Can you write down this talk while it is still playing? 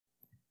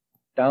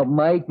Don't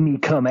make me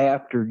come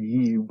after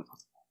you.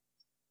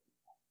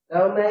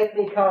 Don't make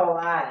me call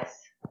ice.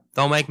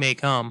 Don't make me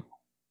come.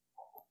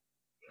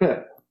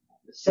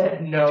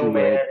 Said no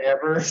man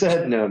ever.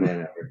 Said no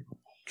man ever.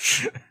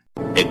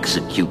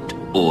 Execute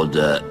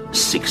Order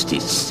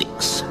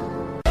 66. You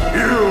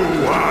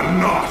are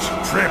not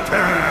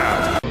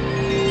prepared!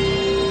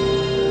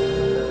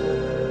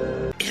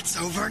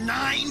 It's over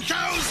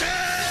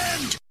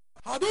 9,000!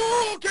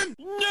 Hadouken!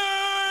 Nerd!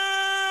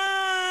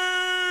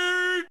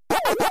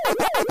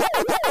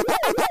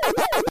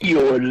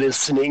 You're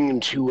listening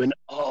to an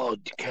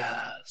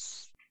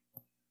oddcast.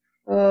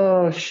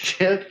 Oh,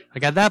 shit.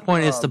 Like, at that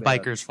point, it's the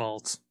biker's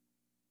fault.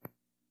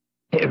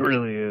 It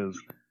really is.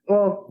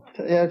 Well,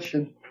 yeah, it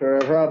should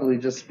probably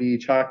just be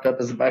chalked up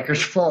as a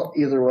biker's fault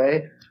either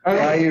way. Why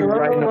are you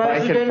riding a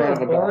bike in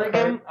front of a Oregon,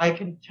 golf cart? I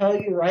can tell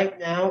you right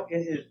now, it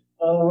is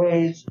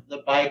always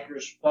the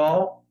biker's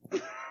fault.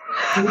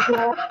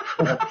 People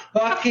are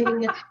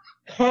fucking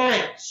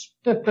cunts.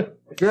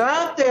 If you're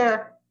out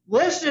there,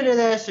 listen to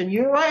this, and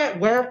you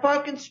wear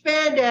fucking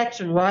spandex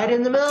and ride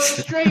in the middle of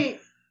the street.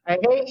 I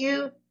hate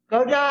you.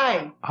 Go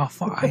die. Oh,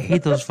 fuck. I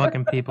hate those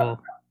fucking people.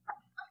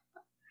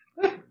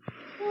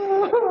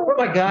 Oh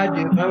my god,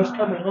 dude. I was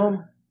coming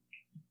home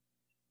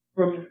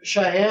from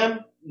Cheyenne.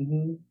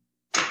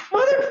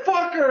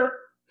 Motherfucker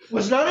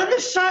was not on the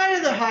side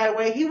of the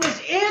highway. He was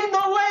in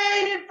the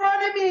lane in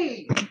front of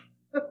me.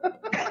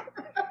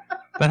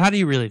 But how do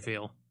you really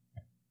feel?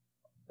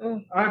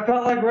 I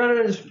felt like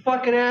running his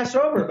fucking ass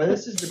over, but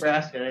this is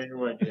Nebraska, and I didn't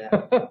want to do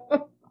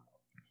that.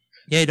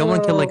 Yeah, you don't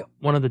want to kill, like,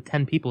 one of the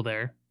 10 people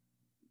there.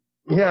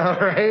 Yeah,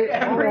 right?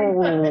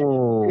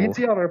 Oh.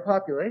 Easy on our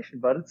population,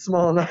 but it's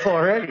small enough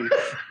already.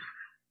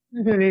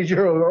 You need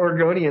your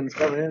Oregonians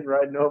coming in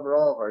riding over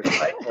all of our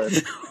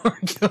cyclists.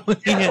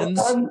 Oregonians.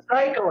 One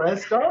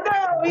cyclist. Oh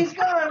no, he's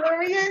gone. What are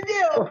we going to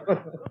do?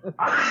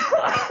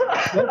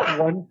 That's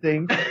one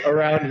thing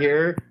around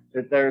here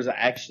that there's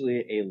actually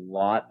a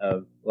lot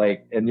of,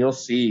 like, and you'll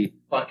see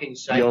Fucking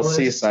cyclists. You'll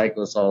see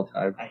cyclists all the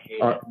time. I hate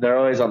it. They're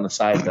always on the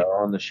side, though,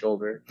 on the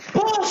shoulder.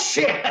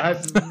 Bullshit!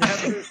 I've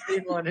never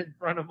seen one in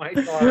front of my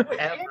car In the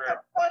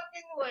ever.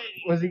 fucking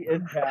lane. Was he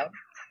in town?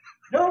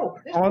 No.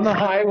 On the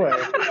highway.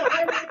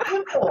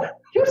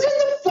 He was in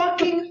the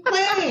fucking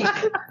lane.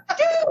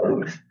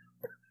 Dude!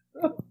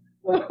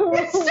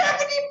 It's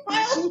 70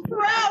 miles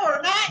per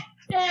hour, not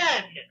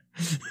 10.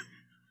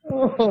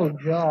 Oh,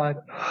 God.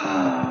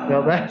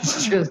 No,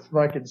 that's just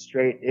fucking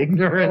straight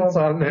ignorance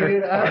on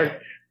their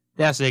part.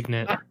 That's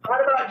ignorant. I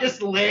thought about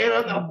just laying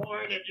on the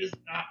horn and just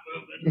not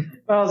moving.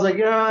 I was like,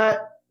 you know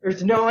what?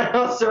 There's no one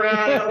else around.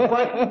 I don't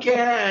fucking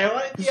care. I don't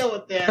want to deal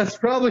with this. That's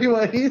probably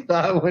what he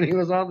thought when he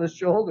was on the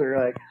shoulder.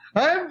 Like,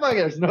 I'm fucking,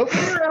 there's nobody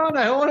around.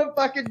 I don't want to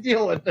fucking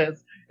deal with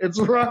this. It's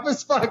rough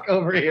as fuck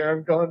over here.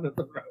 I'm going to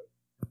the road.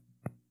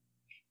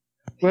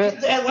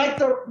 But, And like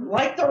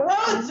the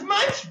road's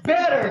much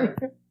better.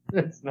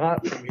 it's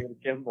not from here to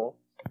Kimball.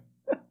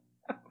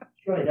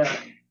 It's really not.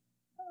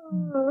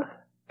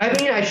 I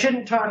mean, I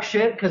shouldn't talk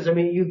shit because, I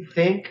mean, you'd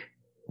think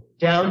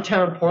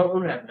downtown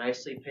Portland would have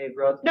nicely paved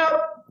roads.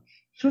 No!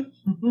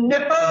 No!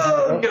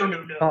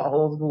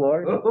 Potholes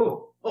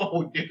galore.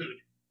 Oh, dude.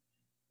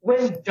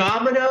 When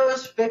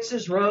Domino's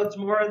fixes roads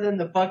more than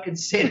the fucking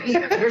city,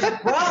 there's a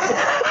problem.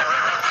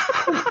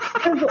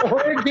 Is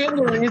Oregon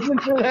the reason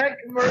for that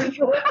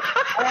commercial?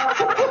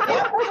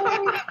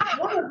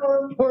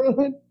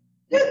 Portland.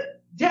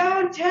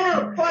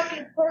 Downtown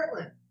fucking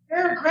Portland.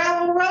 There are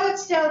gravel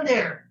roads down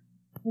there.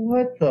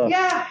 What the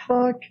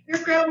fuck?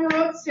 There's gravel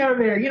roads down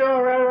there. You know,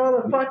 around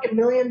all the fucking $1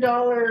 million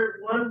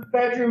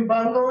one-bedroom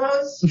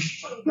bungalows.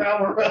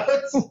 Gravel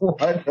roads.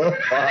 What the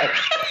fuck?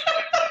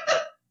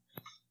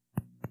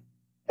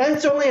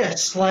 That's only a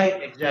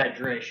slight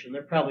exaggeration.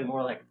 They're probably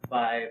more like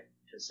 $500,000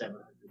 to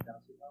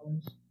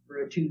 $700,000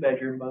 for a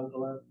two-bedroom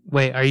bungalow.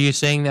 Wait, are you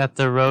saying that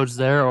the roads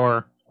there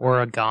are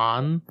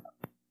Oregon?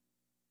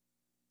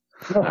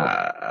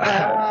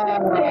 I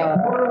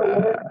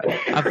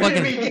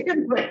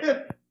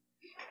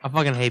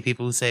fucking hate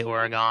people who say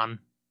Oregon.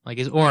 Like,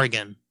 it's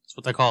Oregon. That's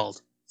what they're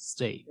called.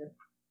 State.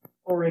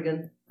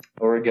 Oregon.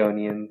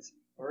 Oregonians.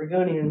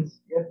 Oregonians.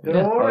 Yep. Good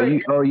Yeah.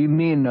 Oregon. You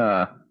mean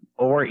Have a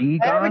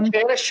Oregon?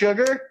 can of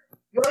sugar?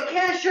 You want a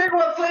can of sugar?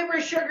 What flavor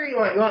of sugar you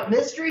want? You want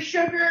mystery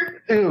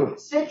sugar, Ooh,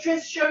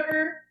 citrus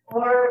sugar,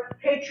 or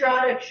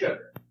patriotic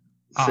sugar?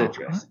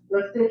 citrus.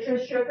 The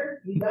citrus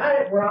sugar? You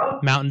got it, bro.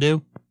 Mountain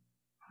Dew?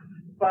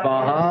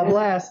 Baja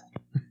Blast.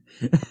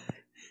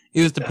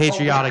 It was the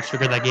patriotic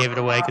sugar that gave it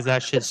away, because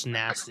that shit's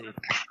nasty.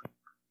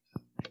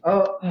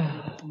 Oh,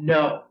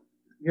 no.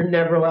 You're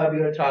never allowed to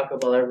go to Taco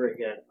Bell ever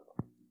again.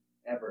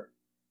 Ever.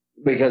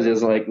 Because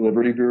it's like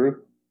Liberty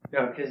Brew.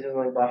 No, because it's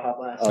like Baja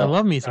Blast. I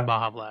love me some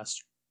Baja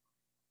Blast.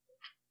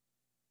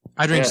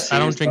 I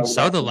don't drink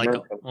soda like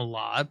a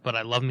lot, but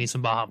I love me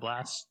some Baja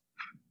Blast.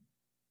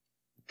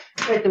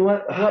 Wait, then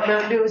what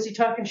Mountain Dew was he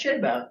talking shit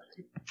about?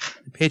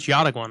 The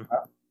patriotic one.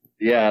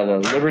 Yeah, the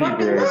Liberty I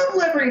Brew. love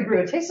Liberty Brew.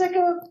 It tastes like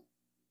a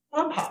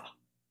bum pop.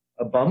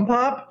 A bum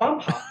pop? Bum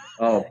pop.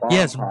 Oh, bum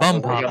Yes, pop.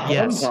 bum Like a pop,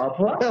 yes. Bum pop.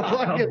 What the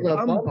fuck is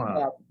a bum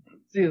pop?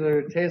 It's either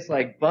it tastes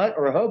like butt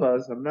or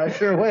hobos. I'm not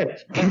sure which.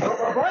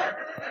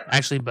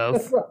 Actually,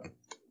 both.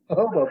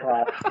 Hobo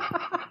pop.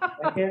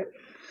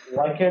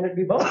 Why can't it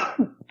be both?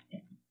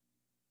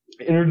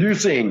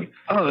 Introducing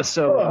Oh,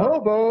 so a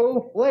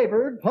hobo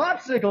flavored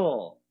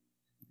popsicle.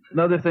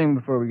 another thing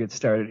before we get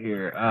started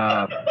here.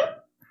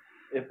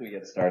 If we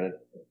get started.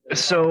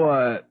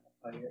 So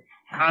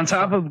on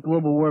top of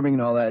global warming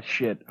and all that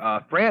shit,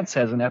 France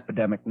has an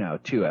epidemic now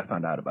too. I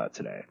found out about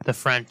today. The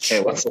French.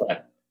 Hey, what's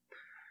that?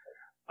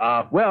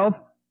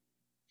 Well,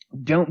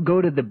 don't go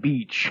to the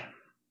beach,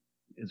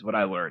 is what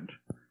I learned.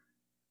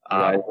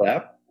 Why is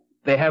that?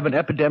 They have an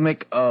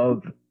epidemic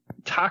of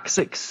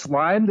toxic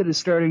slime that is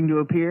starting to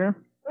appear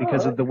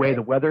because of the way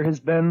the weather has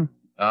been.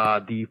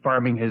 The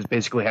farming has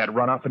basically had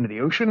runoff into the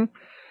ocean.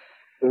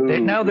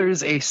 Now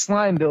there's a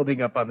slime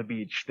building up on the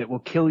beach that will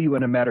kill you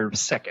in a matter of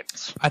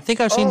seconds. I think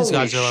I've seen this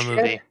Holy Godzilla shit.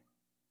 movie.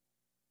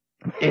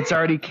 It's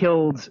already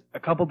killed a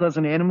couple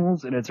dozen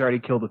animals, and it's already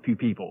killed a few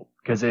people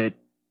because it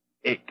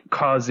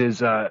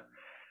causes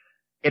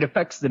it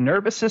affects the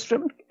nervous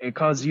system. It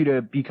causes you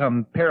to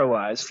become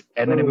paralyzed,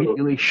 and then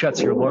immediately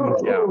shuts your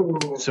lungs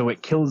down. So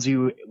it kills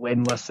you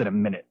in less than a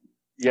minute.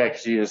 Yeah,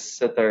 because you just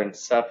sit there and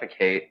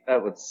suffocate.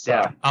 That would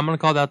suck. Yeah. I'm gonna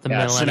call that the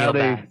Yeah, so millennial now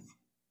they- bath.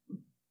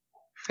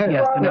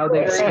 Yeah, so now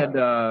they've said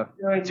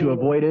to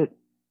avoid it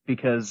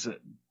because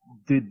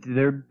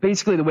they're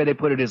basically the way they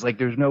put it is like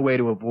there's no way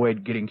to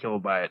avoid getting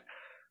killed by it.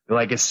 They're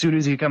like as soon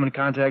as you come in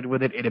contact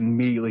with it, it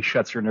immediately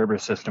shuts your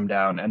nervous system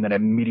down and then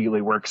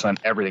immediately works on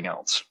everything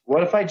else.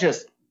 What if I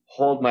just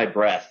hold my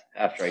breath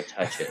after I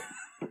touch it?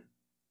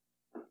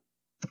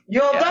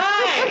 You'll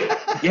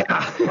die!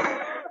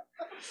 Yeah.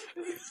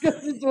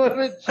 Because it's what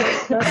it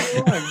just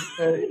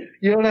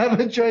You don't have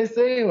a choice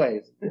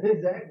anyways.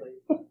 Exactly.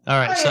 All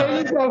right, so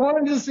I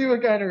wanted to see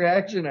what kind of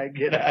reaction I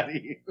get out of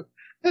you.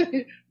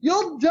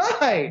 You'll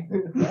die!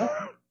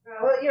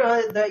 Well, you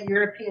know, that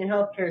European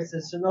healthcare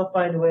system, they'll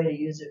find a way to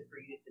use it for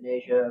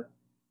euthanasia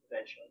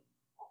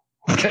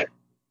eventually.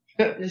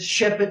 Just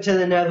ship it to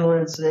the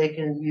Netherlands so they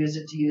can use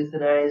it to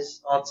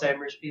euthanize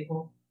Alzheimer's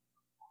people.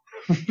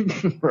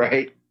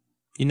 Right.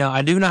 you know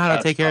I do know how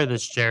to take care of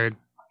this, Jared.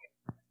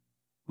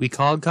 We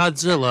called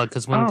Godzilla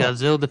because when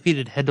Godzilla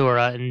defeated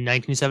Hedorah in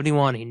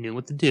 1971, he knew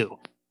what to do.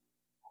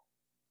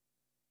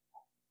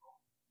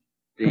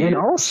 And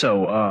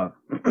also,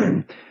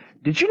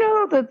 did you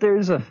know that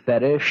there's a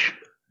fetish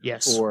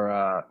Yes.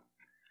 for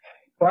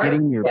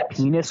getting your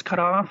penis cut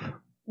off?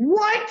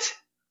 What?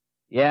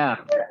 Yeah.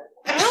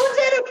 How is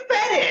that a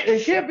fetish?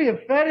 It can't be a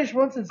fetish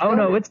once it's Oh done.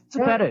 no, it's a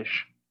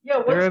fetish.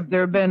 Yeah, There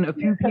have been a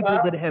few people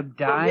that have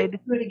died.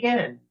 Do it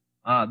again.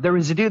 There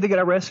was a dude that got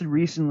arrested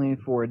recently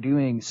for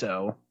doing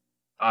so,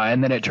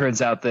 and then it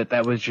turns out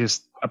that was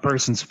just a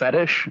person's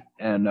fetish,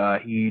 and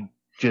he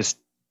just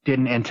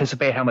didn't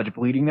anticipate how much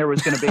bleeding there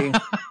was going to be.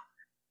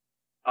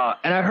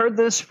 And I heard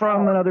this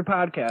from another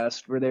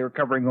podcast where they were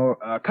covering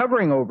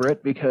over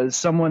it because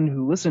someone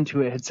who listened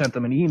to it had sent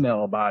them an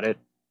email about it,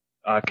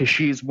 because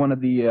she's one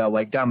of the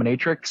like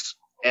dominatrix,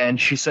 and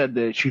she said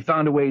that she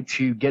found a way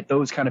to get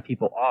those kind of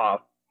people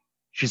off.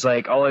 She's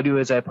like, all I do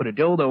is I put a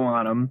dildo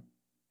on them,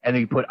 and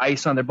then you put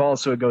ice on their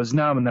balls so it goes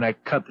numb, and then I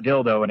cut the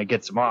dildo and it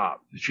gets them off.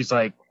 She's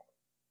like,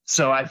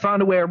 so I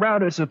found a way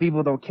around it so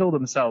people don't kill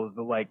themselves,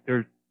 but like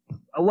there's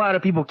a lot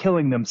of people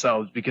killing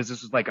themselves because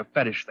this is like a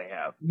fetish they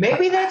have.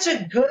 Maybe that's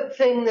a good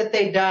thing that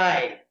they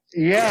died.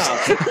 Yeah.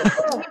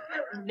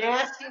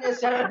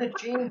 Nastiness out of the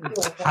gene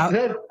pool.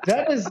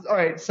 That is all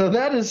right. So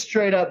that is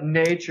straight up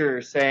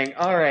nature saying,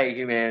 "All right,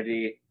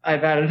 humanity,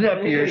 I've had enough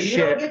of your You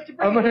don't shit. get to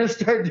I'm breathe." gonna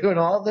start doing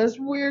all this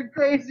weird,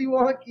 crazy,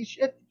 wonky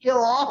shit to kill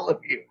all of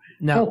you,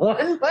 No.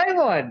 one by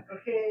one.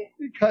 Okay.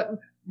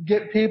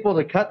 Get people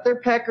to cut their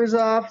peckers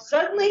off,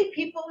 Suddenly,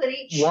 people that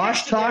eat shit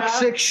wash to get off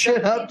toxic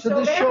shit don't up to seem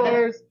the so bad.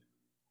 shores.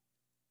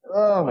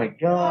 Oh my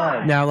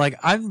god! Now, like,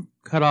 I've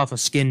cut off a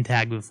skin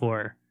tag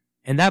before,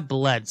 and that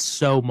bled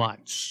so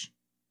much.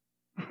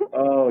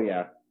 Oh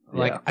yeah.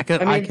 Like, Yeah. I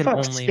could I mean, fuck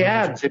only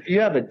scabs. imagine. If you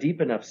have a deep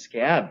enough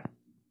scab,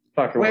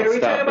 fucker Wait, will are we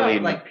stop talking about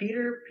bleeding. like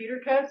Peter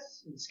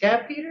cuts and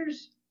scab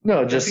Peters?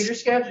 No, Just just Peter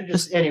scabs or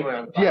just anywhere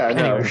on the body? yeah,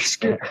 no,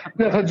 Anyway.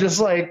 no, just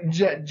like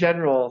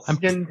general I'm-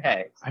 skin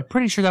tags. I'm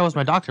pretty sure that was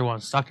my doctor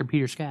once, Dr.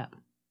 Peter Scab.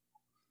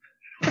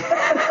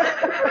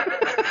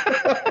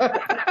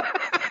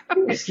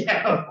 Peter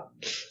scab.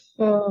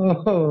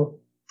 Oh,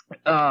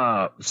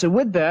 So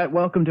with that,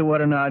 welcome to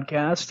What an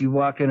Oddcast. You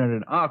walked in at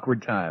an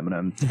awkward time, and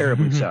I'm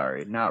terribly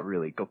sorry. Not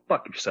really. Go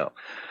fuck yourself.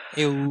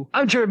 Ew.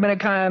 I'm Jared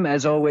Minikheim.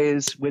 As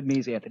always, with me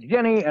is Anthony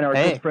Jenny and our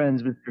Hey. good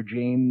friends, Mr.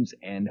 James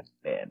and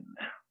Ben.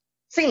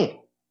 see.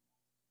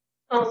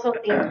 Also,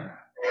 Ian.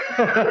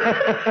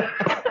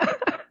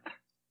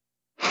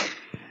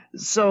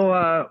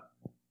 So,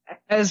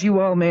 as you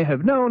all may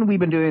have known, we've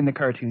been doing the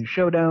Cartoon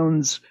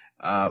Showdowns,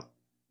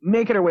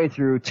 making our way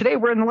through. Today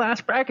we're in the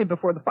last bracket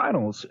before the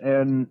finals,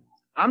 and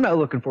I'm not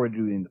looking forward to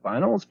doing the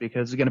finals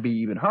because it's going to be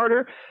even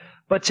harder.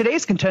 But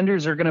today's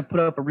contenders are going to put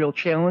up a real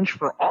challenge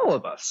for all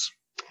of us.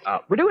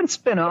 We're doing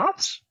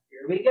spin-offs,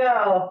 Here we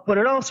go. but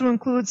it also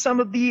includes some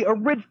of the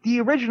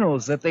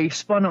originals that they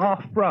spun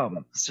off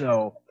from.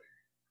 So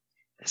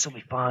this will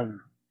be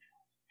fun.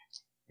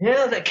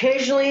 Yeah,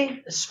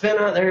 occasionally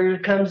there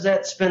comes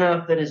that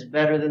spin-off that is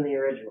better than the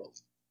original.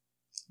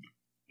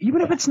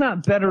 Even if it's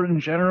not better in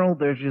general,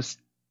 they're just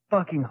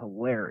fucking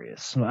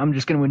hilarious. So I'm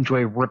just going to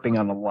enjoy ripping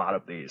on a lot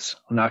of these.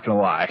 I'm not going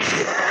to lie.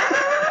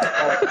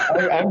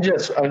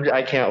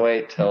 I can't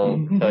wait till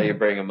you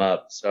bring them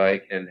up so I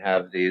can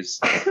have these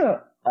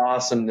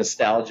awesome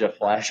nostalgia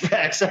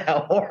flashbacks of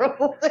how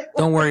horrible they were.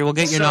 Don't worry, we'll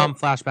get your nom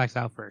flashbacks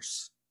out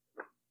first.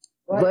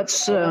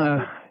 Let's, you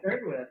know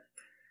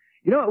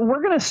what,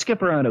 we're going to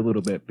skip around a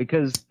little bit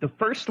because the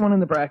first one in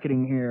the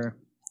bracketing here,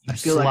 I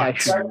feel like I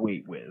should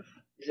wait with.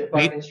 Is it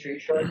fucking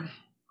Street Sharks?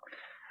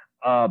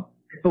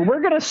 But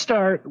we're going to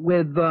start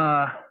with,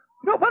 why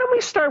don't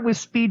we start with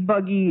Speed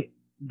Buggy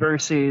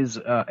versus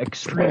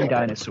Extreme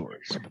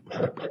Dinosaurs?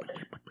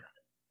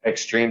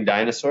 Extreme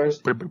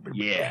Dinosaurs?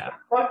 Yeah.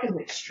 What the fuck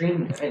is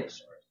Extreme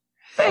Dinosaurs?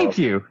 Thank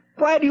you.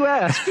 Glad you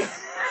asked.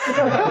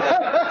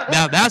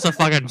 Now that's a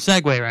fucking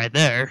segue right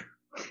there.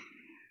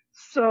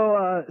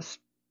 So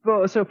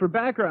for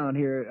background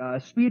here,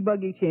 Speed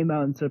Buggy came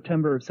out in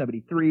September of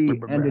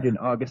 73, ended in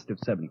August of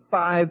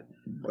 75.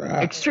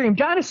 Extreme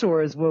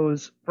Dinosaurs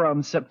was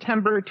from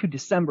September to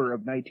December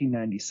of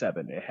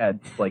 1997. It had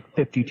like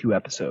 52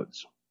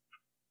 episodes.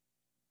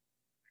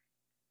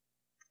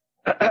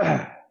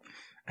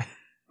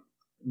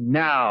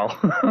 Now.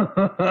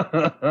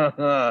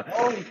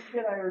 Holy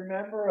shit, I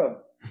remember them.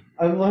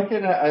 I'm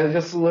looking at an image.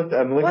 What the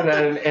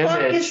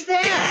fuck is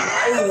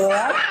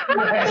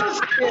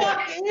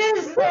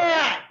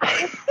that? What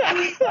the fuck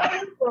is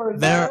that? What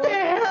the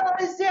hell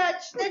is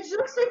that? That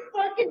looks like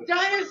fucking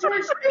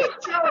Dinosaur Street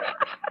Shark.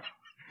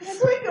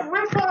 It's like a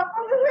ripoff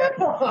of a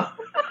ripoff.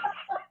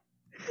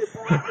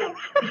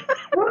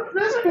 What's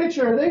this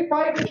picture? Are they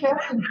fighting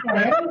Captain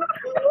Planet? What?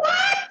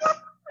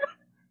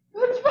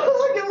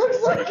 It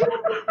looks like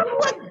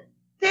What?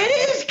 That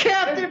is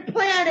Captain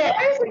Planet.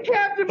 There's a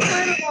Captain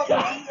Planet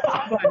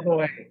by the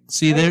way.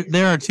 See,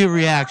 there are two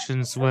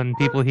reactions when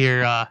people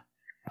hear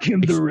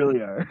Jim, there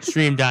really are.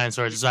 Extreme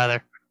Dinosaurs. It's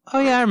either, oh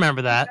yeah, I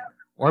remember that,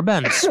 or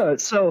Ben's.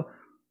 So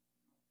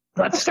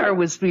let's start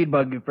with Speed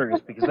Buggy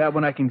first because that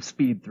one I can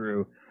speed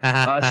through.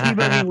 Speed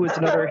Buggy was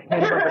another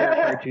Hanna-Barbera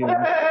cartoon.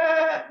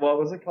 What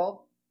was it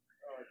called?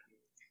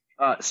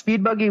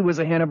 Speed Buggy was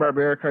a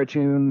Hanna-Barbera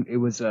cartoon. It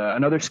was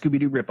another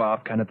Scooby-Doo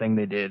ripoff kind of thing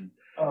they did.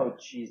 Oh,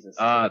 Jesus.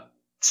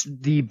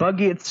 The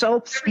buggy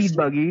itself, Speed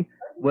Buggy,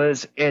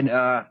 was an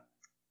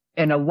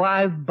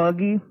alive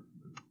buggy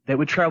that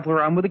would travel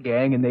around with a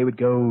gang, and they would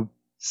go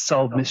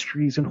solve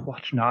mysteries and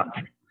whatnot.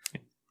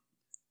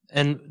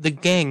 And the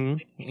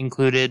gang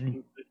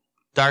included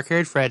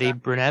dark-haired Freddy,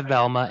 brunette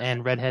Velma,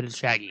 and red-headed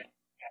Shaggy.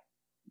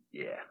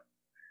 Yeah.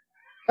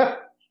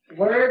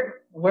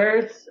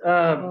 Where's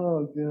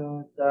Oh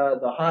god.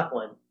 the hot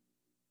one?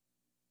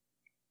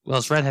 Well,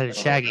 it's red-headed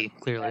Shaggy,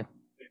 clearly.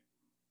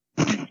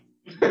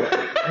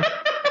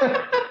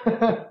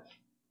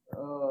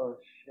 Oh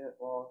shit!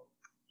 Well,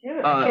 Damn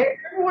it, I can't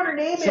remember what her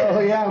name is. so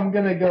yeah, I'm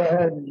gonna go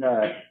ahead and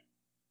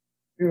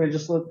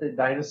just let the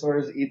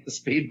dinosaurs eat the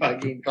Speed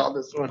Buggy and call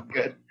this one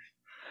good.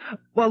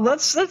 Well,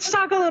 let's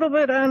talk a little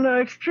bit on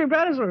Extreme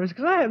Dinosaurs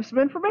because I have some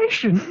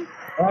information.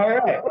 All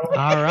right.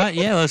 All right,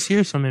 yeah, let's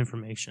hear some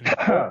information.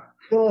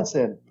 Fill us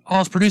in. Oh,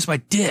 it's produced by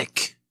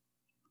Dick.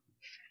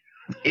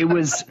 It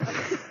was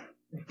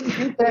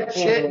Keep that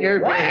shit in your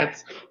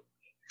pants.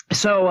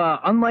 so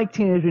unlike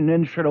Teenage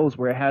Mutant Ninja Turtles,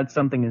 where it had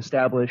something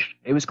established,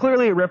 it was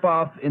clearly a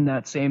ripoff in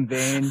that same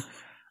vein.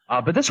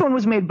 But this one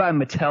was made by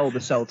Mattel to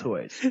sell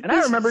toys, and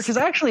I remember because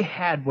I actually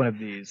had one of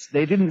these.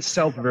 They didn't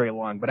sell for very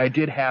long, but I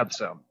did have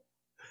some.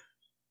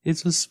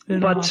 It's a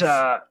spin-off.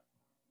 But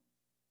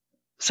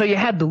so you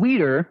had the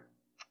leader,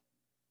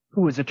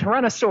 who was a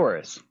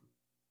Tyrannosaurus.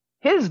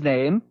 His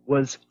name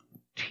was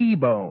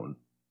T-Bone.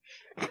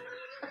 You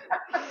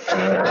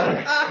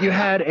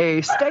had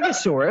a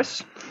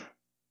Stegosaurus.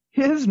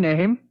 His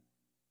name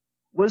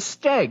was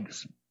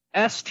Stegs.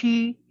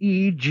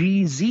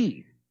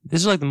 S-T-E-G-Z.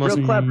 This is like the most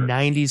Real clever.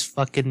 90s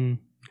fucking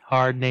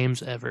hard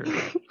names ever.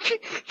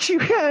 You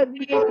had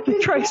the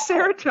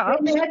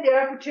Triceratops. They had the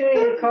opportunity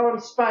to call him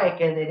Spike,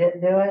 and they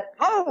didn't do it.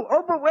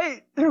 Oh, but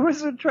wait. There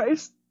was a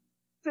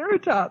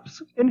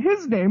Triceratops, and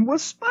his name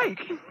was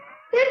Spike.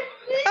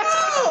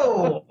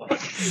 No!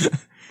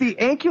 The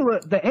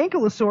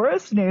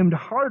Ankylosaurus named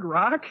Hard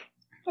Rock,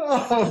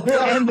 Oh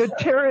god. and the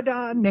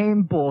Pterodon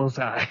named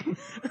Bullseye.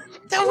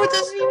 That one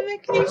doesn't even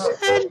make any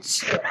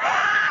sense.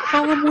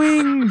 Call them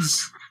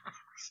wings.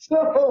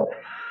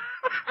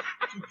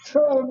 So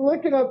I'm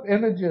looking up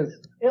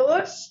images. It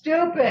looks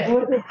stupid.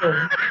 Look at this,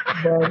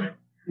 bud.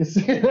 You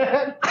see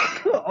that?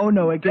 Oh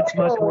no, it gets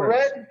much Oh, worse.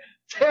 red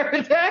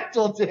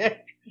pterodactyl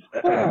dick.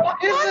 What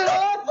is it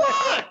all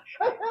for?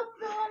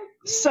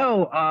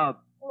 So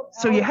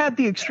you had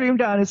the Extreme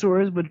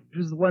Dinosaurs, which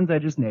was the ones I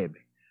just named.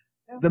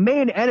 The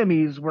main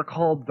enemies were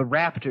called the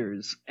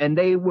Raptors, and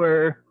they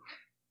were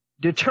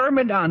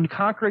determined on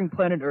conquering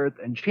planet Earth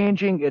and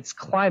changing its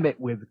climate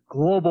with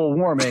global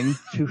warming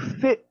to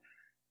fit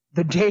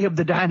the day of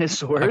the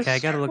dinosaurs. Okay, I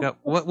gotta look up.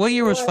 What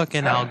year was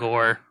fucking Al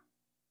Gore?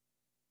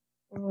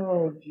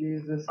 Oh,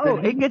 Jesus.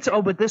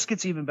 But this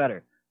gets even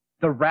better.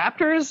 The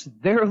Raptors,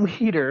 their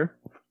leader,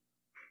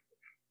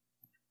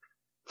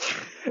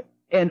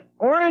 an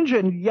orange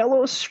and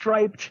yellow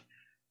striped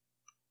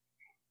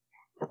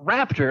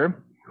raptor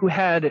who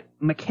had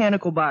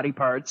mechanical body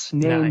parts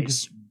named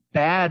Nice.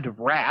 Bad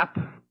Rap.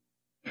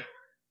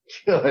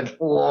 Good.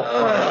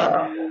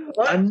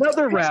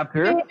 Another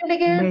raptor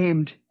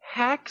named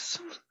Hax.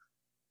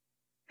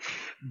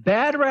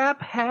 Bad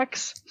Rap,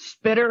 Hax,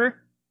 Spitter.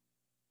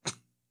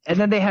 And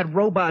then they had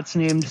robots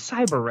named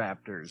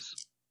Cyberraptors.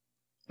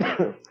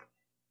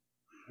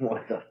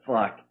 What the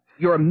fuck?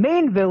 Your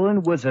main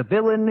villain was a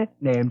villain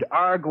named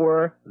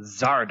Argor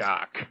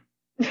Zardock.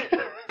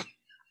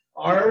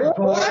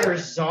 Argor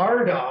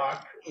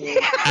Zardock.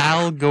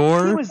 Al He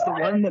Gore? was the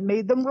one that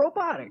made them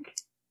robotic.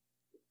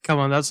 Come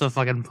on, that's a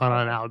fucking pun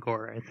on Al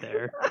Gore right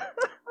there.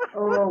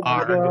 Oh, my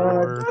Ar God.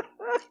 Gore.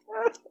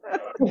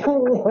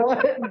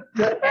 What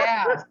the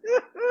ass?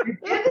 You're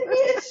giving me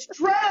a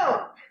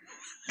stroke.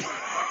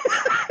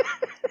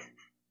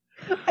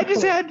 I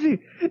just had to.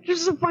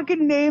 Just the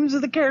fucking names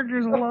of the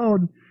characters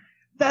alone.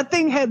 That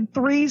thing had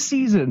 3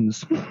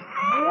 seasons.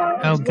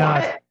 Oh,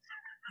 God.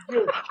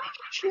 You're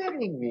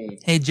kidding me.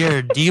 Hey,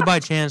 Jared, do you by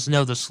chance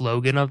know the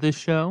slogan of this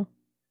show?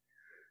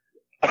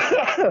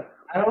 I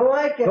don't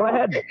like it. Go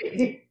ahead.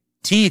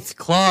 Teeth,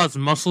 claws,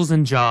 muscles,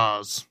 and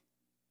jaws.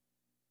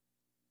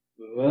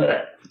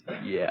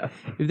 Yeah.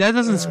 If that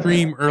doesn't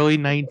scream early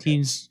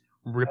 19s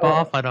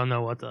ripoff, I don't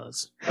know what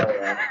does.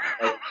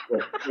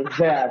 It's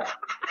bad.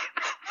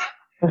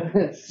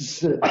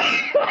 it's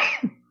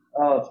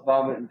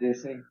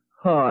vomit-inducing.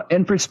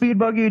 And for Speed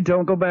Buggy,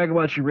 don't go back and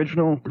watch the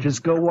original.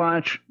 Just go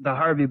watch the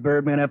Harvey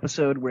Birdman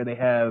episode where they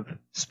have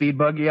Speed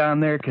Buggy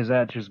on there, because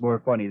that's just more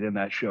funny than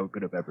that show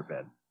could have ever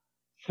been.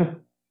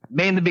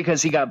 Mainly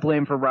because he got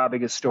blamed for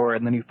robbing a store,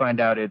 and then you find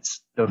out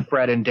it's the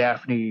Fred and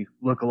Daphne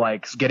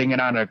lookalikes getting it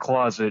out of a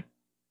closet,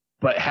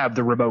 but have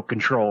the remote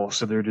control,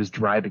 so they're just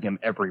driving him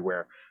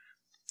everywhere.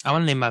 I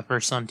want to name my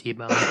first son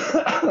T-Bone.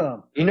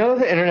 You know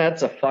the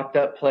internet's a fucked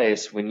up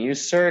place. When you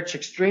search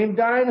extreme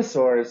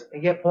dinosaurs,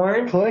 And get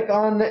porn? click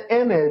on the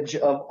image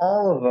of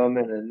all of them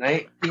in a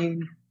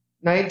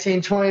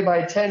 1920 by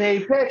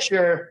 1080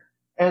 picture,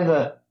 and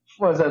the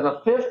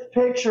 5th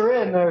picture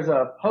in, there's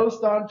a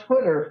post on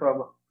Twitter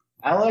from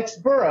Alex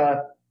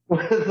Burra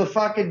with the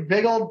fucking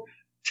big old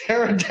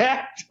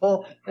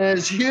pterodactyl and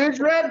his huge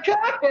red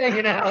cock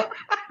hanging out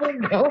for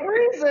no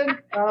reason.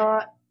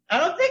 I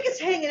don't think it's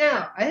hanging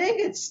out. I think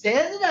it's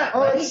standing up.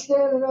 Oh, buddy. he's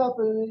standing up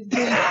and he's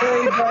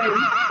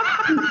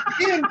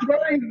getting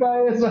carried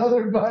by his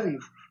other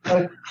buddies.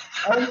 Like,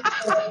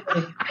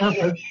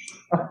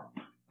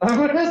 I'm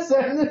going to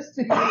send this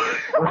to you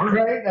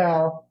right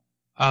now.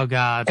 Oh,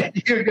 God.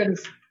 And you're going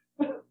to...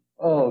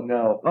 Oh,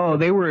 no. Oh,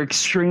 they were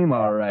extreme,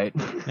 all right.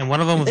 And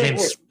one of them was named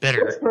This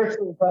Spitter.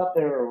 person thought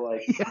they were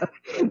like...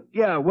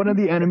 Yeah, one of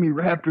the enemy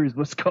raptors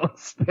was called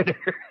Spitter.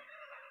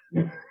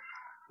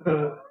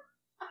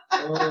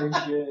 Holy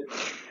shit.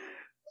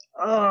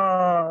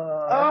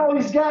 Oh, Oh,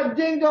 he's got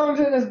ding-dongs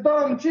in his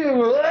bum,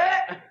 too.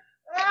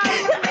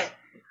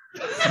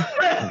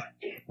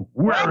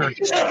 we're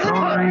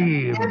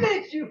extreme.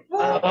 Image, you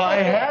fool. I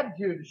had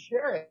to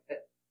share it.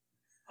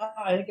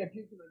 I think I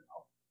puked in my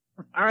mouth.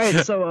 All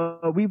right,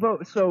 so we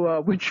vote.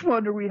 So which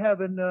one are we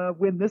having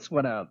win this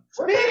one out?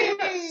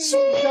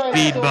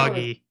 Speed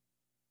Buggy.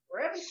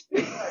 We're having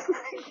speed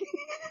buggy.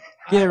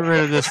 Get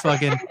rid of this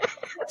fucking...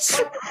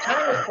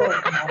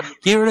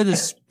 Get rid of the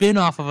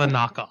spin-off of a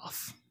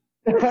knockoff.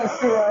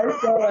 After I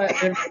saw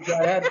that image,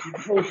 I had to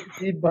post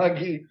Speed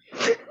Buggy.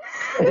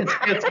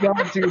 It's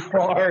gone too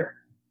far.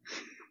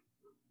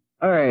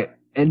 All right,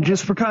 and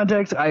just for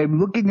context, I'm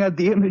looking at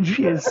the image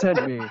he has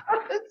sent me.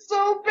 It's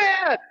so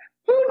bad.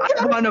 Who I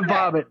does want to that?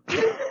 vomit.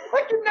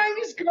 Like a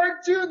 90s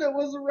cartoon that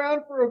was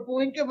around for a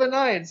blink of an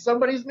eye, and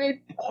somebody's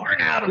made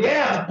porn out of it.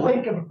 Yeah,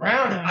 blink of a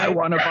brown eye. I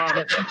want to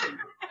vomit.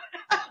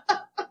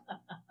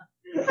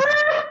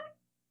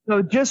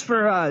 So just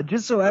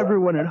so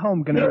everyone at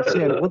home can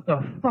understand what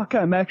the fuck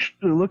I'm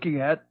actually looking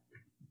at,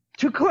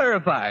 to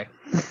clarify,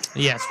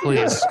 Yes,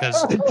 please,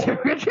 because the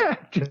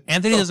pterodactyl.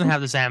 Anthony doesn't have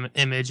this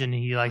image, and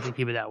he likes to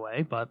keep it that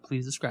way, but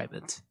please describe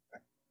it.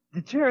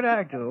 The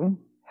pterodactyl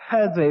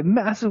has a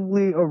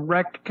massively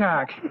erect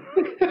cock,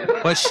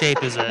 What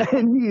shape is it?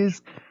 and he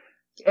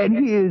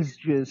is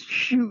just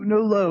shooting a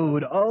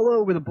load all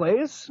over the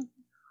place,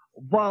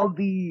 while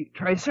the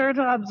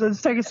Triceratops and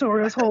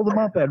Stegosaurus hold him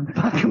up and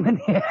fuck him in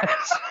the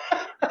ass.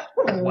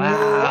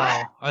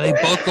 Wow. Are they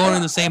both going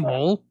in the same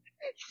hole?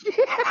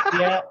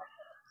 Yeah.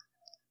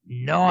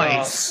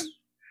 Nice.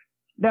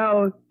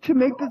 Now, to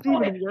make this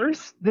even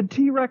worse, the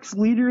T-Rex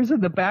leader's in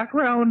the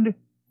background.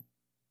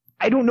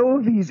 I don't know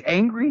if he's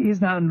angry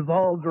he's not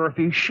involved, or if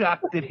he's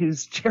shocked that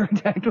his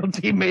pterodactyl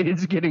teammate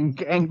is getting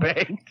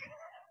gangbanged.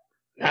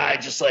 I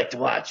just like to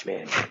watch,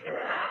 man.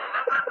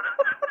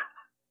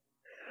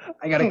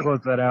 I gotta close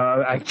that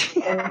out. I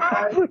can't.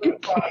 I fucking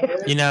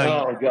can't. You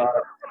know, Oh god,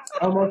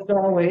 Almost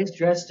always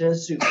dressed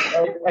as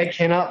Superman. I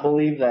cannot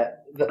believe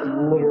that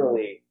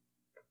literally,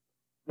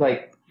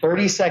 like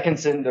 30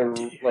 seconds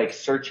into like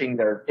searching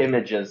their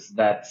images,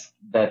 that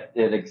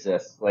it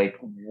exists. Like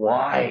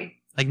why?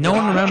 like no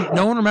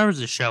one remembers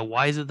the show.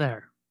 Why is it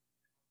there?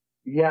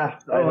 Yeah,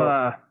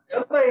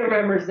 Nobody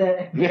remembers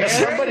that. yeah,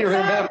 somebody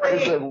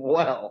remembers it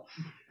well.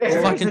 It's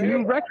Fucking- a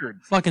new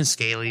record. Fucking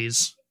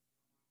Scalies.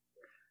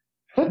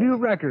 New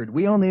record.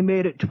 We only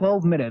made it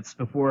 12 minutes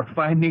before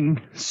finding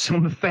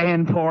some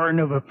fan porn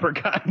of a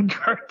forgotten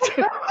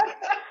cartoon.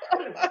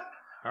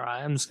 All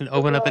right, I'm just gonna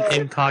open up an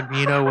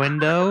incognito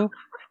window.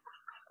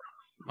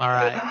 All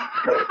right,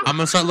 I'm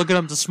gonna start looking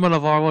up the smut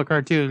of all the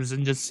cartoons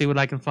and just see what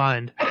I can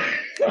find.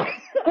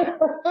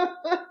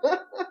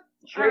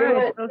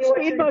 Alright, so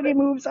Speed Buggy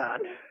moves on.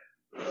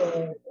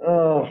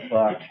 Oh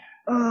fuck.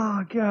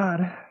 Oh,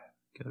 God.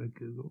 Go to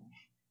Google.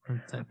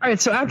 Alright,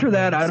 so after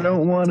that, I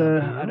don't want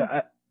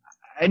to...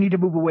 I need to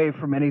move away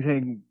from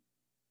anything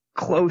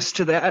close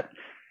to that.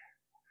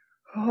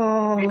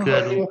 Oh,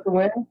 Good. With the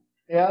win?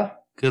 Yeah.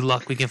 Good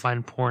luck. We can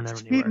find porn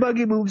Speed everywhere.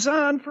 Buggy moves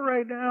on for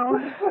right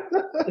now.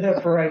 Yeah,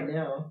 for right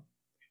now.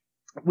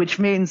 Which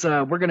means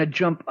we're going to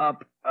jump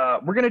up.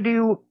 We're going to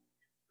do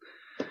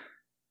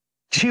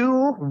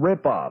 2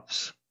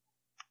 rip-offs.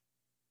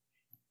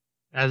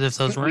 As if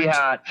those We weren't.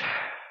 got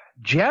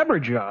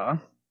Jabberjaw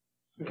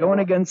going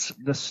against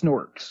the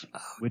Snorks,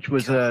 which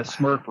was a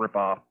Smurf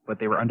ripoff, but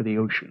they were under the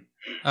ocean.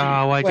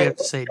 Oh, why'd you have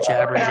to say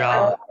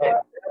Jabberjaw?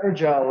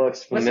 Jabberjaw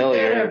looks Wasn't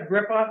familiar. that a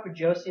ripoff of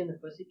Josie and the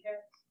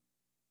Pussycats?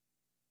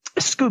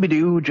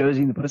 Scooby-Doo, Josie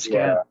and the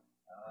Pussycat.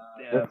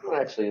 Yeah. This one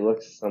actually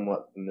looks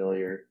somewhat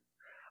familiar.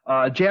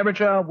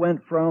 Jabberjaw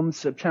went from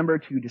September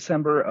to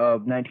December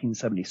of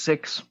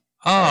 1976.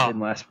 Oh,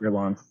 Didn't last very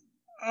long.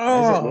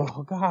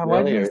 oh, God!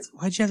 familiar?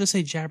 Why'd you have to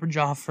say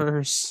Jabberjaw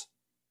first?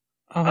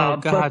 Oh,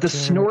 God! But the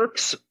damn it.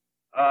 Snorks,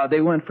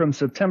 they went from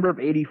September of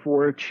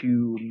 84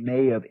 to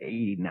May of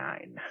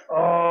 89.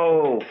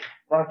 Oh,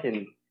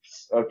 fucking.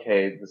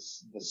 Okay,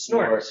 the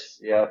Snorks.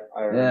 Yep,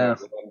 I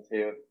remember them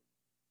too.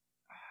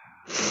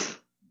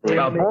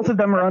 Both of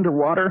them are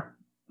underwater.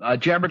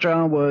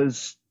 Jabberjaw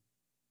was...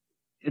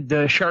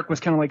 The shark was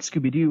kind of like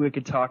Scooby-Doo. It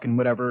could talk and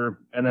whatever.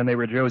 And then they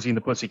were Josie and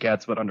the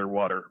Pussycats, but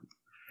underwater.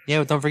 Yeah,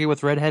 but don't forget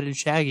with redheaded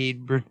Shaggy,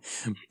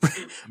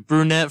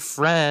 brunette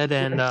Fred,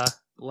 and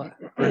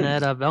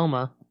brunette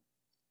Velma.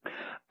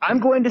 I'm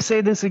going to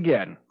say this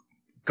again.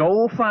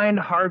 Go find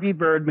Harvey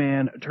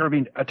Birdman,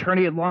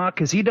 attorney at law,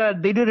 because they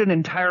did an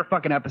entire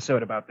fucking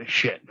episode about this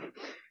shit.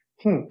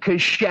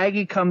 Because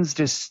Shaggy comes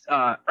to,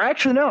 or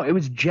actually no, it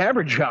was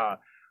Jabberjaw.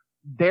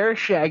 Their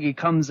Shaggy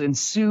comes and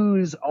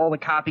sues all the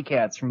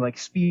copycats from like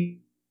Speed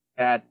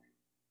Cat,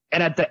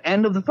 and at the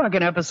end of the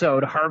fucking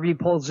episode, Harvey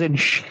pulls in,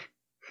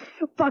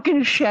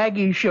 fucking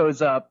Shaggy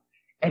shows up,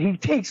 and he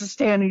takes a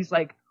stand. And he's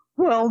like,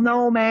 "Well,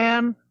 no,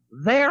 man,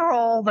 they're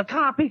all the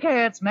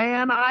copycats,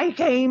 man. I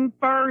came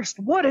first.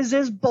 What is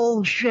this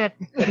bullshit?"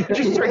 He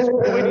just starts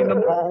pointing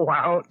them all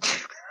out.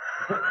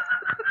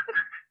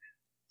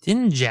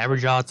 Didn't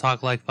Jabberjaw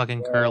talk like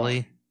fucking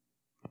Curly?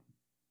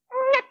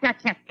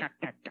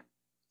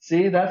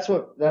 See, that's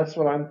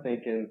what I'm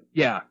thinking.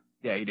 Yeah,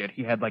 he did.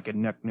 He had like a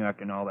nuck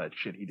and all that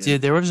shit he did.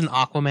 Dude, there was an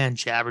Aquaman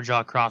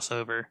Jabberjaw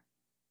crossover.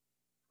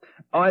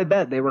 Oh, I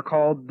bet they were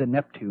called the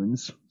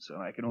Neptunes, so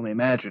I can only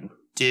imagine.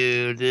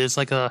 Dude, it's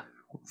like a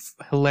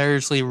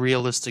hilariously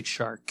realistic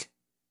shark.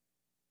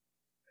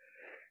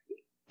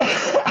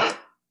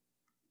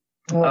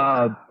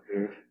 So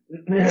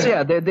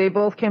yeah, they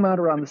both came out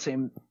around the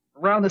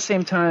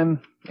same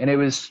time, and it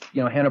was,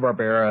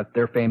 Hanna-Barbera.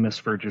 They're famous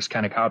for just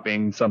kind of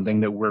copying something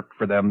that worked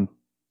for them.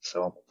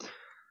 So,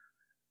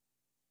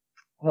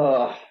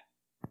 but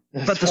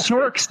the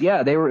Snorks,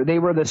 yeah, they were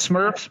the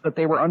Smurfs, but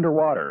they were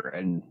underwater,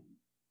 and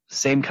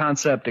same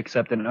concept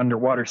except an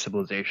underwater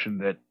civilization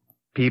that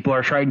people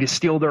are trying to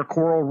steal their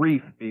coral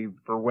reef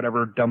for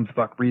whatever dumb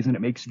fuck reason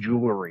it makes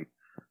jewelry.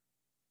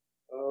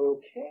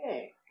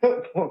 Okay.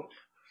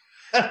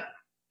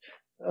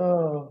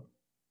 Oh.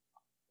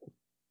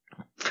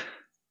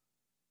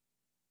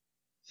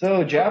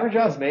 So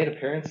Jabberjaw's made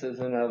appearances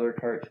in other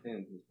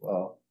cartoons as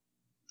well.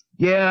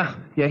 Yeah,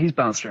 he's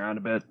bounced around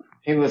a bit.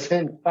 He was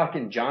in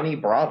fucking Johnny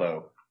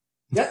Bravo.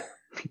 Yep.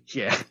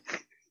 Yeah.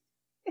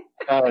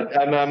 I'm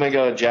gonna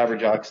go with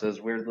Jabberjaw because those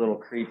weird little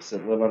creeps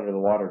that live under the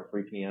water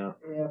freak me out.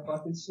 Yeah,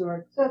 fucking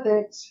Snort. No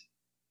thanks.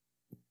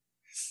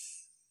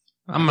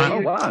 I'm not. Oh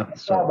wow.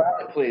 So,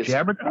 please.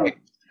 Jabberjaw.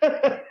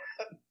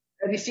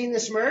 Have you seen the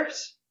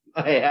Smurfs?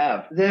 I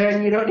have.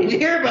 Then you don't need to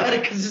hear about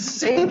it because it's the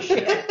same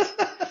shit.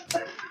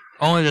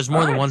 Only there's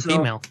more than Alright, one so-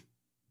 female.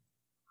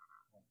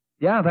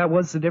 Yeah, that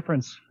was the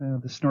difference.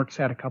 The Snorks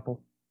had a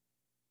couple.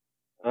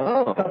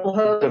 Oh, Couple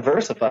hoes.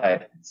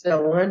 diversified.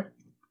 So one.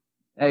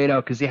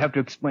 Because you have to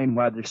explain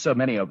why there's so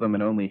many of them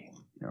and only,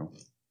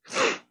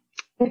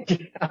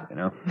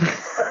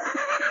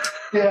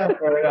 Yeah,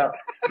 fair enough.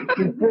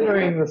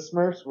 Considering the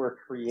Smurfs were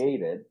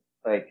created,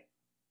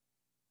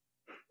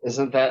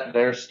 isn't that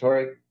their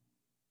story?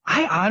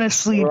 I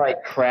honestly, Or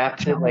like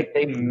crafted, like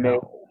they made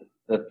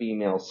the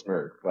female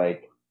Smurf.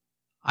 Like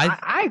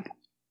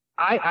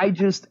I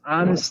just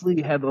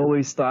honestly have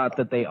always thought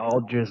that they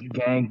all just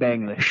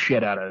gangbang the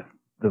shit out of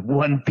the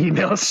one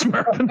female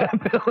Smurf in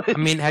that village. I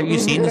mean, have you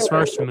seen the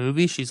Smurfs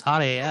movie? She's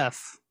hot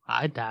AF.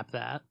 I'd tap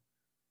that.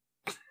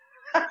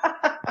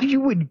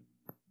 You would,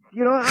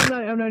 you know,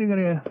 I'm not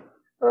even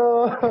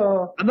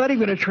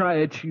gonna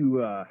try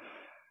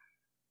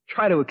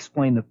to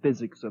explain the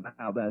physics of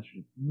how that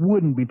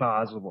wouldn't be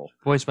possible.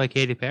 Voiced by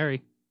Katy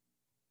Perry.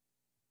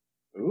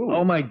 Ooh.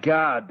 Oh my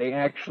God, they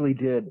actually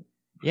did.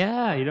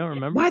 Yeah, you don't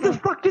remember? Why the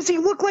fuck does he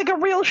look like a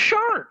real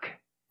shark?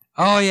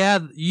 Oh, yeah,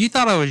 you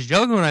thought I was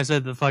joking when I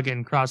said the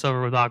fucking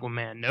crossover with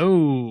Aquaman.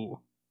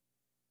 No.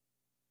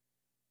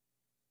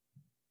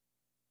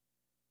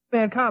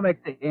 Man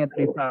comic that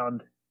Anthony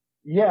found.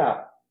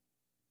 Yeah.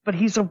 But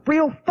he's a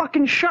real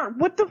fucking shark.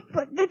 What the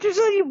fuck?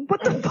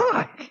 What the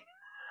fuck?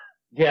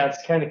 Yeah,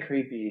 it's kind of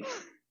creepy.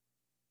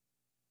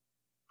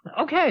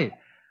 Okay.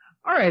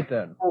 All right,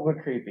 then. A little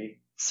bit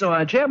creepy. So,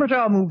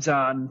 Jabberjaw moves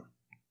on.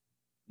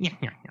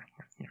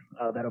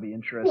 Oh, that'll be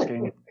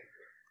interesting.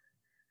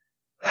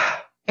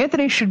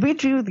 Anthony, should we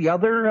do the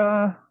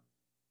other,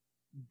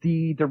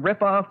 the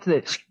rip-off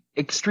that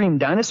Extreme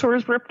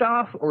Dinosaurs ripped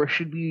off, or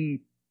should we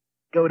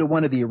go to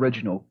one of the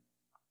original,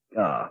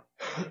 I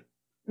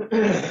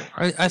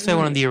say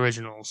one of the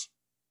originals.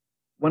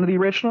 One of the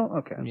original?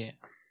 Okay. Yeah.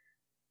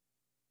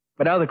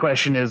 But now the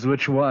question is,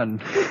 which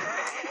one?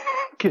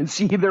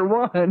 Because either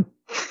one.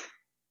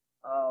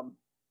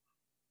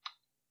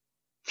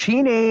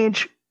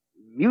 Teenage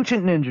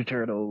Mutant Ninja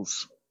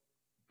Turtles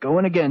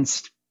going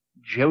against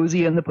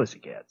Josie and the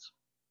Pussycats.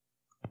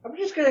 I'm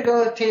just gonna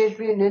go with Teenage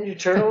Mutant Ninja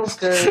Turtles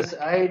because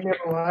I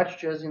never watched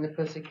Josie and the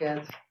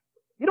Pussycats.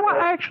 You know what?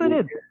 I actually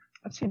did.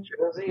 I've seen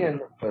Josie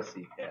and the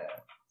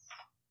Pussycat.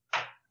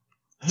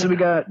 So we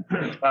got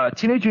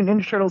Teenage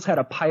Mutant Ninja Turtles had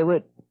a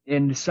pilot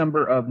in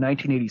December of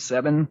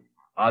 1987.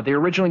 They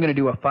were originally going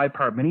to do a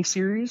 5-part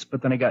miniseries,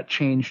 but then it got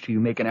changed to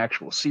make an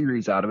actual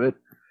series out of it,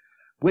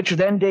 which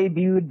then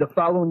debuted the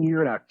following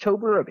year in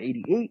October of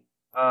 88,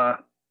 and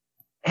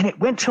it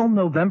went till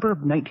November of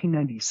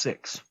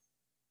 1996.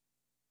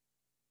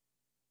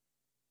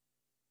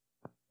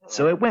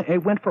 So it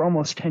went for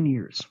almost 10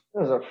 years.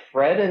 There was a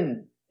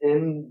Fred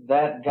in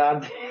that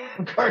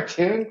goddamn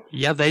cartoon.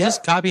 Yeah, they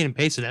just copied and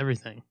pasted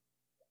everything.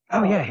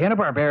 Oh yeah,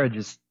 Hanna-Barbera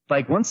just,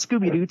 like, once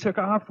Scooby-Doo took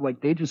off,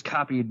 like, they just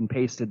copied and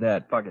pasted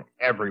that fucking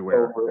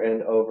everywhere. Over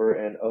and over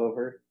and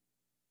over.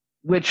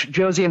 Which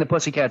Josie and the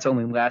Pussycats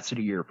only lasted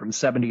a year, from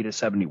 70 to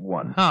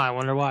 71. Huh, I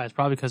wonder why. It's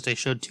probably because they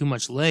showed too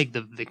much leg,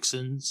 the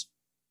vixens.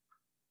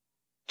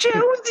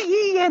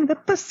 Josie and the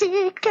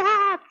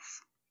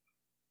Pussycats!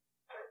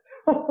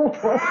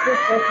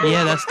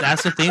 Yeah,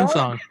 that's the theme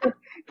song.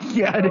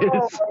 Yeah, it is.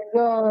 Oh my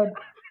god.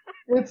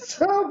 It's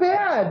so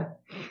bad.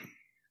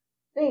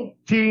 Hey,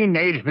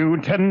 Teenage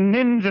Mutant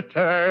Ninja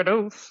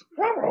Turtles.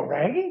 bravo,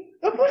 Raggy.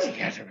 The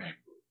Pussycats are back.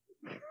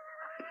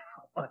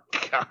 Oh,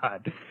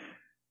 God.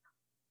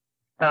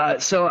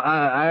 So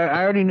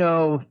I already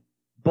know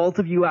both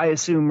of you, I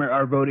assume,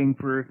 are voting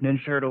for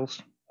Ninja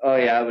Turtles. Oh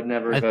yeah, I would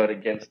never vote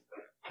against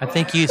them. I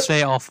think you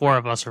say all 4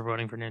 of us are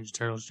voting for Ninja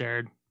Turtles,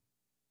 Jared.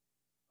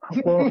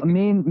 Well, I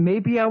mean,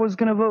 maybe I was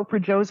going to vote for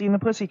Josie and the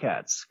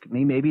Pussycats. I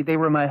mean, maybe they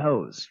were my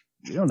hoes.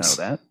 You don't know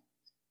that.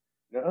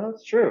 No,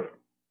 that's true.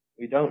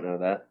 We don't know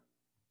that.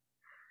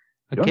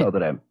 You don't know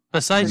that I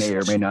Besides, may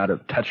or may not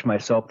have touched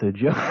myself to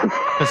Josie.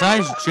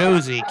 besides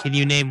Josie, can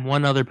you name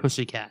one other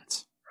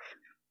Pussycat?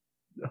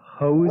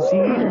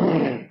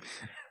 Hosey?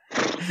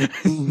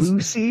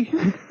 Lucy?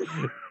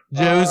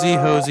 Josie,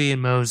 Hosey,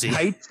 and Mosey.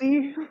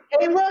 Tightsy?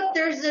 Hey, look,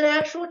 there's an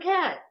actual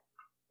cat.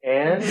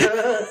 And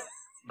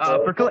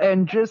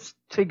And just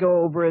to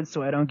go over it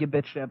so I don't get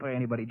bitched at by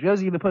anybody,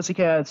 Josie and the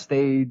Pussycats,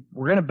 they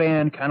were in a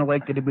band, kind of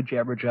like they did with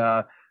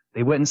Jabberjaw.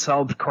 They went and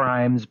solved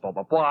crimes, blah,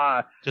 blah,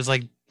 blah. Just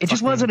like It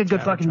just wasn't a good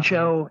Jabberjaw. fucking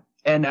show.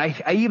 And I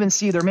even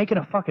see they're making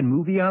a fucking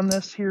movie on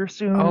this here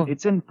soon. Oh.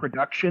 It's in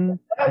production.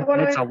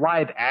 And it's a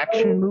live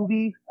action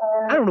movie.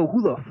 I don't know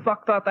who the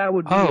fuck thought that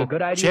would be a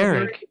good idea.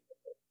 Jared.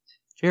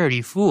 Jared,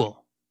 you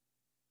fool.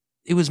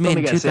 It was made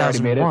in guess they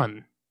already made it.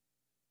 2001.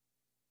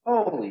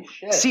 holy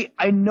shit. See,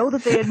 I know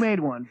that they had made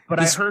one, but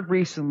I heard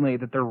recently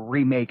that they're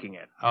remaking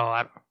it. Oh,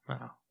 I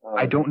don't know.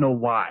 I don't know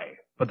why,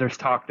 but there's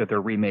talk that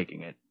they're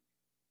remaking it.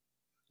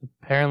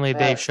 Apparently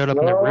they showed up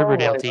in a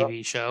Riverdale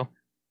TV show.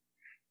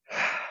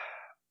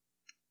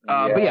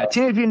 But yeah,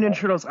 Teenage Mutant Ninja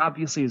Turtles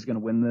obviously is going to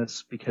win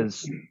this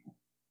because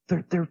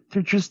they're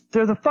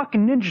the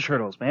fucking Ninja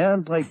Turtles,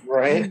 man. Like,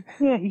 Right?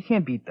 Yeah, you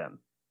can't beat them.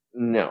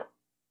 No.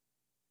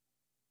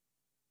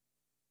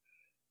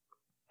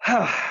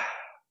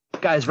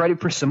 Guys, ready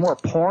for some more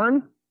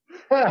porn?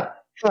 Oh no.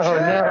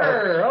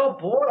 Sure. Oh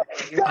boy.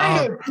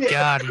 Oh,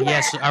 God,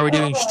 yes. Are we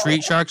doing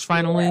Street Sharks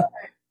finally?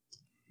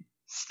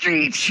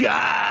 Street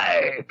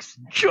Sharks,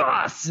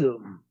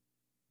 Jawsome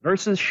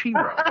versus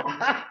She-Ra.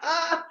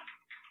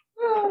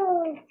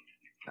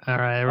 All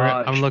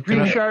right, I'm looking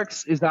Street up.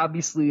 Sharks is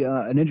obviously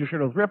a Ninja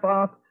Turtles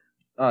ripoff.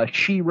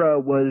 She-Ra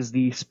was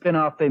the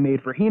spin-off they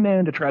made for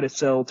He-Man to try to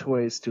sell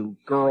toys to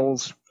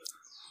girls,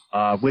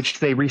 which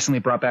they recently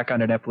brought back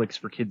onto Netflix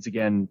for kids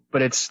again.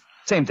 But it's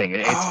same thing.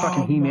 It's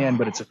fucking He-Man,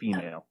 but it's a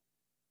female.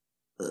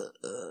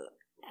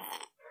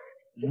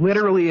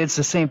 Literally, it's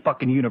the same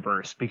fucking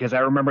universe, because I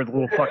remember the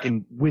little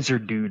fucking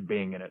wizard dude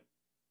being in it.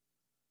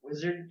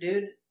 Wizard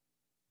dude?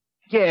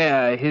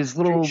 Yeah, his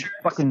little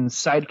fucking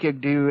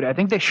sidekick dude. I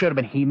think they showed him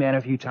in He-Man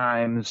a few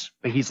times,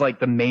 but he's like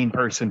the main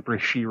person for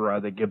She-Ra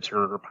that gives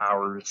her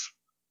powers.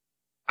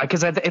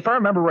 Because if I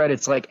remember right,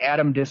 it's like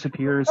Adam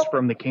disappears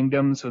from the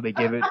kingdom, so they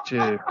give it to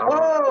her.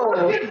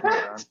 Oh,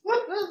 that's one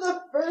of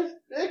the first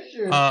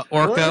pictures.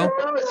 Orko?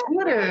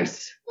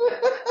 Scooters.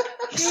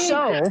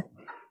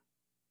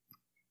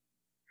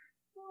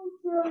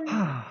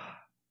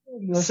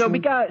 So we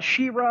got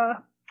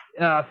She-Ra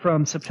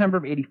from September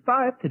of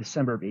 85 to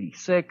December of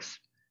 86,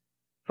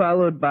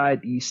 followed by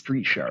the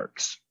Street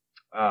Sharks.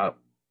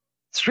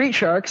 Street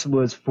Sharks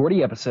was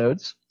 40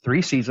 episodes,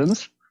 3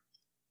 seasons,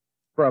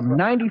 from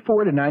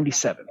 94 to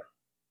 97.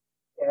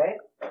 Okay.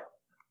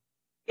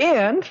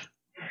 And,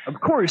 of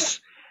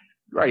course,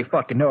 you already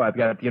fucking know I've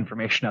got the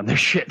information on this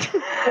shit.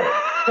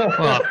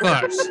 Well, of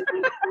course.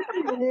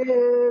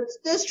 It's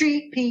the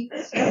Street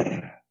Peeps.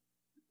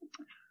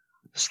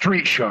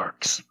 Street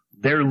Sharks.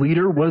 Their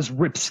leader was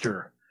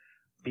Ripster,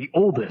 the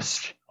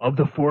oldest of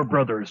the 4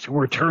 brothers who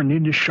were turned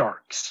into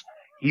sharks.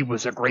 He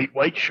was a great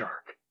white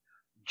shark.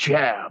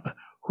 Jab,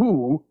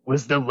 who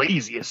was the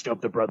laziest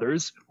of the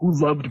brothers, who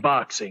loved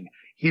boxing.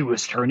 He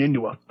was turned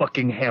into a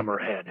fucking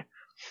hammerhead.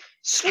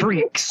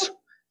 Streaks.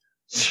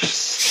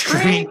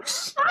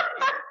 Streaks.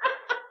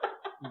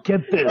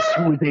 Get this,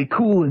 who is a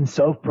cool and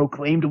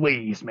self-proclaimed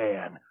ladies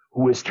man,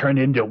 who was turned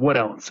into what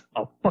else?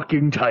 A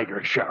fucking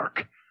tiger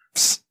shark.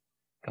 Psst.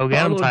 Go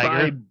get him, Followed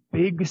tiger. by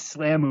Big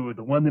Slamu,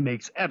 the one that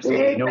makes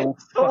absolutely no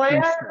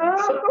fucking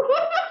sense.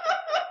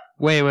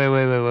 Wait.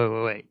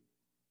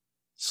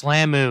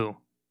 Slamu.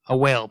 A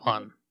whale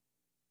pun.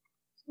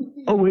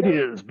 Oh, it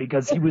is,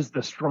 because he was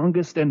the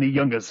strongest and the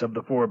youngest of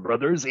the 4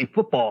 brothers, a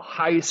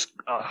high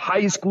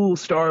school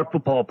star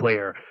football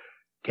player.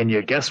 Can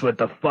you guess what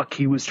the fuck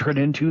he was turned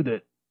into?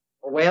 That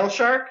A whale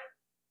shark?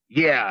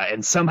 Yeah,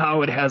 and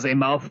somehow it has a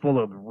mouthful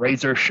of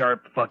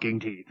razor-sharp fucking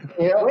teeth.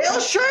 Yeah. Whale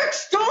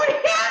sharks don't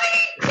have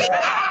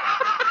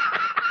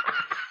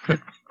any.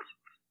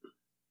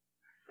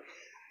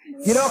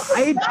 You know,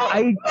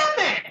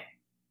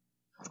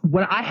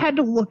 when I had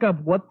to look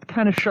up what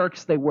kind of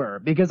sharks they were,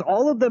 because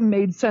all of them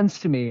made sense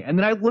to me, and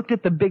then I looked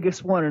at the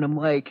biggest one, and I'm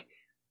like,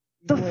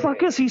 the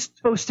fuck is he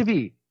supposed to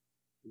be?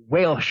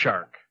 Whale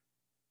shark.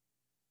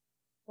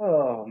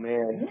 Oh,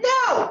 man.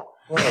 No!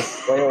 What a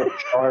whale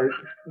shark.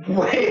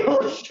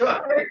 Whale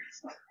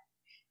sharks.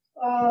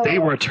 They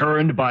were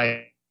turned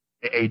by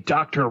a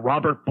Dr.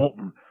 Robert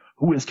Bolton,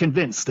 who was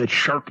convinced that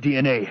shark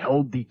DNA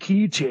held the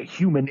key to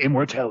human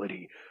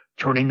immortality,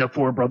 turning the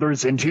 4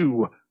 brothers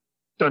into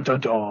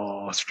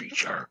dun-dun-dun street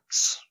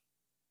sharks.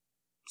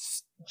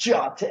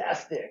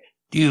 Jawtastic.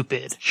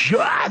 Stupid.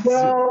 Shots!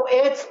 No,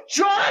 it's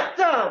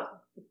Johnson!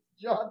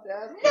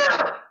 Jawtastic.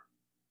 No!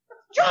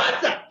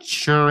 Johnson!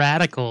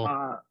 Sure-radical.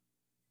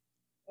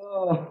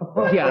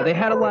 Oh. Yeah, they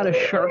had a lot of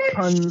shark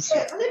puns.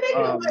 Shit, when they make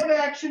a live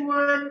action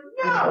one,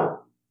 no!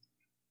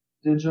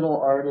 Digital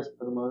artists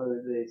put them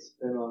on, they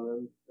spin on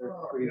them. They're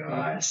creepy.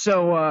 God.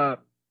 So,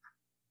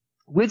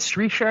 with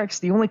Street Sharks,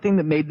 the only thing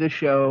that made this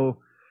show,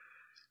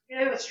 You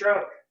have a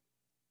stroke.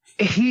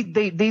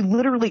 they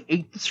literally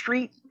ate the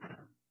street.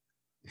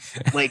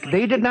 Like,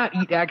 they did not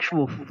eat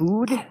actual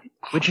food,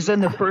 which is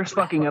in the first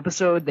fucking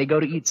episode. They go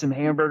to eat some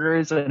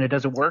hamburgers and it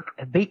doesn't work.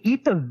 They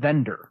eat the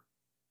vendor.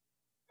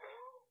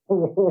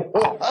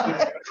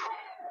 What?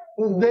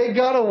 They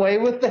got away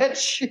with that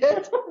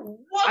shit?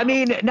 I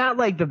mean, not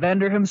like the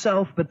vendor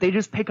himself, but they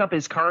just pick up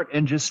his cart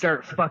and just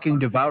start fucking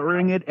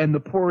devouring it, and the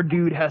poor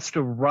dude has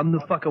to run the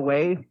fuck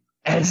away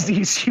as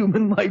these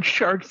human-like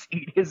sharks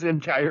eat his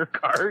entire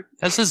cart.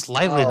 That's his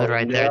livelihood Oh,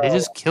 right there. no. They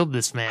just killed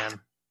this man.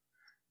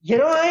 You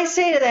know what I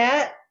say to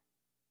that?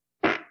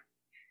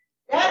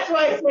 That's what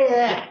I say to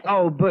that.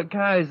 Oh, but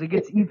guys, it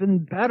gets even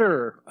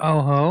better.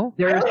 Oh ho.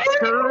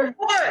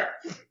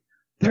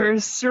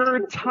 There's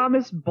Sir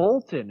Thomas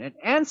Bolton, an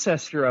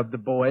ancestor of the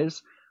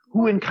boys,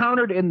 who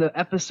encountered in the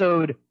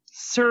episode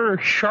Sir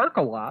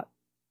Shark-a-Lot.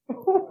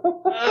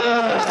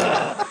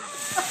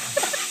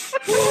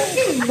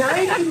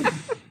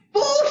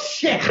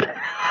 Bullshit!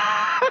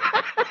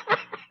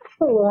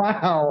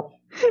 Wow.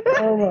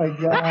 Oh my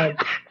god.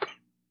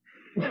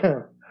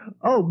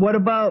 Oh, what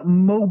about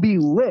Moby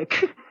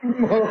Lick?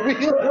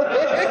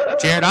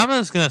 Jared, I'm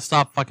just gonna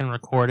stop fucking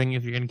recording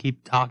if you're gonna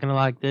keep talking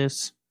like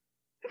this.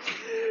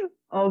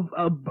 Of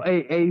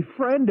a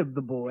friend of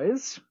the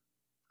boys.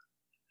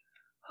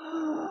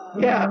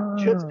 Yeah,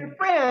 just a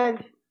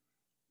friend.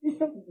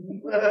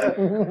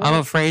 I'm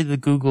afraid to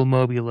Google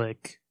Moby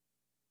Lick.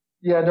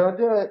 Yeah, don't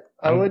do it.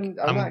 I'm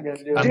not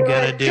gonna do I'm it.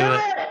 gonna do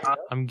it.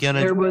 I'm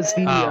gonna. There was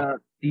Oh.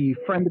 the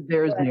friend of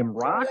theirs named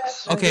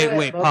Rox. Okay,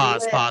 wait.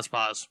 Pause.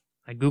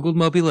 I googled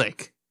Moby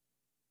Lick.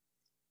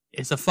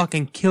 It's a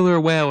fucking killer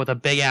whale with a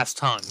big ass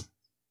tongue.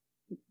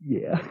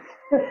 Yeah.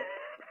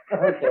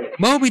 Okay.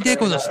 Moby Dick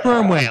was a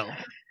sperm whale.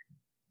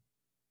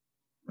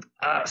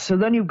 So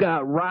then you've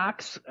got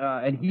Rox,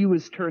 and he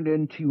was turned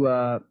into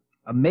a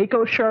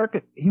mako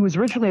shark. He was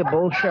originally a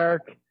bull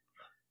shark,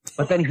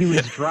 but then he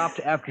was dropped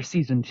after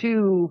season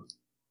 2.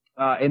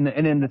 And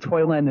in the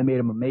Toyland, they made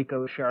him a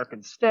mako shark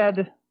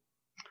instead.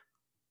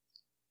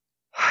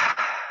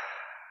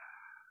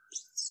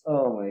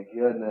 Oh my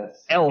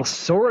goodness. El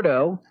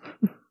Sordo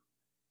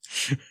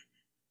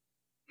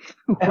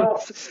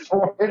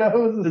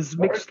was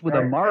mixed with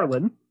a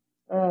marlin.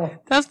 Oh.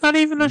 That's not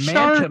even a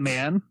shark. Manta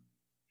Man,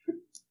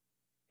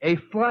 a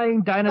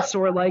flying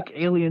dinosaur-like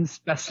alien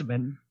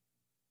specimen.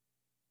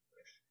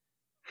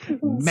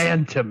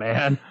 Manta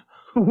Man,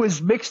 who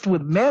was mixed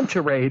with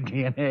manta ray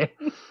DNA.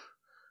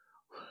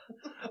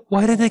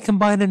 Why did they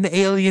combine an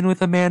alien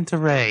with a manta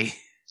ray?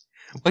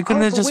 Why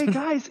couldn't it just wait,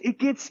 guys, it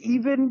gets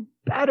even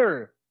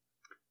better.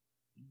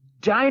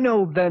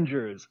 Dino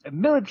Vengers, a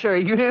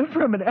military unit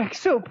from an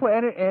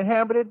exoplanet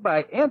inhabited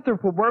by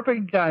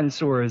anthropomorphic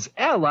dinosaurs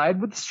allied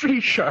with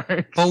street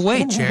sharks. Oh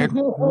wait, Jared,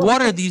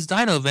 what are these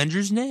Dino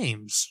Avengers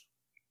names?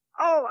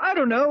 Oh, I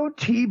don't know.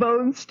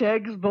 T-Bone,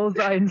 Stegs,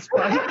 Bullseye, and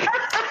Spike.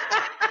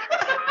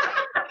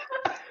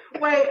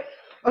 Wait,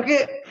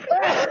 okay.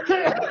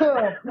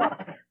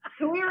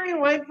 Can we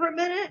rewind for a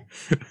minute?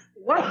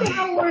 What the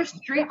hell were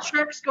Street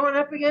Sharks going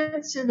up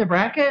against in the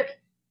bracket?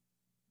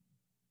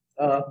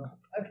 I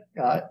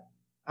forgot.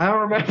 I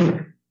don't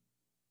remember.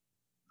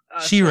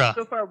 She-Ra.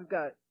 So far, we've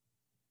got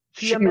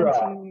She-Ra.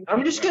 TMNT.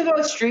 I'm just gonna go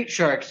with Street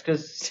Sharks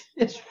because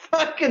it's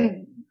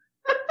fucking.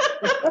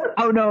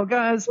 Oh no,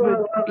 guys!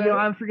 But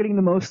I'm forgetting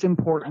the most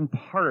important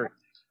part.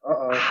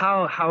 Uh-oh.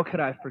 How could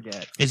I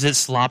forget? Is it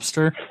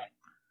Slopster?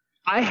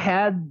 I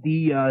had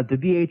the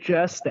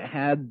VHS that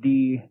had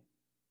the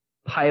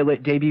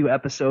pilot debut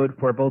episode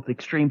for both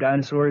Extreme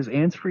Dinosaurs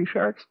and Street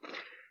Sharks.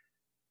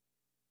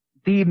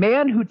 The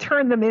man who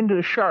turned them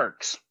into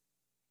sharks,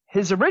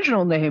 his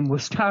original name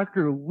was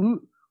Dr.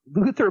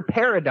 Luther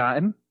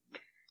Paradigm.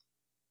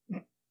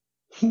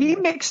 He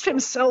mixed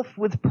himself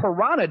with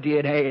piranha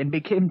DNA and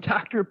became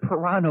Dr.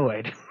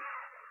 Piranoid.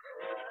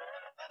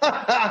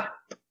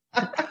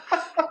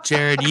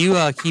 Jared, you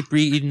keep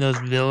reading those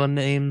villain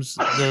names,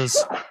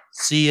 those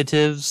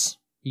seatives.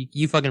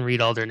 You fucking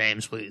read all their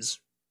names, please.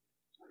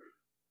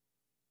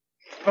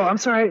 Oh, I'm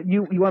sorry.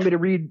 You want me to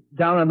read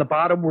down on the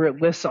bottom where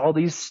it lists all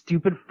these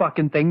stupid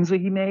fucking things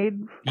that he made?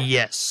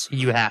 Yes,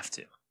 you have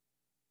to.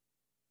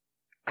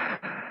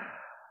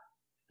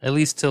 At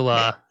least till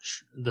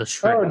the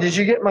shrimp. Oh, did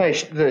you get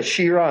the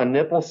She-Ra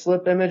nipple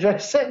slip image I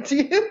sent to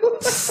you?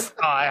 Oh,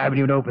 I haven't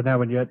even opened that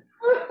one yet.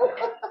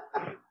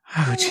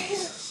 Oh,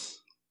 jeez.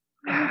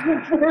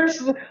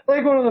 First,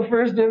 like one of the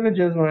first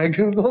images when I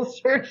Google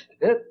searched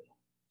it.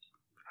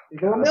 You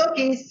go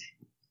Milkies.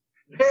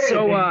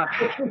 So,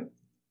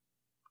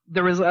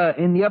 there was,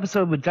 in the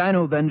episode with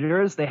Dino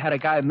Avengers, they had a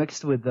guy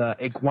mixed with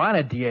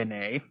iguana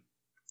DNA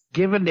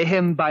given to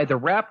him by the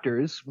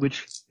Raptors,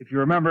 which, if you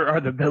remember,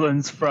 are the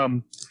villains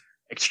from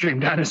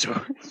Extreme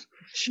Dinosaurs.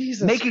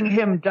 Jesus. Making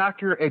him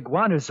Dr.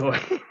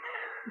 Iguanazoid.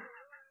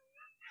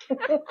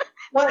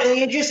 What, and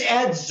you just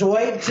add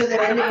Zoid to the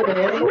end of the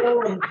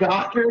animal and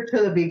Doctor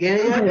to the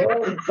beginning of it?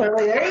 And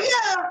suddenly, there you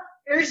go!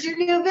 There's your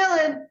new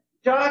villain!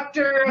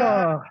 Dr.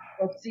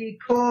 Let's see,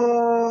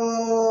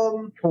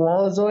 Koalazoid?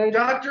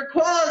 Dr.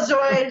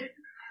 Koalazoid!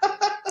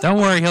 Don't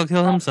worry, he'll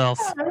kill himself.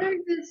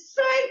 There's his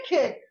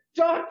sidekick!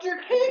 Dr.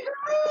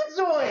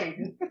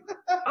 Kangaroozoid!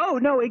 Oh,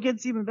 no, it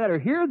gets even better.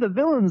 Here are the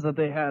villains that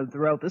they had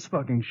throughout this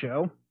fucking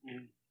show.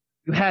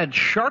 You had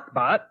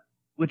Sharkbot,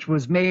 which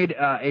was made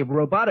a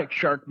robotic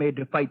shark made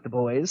to fight the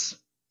boys.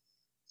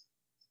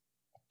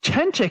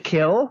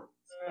 Tentakill,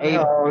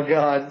 Oh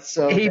god,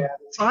 so a bad.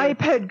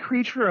 biped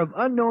creature of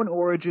unknown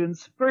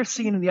origins, first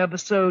seen in the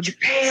episode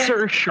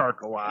Sir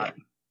Shark-a-Lot.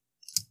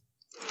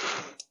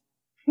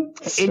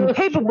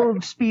 Incapable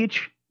of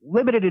speech,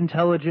 limited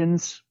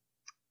intelligence,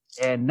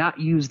 and not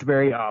used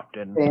very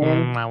often.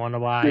 I wonder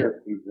why.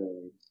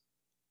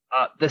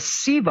 The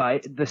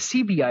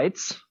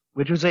Seabeites,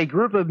 which was a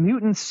group of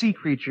mutant sea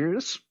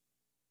creatures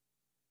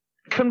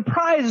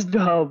comprised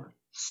of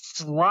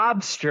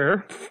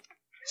Slobster,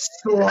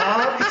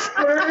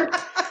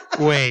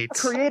 Wait.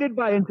 created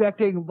by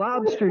injecting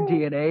lobster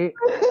DNA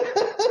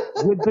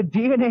with the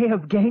DNA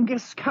of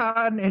Genghis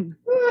Khan and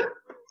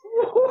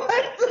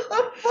What the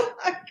fuck?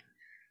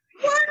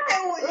 What?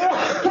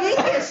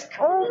 Genghis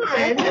Khan?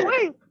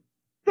 wait.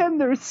 Then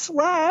there's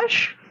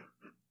Slash,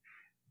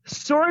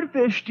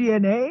 swordfish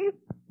DNA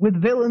with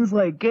villains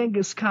like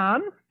Genghis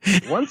Khan.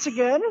 Once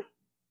again.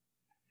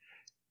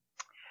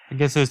 I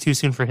guess it was too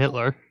soon for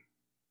Hitler.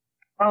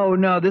 Oh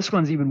no, this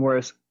one's even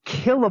worse.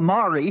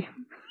 Killamari.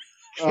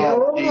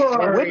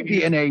 Killamari. With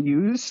DNA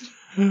used.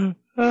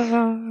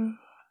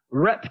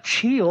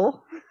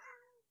 Reptile,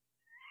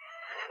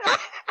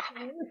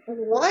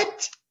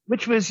 What?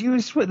 which was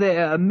used with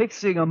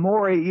mixing a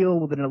moray eel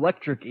with an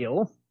electric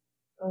eel.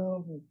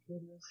 Oh my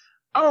goodness.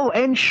 Oh,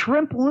 and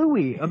Shrimp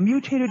Louie, a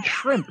mutated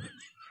shrimp.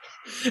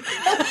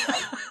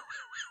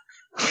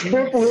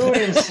 Shrimp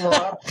Louie and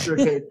Slobster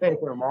can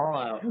take them all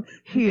out.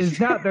 He is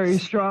not very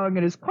strong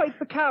and is quite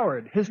the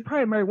coward. His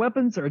primary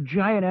weapons are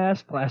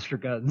giant-ass plaster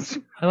guns.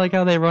 I like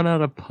how they run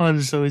out of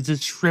puns, so it's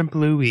just Shrimp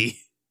Louie.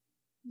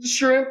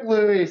 Shrimp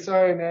Louie.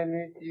 Sorry,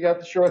 man. You got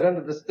the short end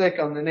of the stick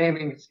on the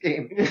naming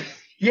scheme.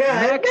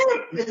 Yeah,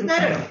 isn't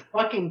that a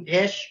fucking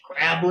dish?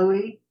 Crab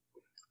Louie?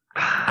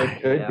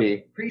 It could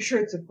be. Pretty sure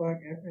it's a fuck.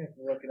 I have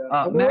to look it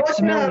up.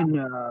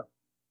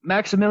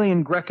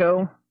 Maximilian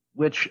Greco,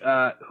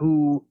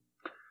 who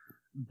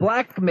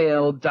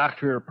blackmailed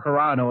Dr.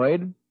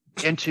 Paranoid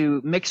into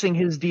mixing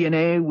his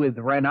DNA with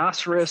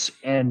rhinoceros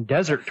and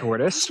desert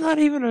tortoise. It's not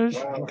even an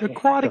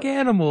aquatic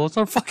animal. It's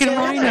a fucking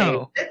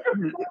rhino.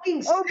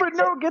 Oh, but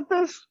no, get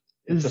this.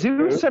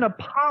 Zeus and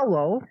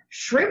Apollo.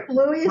 Shrimp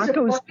Louie is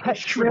Greco's a pet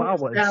shrimp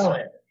chihuahuas.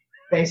 salad,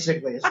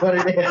 basically, is what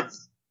it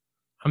is.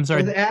 I'm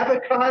sorry. With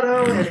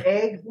avocado and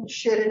eggs and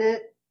shit in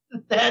it.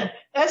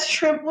 That's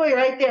Shrimp Louie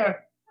right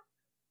there.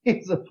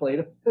 It's a plate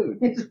of food.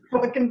 It's a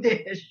fucking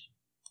dish.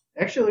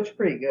 Actually looks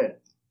pretty good.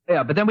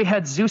 Yeah, but then we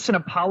had Zeus and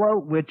Apollo,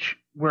 which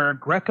were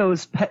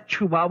Greco's pet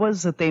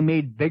chihuahuas that they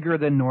made bigger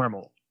than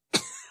normal.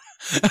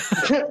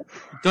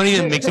 Don't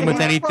even mix them with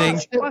anything.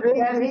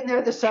 I mean,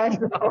 they're the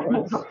size of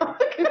normal.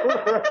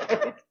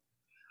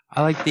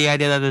 I like the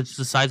idea that it's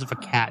the size of a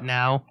cat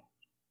now.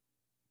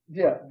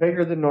 Yeah,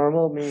 bigger than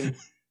normal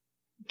means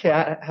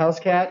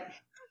house cat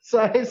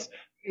size.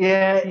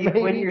 Yeah,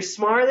 when you're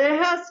smarter than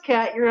a house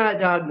cat, you're not a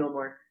dog no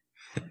more.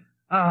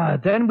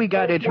 Then we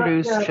got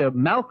introduced to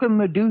Malcolm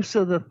Medusa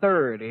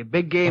III, a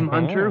big game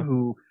hunter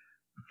who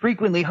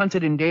frequently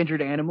hunted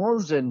endangered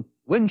animals, and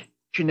wouldn't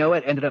you know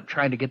it, ended up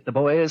trying to get the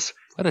boys.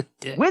 What a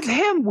dick. With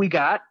him, we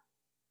got,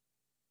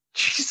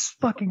 Jesus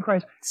fucking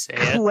Christ, Say it.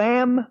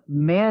 Clam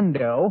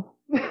Mando,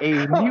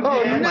 a mutant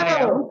clam.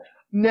 No!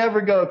 Never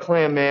go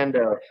Clam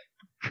Mando.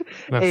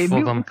 A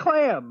mutant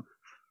clam.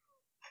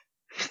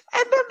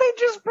 And then they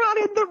just brought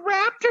in the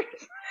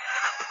raptors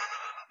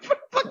for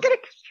fucking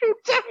Extreme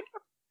Dino.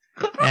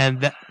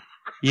 And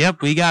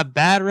yep, we got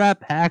Bad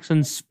Rap, Hacks,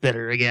 and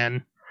Spitter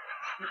again.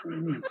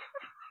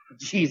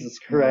 Jesus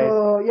Christ.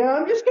 Oh, yeah,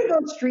 I'm just going to go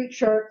Street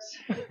Sharks.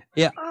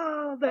 Yeah.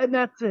 Oh, then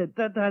that's it.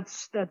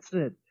 That's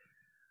it.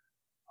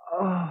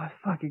 Oh,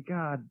 fucking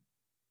God.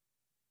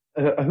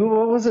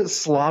 What was it?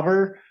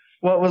 Slobber?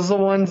 What was the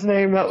one's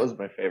name? That was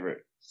my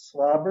favorite.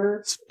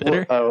 Slobber?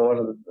 Spitter? One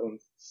of the.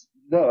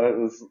 No, it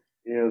was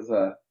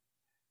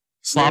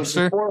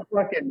Slobster? Poor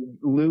fucking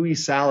Louis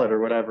Salad or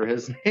whatever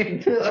his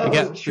name.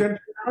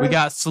 We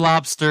got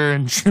Slobster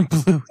and Shrimp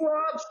Louie.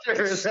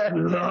 Lobster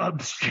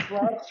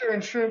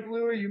and Shrimp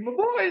Louie, you my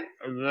boy.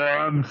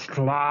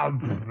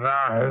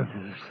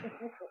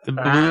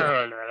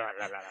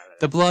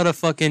 The blood of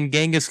fucking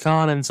Genghis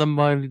Khan and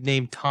somebody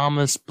named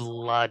Thomas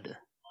Blood.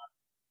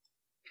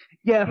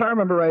 Yeah, if I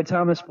remember right,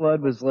 Thomas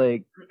Blood was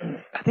like,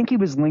 I think he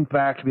was linked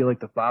back to be like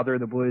the father of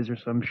the boys or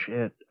some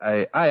shit.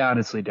 I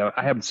honestly don't.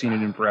 I haven't seen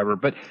it in forever,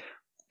 but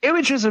it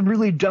was just a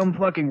really dumb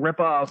fucking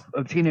ripoff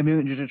of Teenage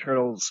Mutant Ninja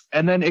Turtles.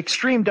 And then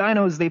Extreme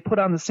Dinos, they put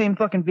on the same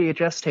fucking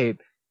VHS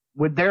tape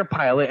with their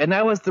pilot, and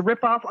that was the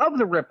ripoff of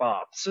the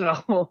ripoff.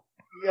 So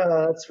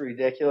yeah, that's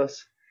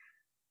ridiculous.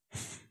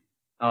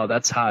 Oh,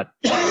 that's hot.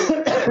 Look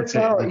at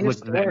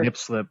that nip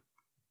slip.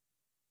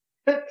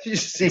 Did you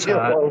see it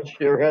while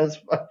Shiraz?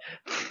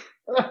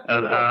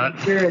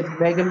 Here is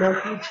Mega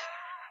Milky.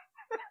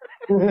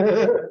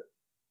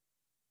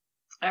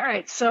 All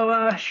right,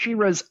 so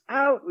She-Ra's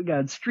out. We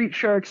got Street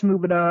Sharks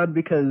moving on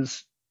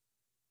because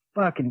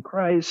fucking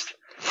Christ.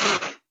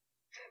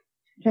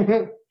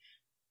 I'm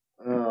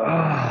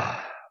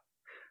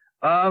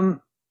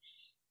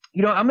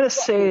gonna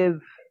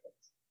save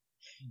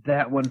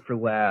that one for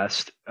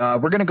last.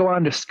 We're gonna go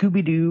on to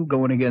Scooby-Doo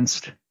going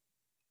against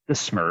the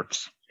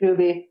Smurfs.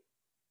 Scooby.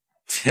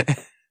 I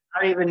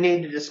don't even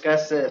need to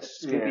discuss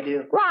this.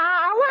 Scooby-Doo.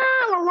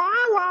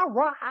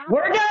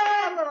 We're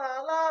done!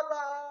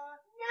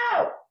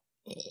 No!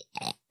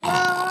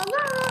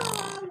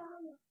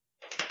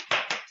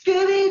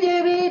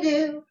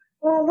 Scooby-Dooby-Doo,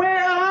 oh,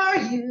 where are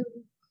you?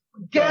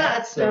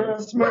 Got some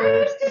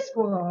Smurfs to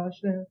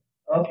squash now.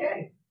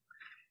 Okay.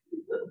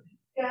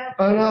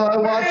 Oh no, I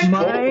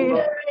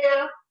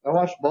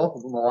watched both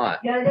of them a lot.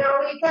 You know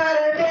we got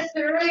a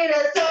mystery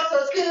that's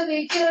also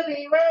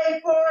Scooby-Dooby waiting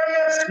for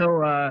you.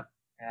 So,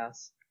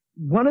 Yes.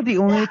 one of the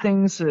only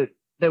things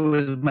that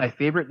was my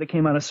favorite that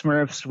came out of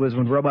Smurfs was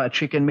when Robot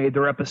Chicken made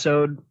their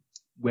episode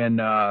when,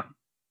 the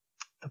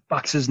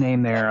fuck's his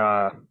name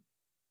there,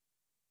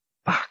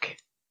 fuck.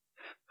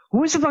 Who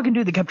was the fucking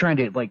dude that kept trying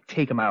to, like,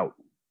 take him out?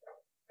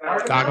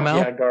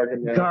 Gargamel? Yeah,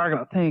 Gargamel.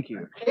 Gargamel, thank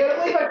you. I can't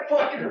believe I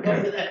fucking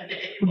remember that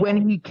name.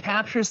 When he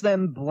captures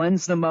them,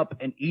 blends them up,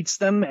 and eats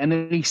them, and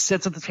then he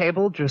sits at the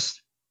table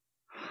just,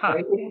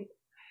 I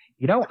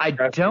don't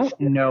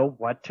know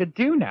what to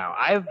do now.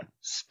 I've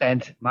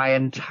spent my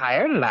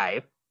entire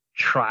life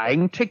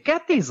trying to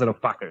get these little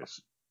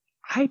fuckers.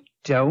 I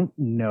don't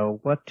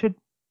know what to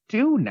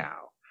do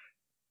now.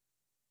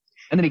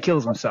 And then he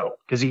kills himself,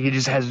 because he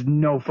just has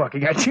no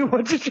fucking idea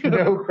what to do.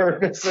 No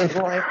purpose in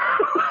life.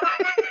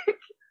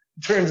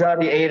 Turns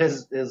out he ate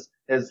his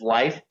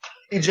life.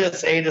 He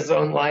just ate his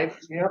own life.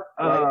 Yep.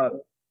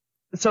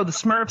 So the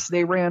Smurfs,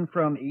 they ran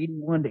from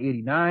 81 to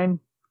 89.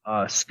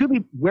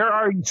 Where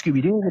Are You,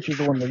 Scooby-Doo, which is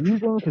the one they're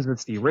using because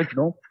it's the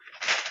original.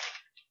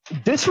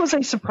 This was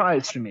a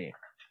surprise to me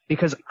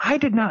because I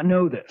did not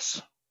know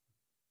this.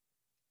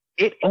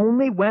 It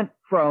only went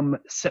from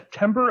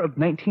September of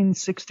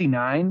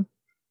 1969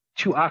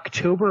 to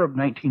October of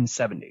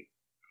 1970.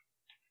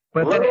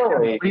 But then it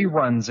had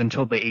reruns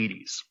until the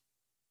 80s.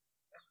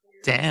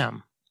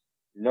 Damn.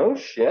 No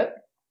shit.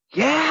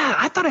 Yeah,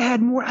 I thought it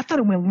had more. I thought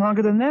it went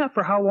longer than that.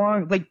 For how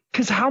long? Like,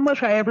 because how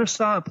much I ever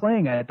saw it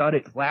playing, I thought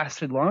it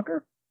lasted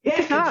longer. Yeah,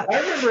 'cause I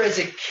remember as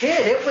a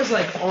kid, it was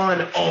like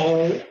on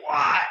a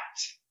lot.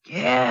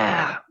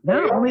 Yeah,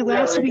 no, it only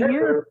lasted a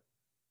year.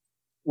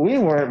 We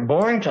weren't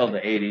born till the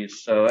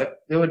 80s, so it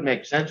would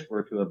make sense for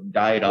it to have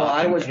died off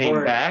I and was came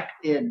born back.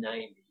 in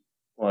 90.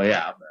 Well,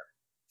 yeah.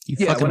 You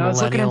Yeah, fucking when I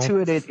was looking millennial.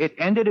 into it, it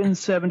ended in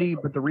 70,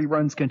 but the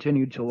reruns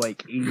continued till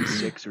like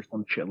 86 or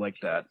some shit like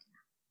that.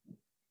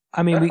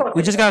 I mean,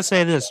 we just gotta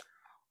say this.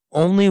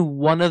 Only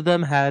one of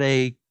them had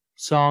a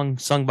song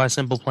sung by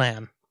Simple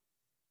Plan.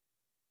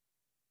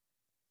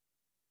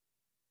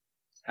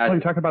 Oh,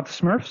 you're talking about the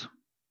Smurfs?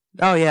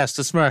 Oh yes,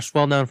 the Smurfs,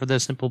 well known for their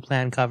Simple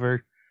Plan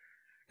cover.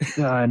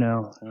 Yeah, I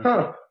know.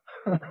 Huh.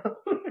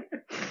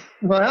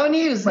 Well, how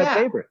neat is My that?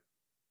 favorite.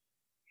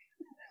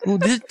 Well,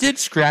 did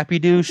Scrappy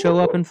Doo show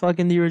up in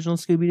fucking the original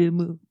Scooby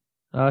Doo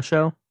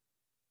show?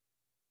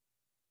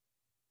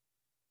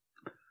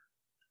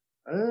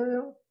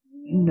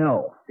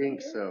 No. I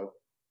think so.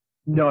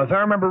 No, if I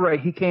remember right,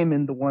 he came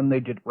in the one they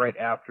did right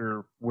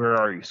after Where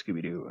Are You,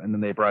 Scooby-Doo? And then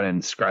they brought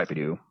in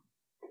Scrappy-Doo.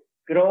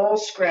 Good old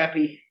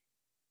Scrappy.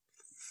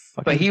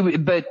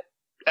 But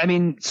I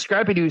mean,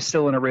 Scrappy-Doo is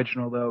still an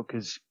original, though,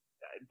 because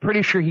I'm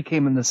pretty sure he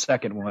came in the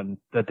second one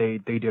that they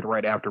did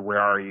right after Where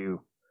Are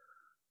You?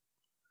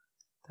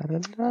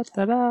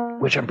 Da-da-da-da-da.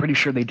 Which I'm pretty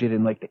sure they did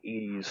in, like, the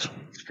 80s.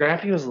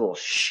 Scrappy was a little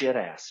shit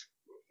ass.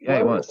 Yeah,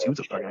 he was. He was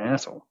a fucking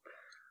asshole.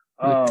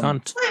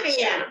 Cunt. Let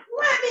me out!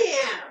 Let me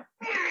out!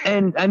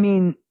 And, I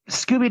mean,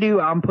 Scooby-Doo,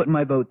 I'm putting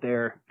my vote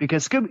there.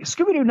 Because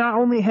Scooby-Doo, not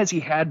only has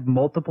he had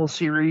multiple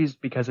series,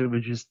 because it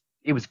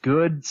was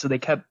good, so they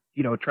kept,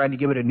 trying to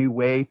give it a new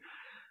way.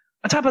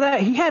 On top of that,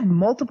 he had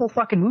multiple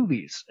fucking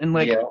movies. And,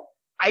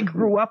 I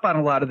grew up on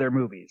a lot of their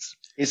movies.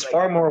 He's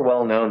far more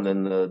well known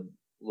than the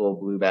little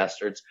blue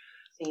bastards.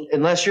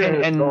 Unless you're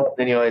an adult,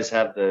 then you always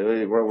have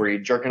the where were you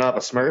jerking off a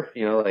Smurf?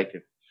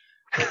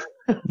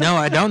 No,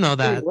 I don't know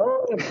that.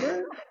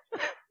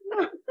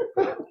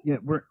 Yeah,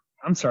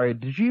 I'm sorry.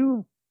 Did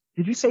you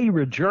say you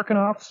were jerking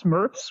off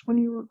Smurfs when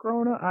you were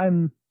growing up?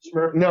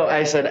 Smurf. No,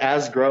 I said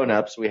as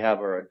grown-ups we have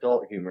our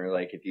adult humor.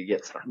 Like if you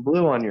get something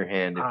blue on your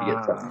hand, if you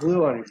get something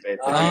blue on your face,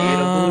 if you get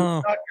a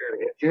blue sucker,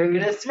 if you're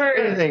gonna Smurf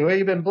anything. What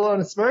you been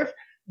blowing a Smurf?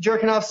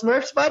 Jerking off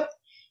Smurfs, bud?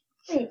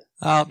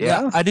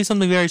 Yeah, I do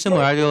something very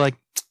similar. I go like,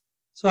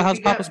 so how's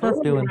You Papa got Smurf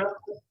blue, doing?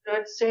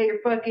 Not to say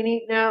you're fucking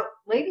eating out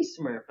Lady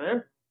Smurf, huh?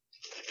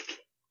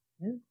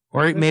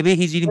 Or maybe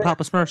he's eating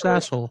Papa Smurf's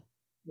asshole.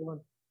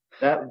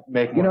 That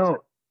make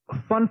more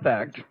fun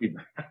fact.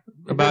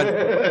 Fun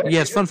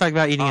fact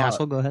about eating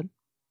asshole. Go ahead.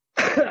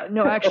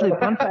 No, actually,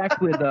 fun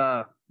fact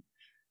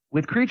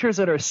with creatures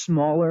that are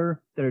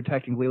smaller, that are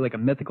technically like a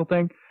mythical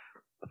thing,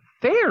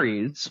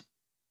 fairies,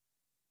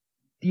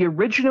 the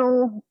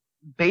original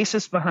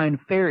basis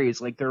behind fairies,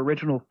 like their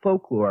original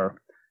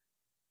folklore,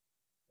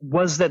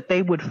 was that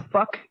they would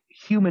fuck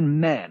human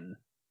men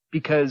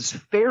because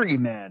fairy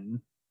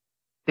men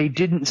they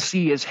didn't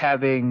see as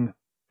having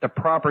the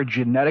proper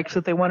genetics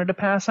that they wanted to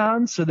pass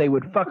on, so they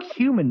would fuck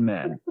human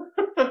men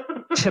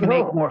to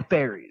make more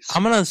fairies.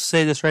 I'm gonna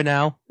say this right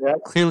now.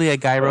 Yep. Clearly, a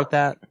guy wrote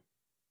that.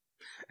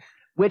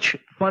 Which,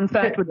 fun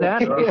fact with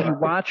that, if you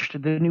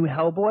watched the new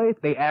Hellboy,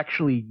 they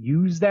actually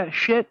use that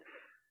shit.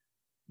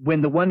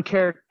 When the one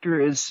character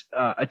is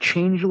a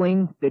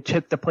changeling that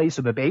took the place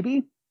of a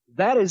baby,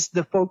 that is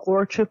the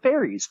folklore to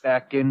fairies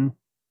back in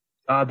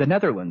the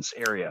Netherlands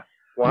area.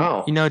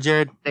 Wow.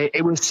 Jared.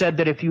 It was said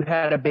that if you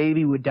had a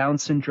baby with Down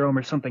syndrome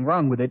or something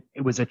wrong with it,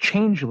 it was a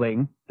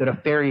changeling that a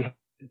fairy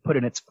put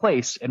in its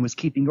place and was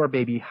keeping your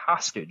baby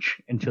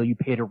hostage until you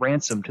paid a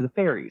ransom to the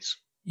fairies.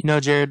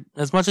 Jared,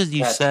 as much as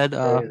you said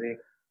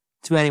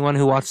to anyone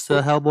who watched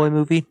the Hellboy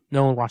movie,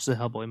 no one watched the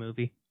Hellboy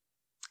movie.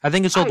 I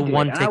think it sold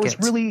one ticket. I was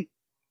really...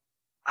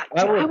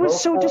 I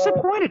was so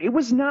disappointed. It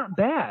was not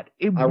bad.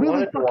 I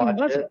really fucking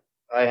wasn't.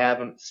 I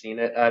haven't seen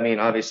it. I mean,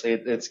 obviously,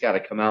 it's got to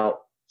come out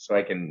so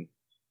I can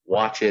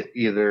watch it.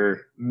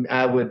 Either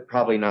I would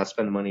probably not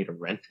spend the money to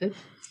rent it,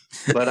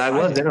 but I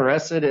was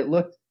interested.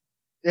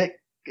 It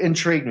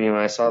intrigued me when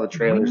I saw the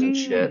trailers and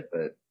shit.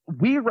 But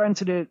we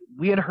rented it.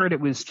 We had heard it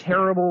was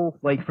terrible,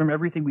 like from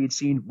everything we had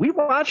seen. We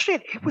watched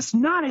it. It was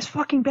not as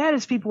fucking bad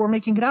as people were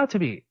making it out to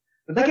be.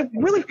 Like it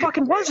really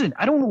fucking wasn't.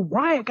 I don't know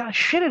why it got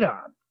shitted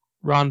on.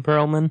 Ron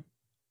Perlman.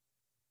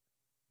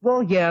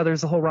 Well, yeah,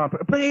 there's the whole Ron,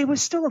 but it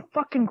was still a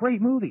fucking great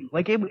movie.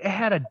 Like it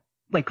had a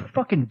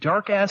fucking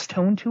dark ass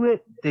tone to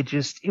it that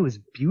it was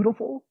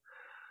beautiful.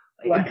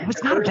 It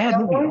was not a bad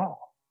movie at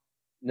all.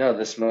 No,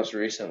 this most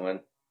recent one.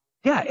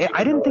 Yeah,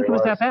 I didn't think it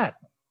was that bad.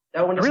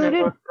 That one doesn't really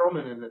have Ron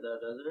Perlman in it, though,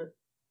 doesn't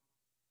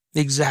it?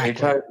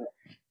 Exactly.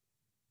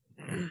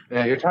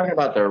 You're talking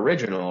about the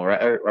original,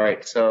 right?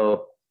 Right.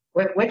 So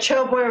Wait, which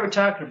Hellboy are we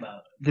talking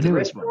about? The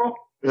newest one.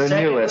 the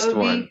Second newest movie?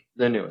 one.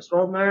 The newest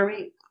one. Golden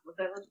Army? What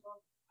that was called?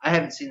 I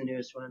haven't seen the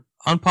newest one.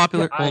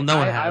 Unpopular. Well, no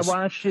one I has.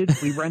 watched it.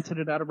 We rented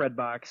it out of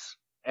Redbox,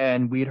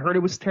 and we had heard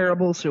it was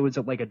terrible, so it was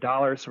at like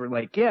 $1. So we're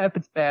like, yeah, if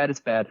it's bad,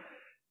 it's bad.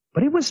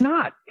 But it was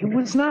not. It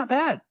was not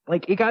bad.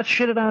 Like, it got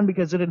shitted on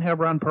because it didn't have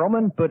Ron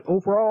Perlman, but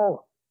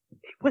overall,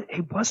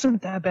 it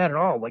wasn't that bad at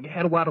all. Like, it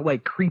had a lot of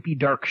like creepy,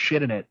 dark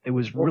shit in it. It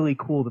was really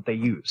cool that they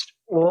used.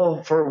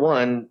 Well, for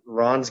one,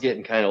 Ron's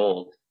getting kind of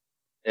old,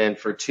 and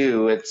for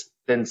two, it's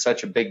been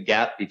such a big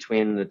gap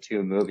between the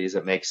two movies.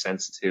 It makes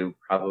sense to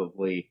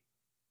probably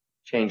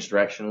change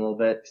direction a little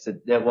bit. 'Cause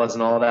it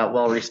wasn't all that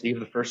well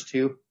received the first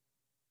two,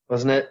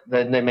 wasn't it?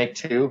 Then they make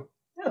two.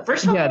 Yeah, the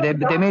first one. Yeah,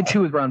 they made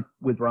two with Ron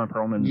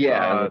Perlman.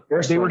 Yeah, the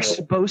first they one were was-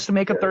 supposed to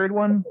make a third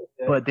one,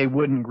 but they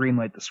wouldn't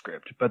greenlight the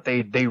script. But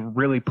they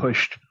really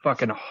pushed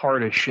fucking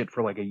hard as shit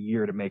for like a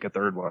year to make a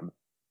third one.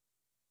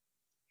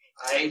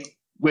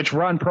 Which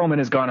Ron Perlman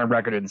has gone on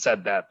record and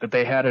said that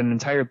they had an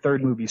entire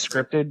third movie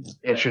scripted.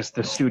 It's just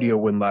the studio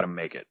wouldn't let him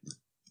make it.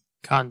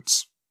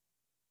 Cunts.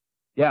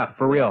 Yeah,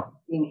 for real.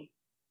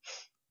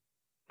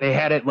 They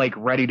had it like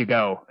ready to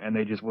go, and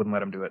they just wouldn't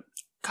let him do it.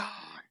 God.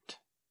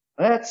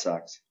 That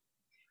sucks.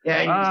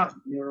 Yeah,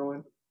 newer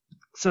one.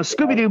 So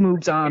Scooby-Doo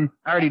moves on.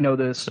 I already know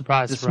this.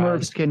 Surprise, The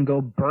surprise. Smurfs can go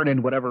burn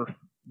in whatever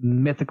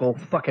mythical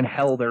fucking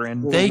hell they're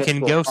in. They can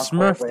go Fuck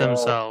smurf all.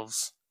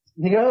 themselves.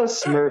 You go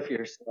smurf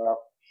yourself.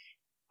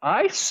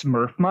 I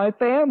smurf my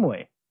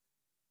family.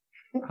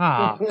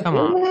 Ah, come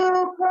on.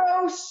 Oh,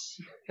 gross.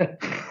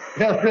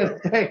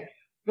 I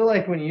feel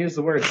like when you use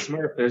the word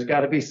smurf, there's got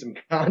to be some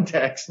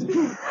context.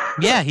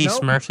 Yeah, he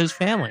Nope. smurfed his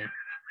family.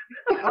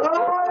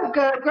 Oh,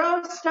 God,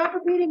 gross. Stop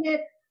repeating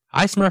it.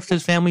 I smurfed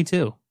his family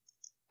too.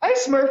 I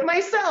smurf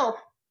myself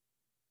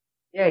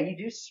Yeah, you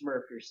do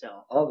smurf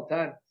yourself. all the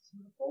time.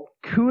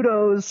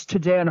 Kudos to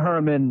Dan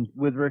Harmon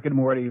with Rick and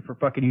Morty for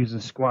fucking using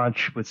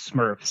Squanch with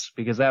Smurfs,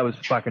 because that was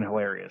fucking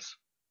hilarious.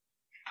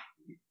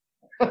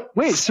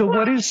 Wait, so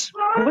what's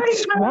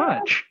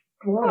Squanch?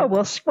 Oh,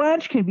 well,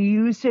 Squanch can be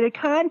used in a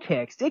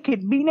context. It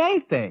could mean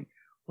anything.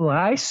 Well,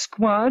 I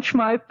squanch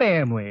my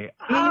family.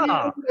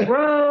 Ah,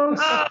 Gross.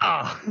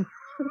 ah.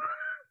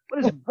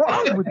 What is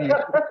wrong with you?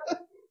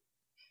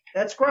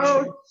 That's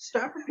gross.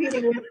 Stop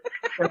repeating it.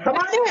 Well, come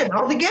on in.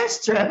 All the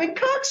guests are having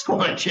cock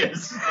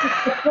squanches.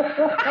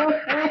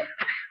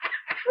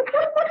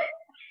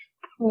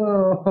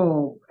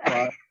 Oh,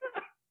 God.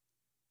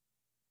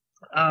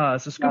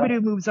 So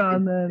Scooby-Doo moves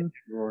on then.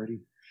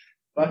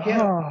 Fuck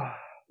yeah.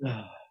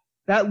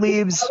 That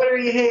leaves, Whether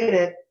you hate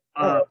it.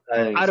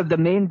 out of the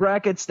main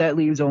brackets, that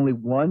leaves only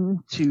one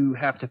to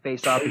have to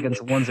face off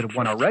against the ones that have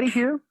won already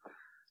here.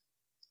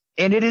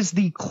 And it is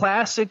the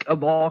classic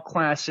of all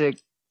classic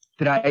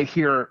that I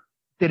hear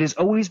that has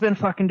always been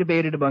fucking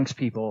debated amongst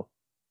people.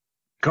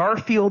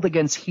 Garfield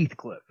against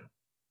Heathcliff.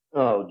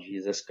 Oh,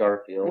 Jesus,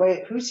 Garfield.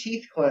 Wait, who's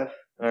Heathcliff?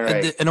 All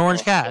right. An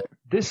orange cat.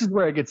 This is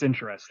where it gets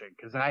interesting,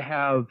 because I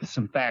have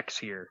some facts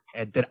here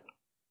that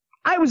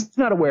I was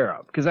not aware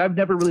of, because I've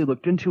never really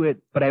looked into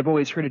it, but I've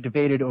always heard it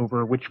debated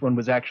over which one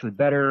was actually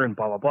better and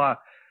blah, blah, blah.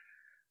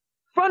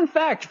 Fun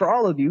fact for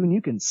all of you, and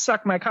you can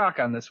suck my cock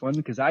on this one,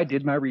 because I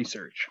did my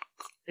research.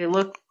 He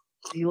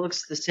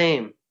looks the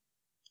same.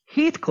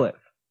 Heathcliff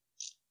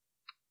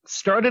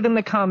started in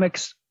the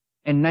comics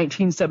in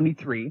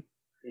 1973,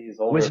 He's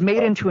older. was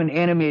made into an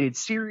animated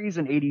series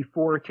in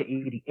 84 to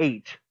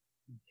 88.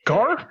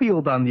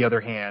 Garfield, on the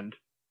other hand,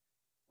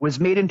 was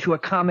made into a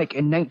comic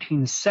in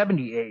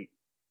 1978,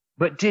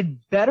 but did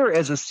better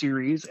as a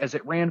series as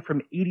it ran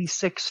from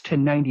 86 to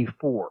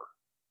 94.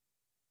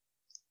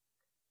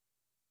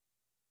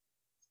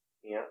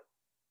 Yeah.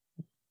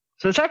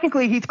 So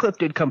technically, Heathcliff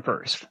did come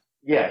first.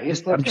 Yeah,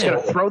 he's I'm just going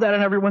to throw that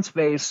in everyone's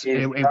face.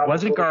 He's It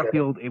wasn't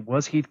Garfield. It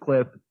was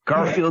Heathcliff.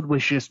 Garfield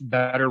was just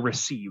better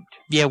received.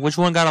 Yeah, which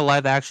one got a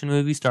live action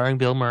movie starring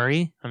Bill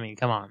Murray? I mean,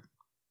 come on.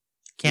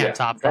 Can't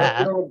top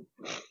that.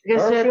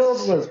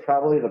 Garfield was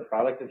probably the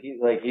product of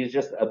he's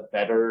just a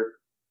better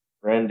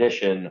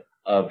rendition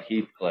of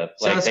Heathcliff.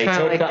 So Like it's they kinda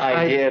took like the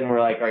idea and were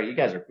like, all right, you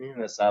guys are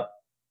cleaning this up.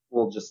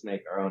 We'll just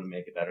make our own and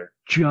make it better.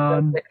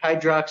 John. Like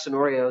Hydrox and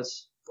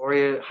Oreos.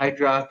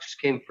 Hydrox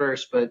came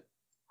first, but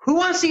who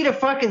wants to eat a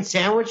fucking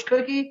sandwich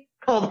cookie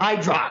called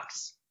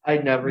Hydrox?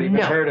 I'd never even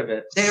No. heard of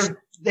it.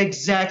 They're the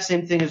exact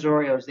same thing as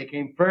Oreos. They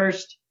came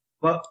first,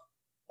 but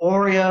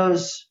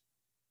Oreos,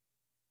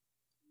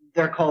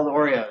 they're called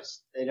Oreos.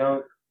 They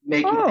don't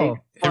make you think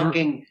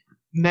fucking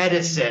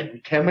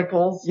medicine.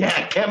 Chemicals?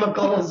 Yeah,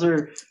 chemicals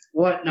or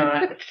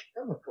whatnot.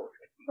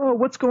 Oh,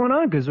 what's going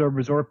on, Gazorb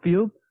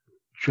Resortfield?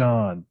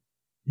 John,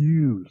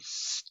 you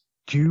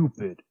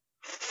stupid,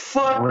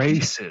 Fuck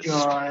racist,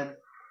 John.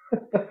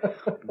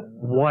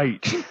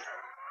 white.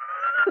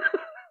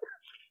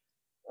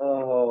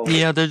 Oh.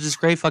 Yeah, there's this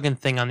great fucking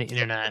thing on the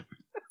internet.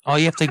 All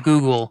you have to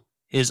Google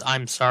is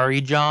 "I'm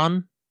sorry,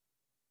 John,"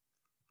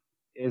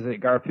 Is it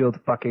Garfield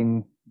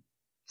fucking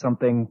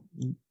something?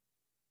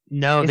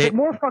 No, Is it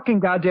more fucking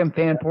goddamn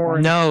fan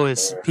porn? No,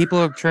 it's people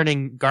are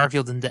turning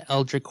Garfield into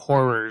eldritch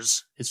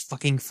horrors. It's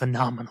fucking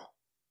phenomenal.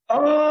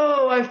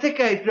 Oh, I think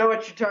I know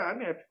what you're talking. I'm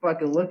gonna have to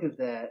fucking look at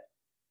that.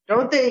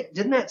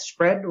 Didn't that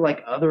spread to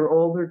like other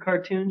older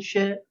cartoon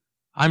shit?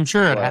 I'm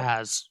sure it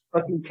has.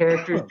 Fucking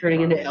characters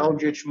turning into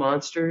eldritch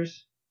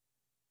monsters.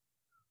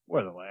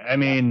 I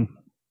mean,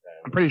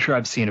 I'm pretty sure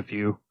I've seen a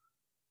few.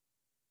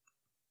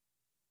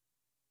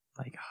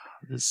 Like,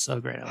 this is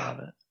so great. I love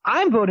it.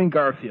 I'm voting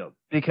Garfield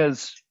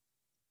because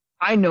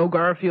I know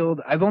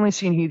Garfield. I've only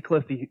seen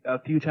Heathcliff a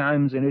few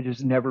times, and it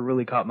just never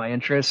really caught my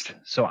interest.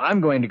 So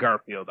I'm going to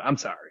Garfield. I'm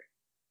sorry.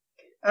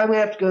 I'm gonna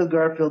have to go with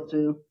Garfield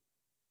too.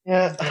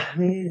 Yeah,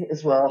 me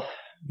as well.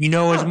 You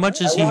know, as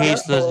much as he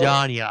hates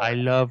lasagna, I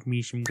love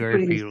me some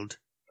Garfield.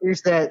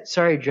 Here's that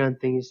sorry John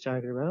thing he's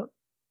talking about.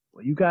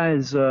 Well, you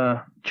guys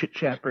chit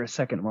chat for a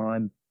second while I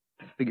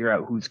figure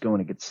out who's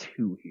going against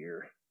who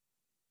here.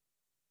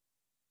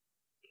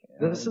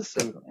 This is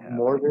some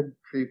morbid,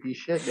 creepy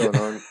shit going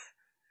on.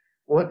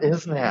 What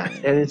is that?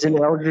 And it's an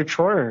eldritch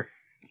horror.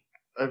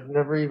 I've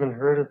never even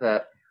heard of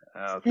that.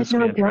 This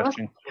will be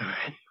interesting.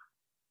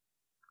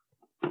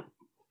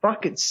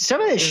 Fucking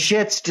some of this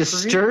shit's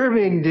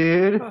disturbing,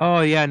 dude.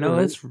 Oh yeah, no,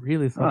 it's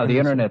really fucking. Oh, the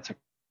internet's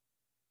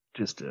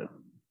just a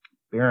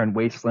barren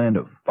wasteland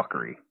of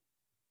fuckery.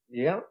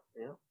 Yeah.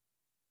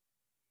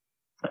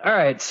 All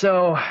right,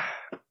 so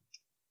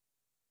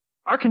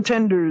our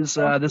contenders.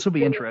 This will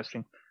be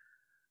interesting.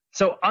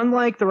 So,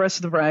 unlike the rest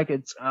of the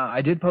brackets,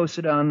 I did post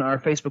it on our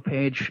Facebook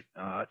page,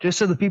 just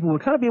so the people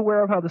would kind of be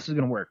aware of how this is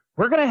going to work.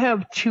 We're going to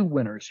have 2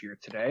 winners here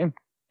today,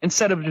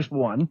 instead of just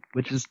one,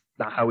 which is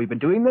not how we've been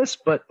doing this,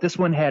 but this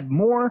one had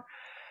more,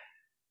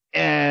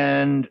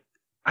 and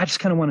I just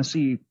kind of want to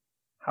see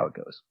how it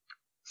goes.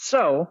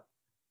 So,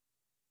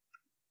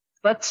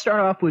 let's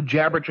start off with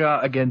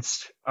Jabberjaw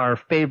against our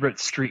favorite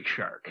Street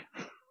Shark.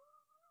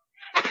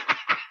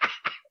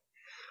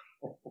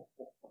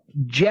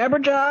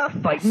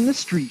 Jabberjaw fighting the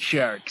Street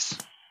Sharks.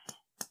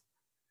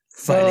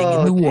 Fighting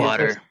in the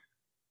water.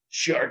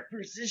 Shark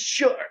versus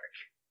shark.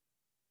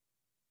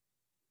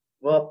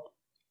 Well,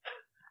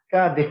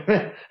 God damn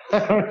it. I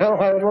don't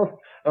know.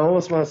 I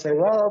almost want to say,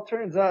 well, it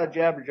turns out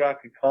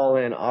Jabberjaw could call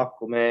in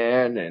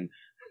Aquaman and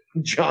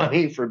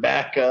Johnny for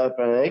backup,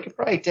 and they could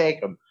probably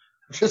take him.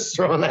 Just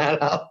throwing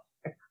that out.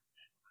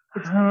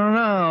 I don't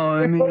know.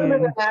 I Put him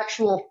in mean, an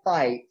actual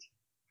fight.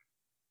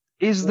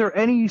 is there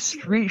any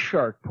Street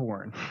Shark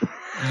porn?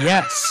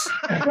 Yes.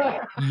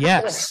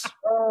 Yes.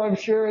 Oh, I'm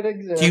sure it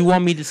exists. Do you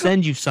want me to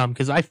send you some?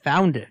 Because I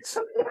found it.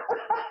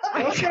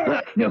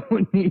 I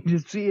don't need to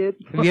see it.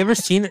 Have you ever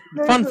seen it?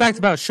 Fun fact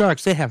about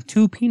sharks, they have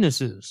 2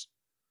 penises.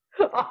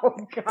 Oh,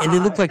 God. And they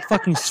look like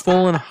fucking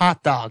swollen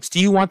hot dogs. Do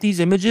you want these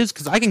images?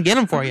 Because I can get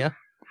them for you.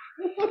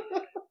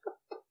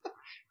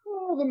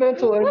 Oh, the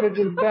mental image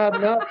is bad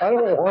enough. I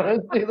don't want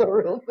to see the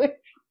real thing.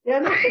 Yeah,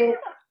 no.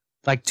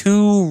 Like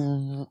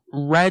 2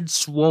 red,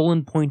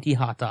 swollen, pointy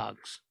hot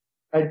dogs.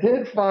 I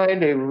did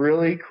find a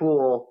really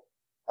cool,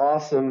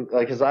 awesome,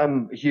 because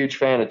I'm a huge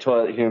fan of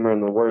toilet humor,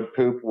 and the word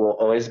poop will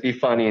always be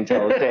funny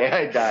until the day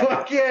I die.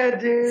 Fuck yeah,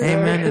 dude.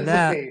 Amen to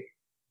that.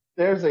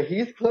 There's a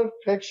Heathcliff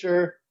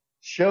picture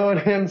showing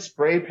him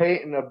spray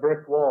painting a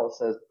brick wall. It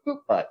says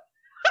poop butt.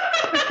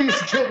 He's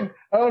getting,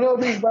 I don't know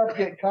if he's about to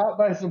get caught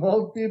by some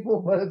old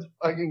people, but it's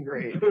fucking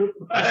great.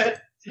 I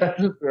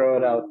just throw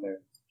it out there.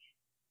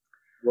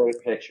 Great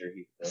picture,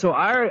 Heathcliff. So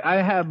I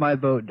have my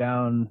vote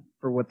down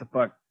for what the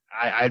fuck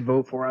I'd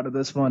vote for out of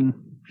this one.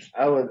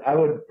 I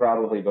would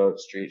probably vote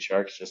Street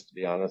Sharks, just to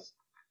be honest.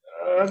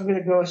 I'm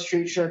gonna go with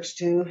Street Sharks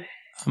too.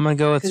 I'm going to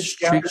go with Because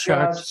Street Jabberjaw's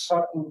Sharks.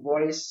 fucking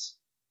voice.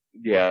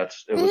 Yeah,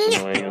 it was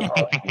annoying.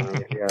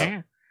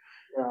 Yeah.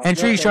 And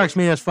Street Sharks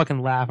made us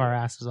fucking laugh our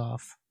asses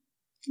off.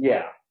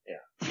 Yeah.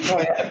 Oh,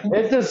 yeah.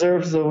 It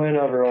deserves the win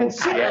over old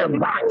Consider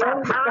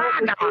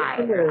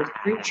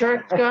Street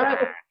Sharks got.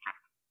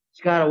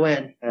 It's got to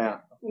win. Yeah.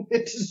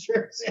 It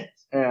deserves it.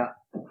 Yeah.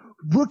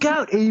 Look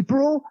out,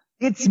 April!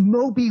 It's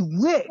Moby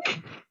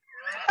Lick!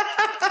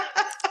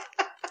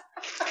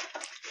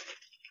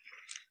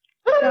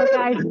 No,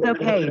 guys, it's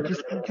okay.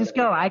 Just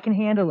go. I can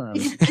handle him.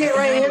 Get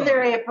right in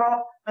there,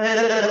 April.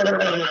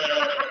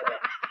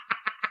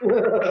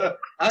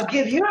 I'll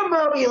give you a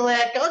Moby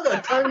Lick. I'll go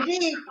tongue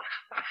deep.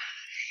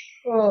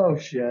 Oh,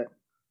 shit.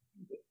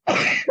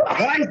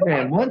 Wise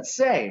man once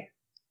say,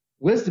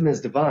 wisdom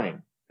is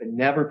divine, but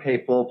never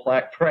pay full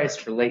price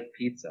for late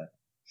pizza.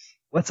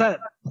 What's that?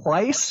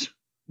 Plice?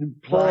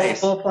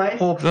 Full price?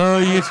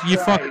 Oh, you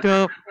fucked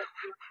up.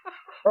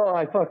 Oh,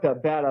 I fucked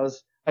up bad.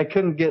 I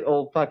couldn't get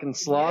old fucking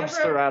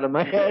Slobster out of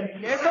my head.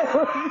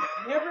 Never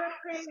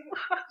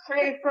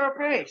pay for a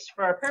price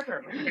for a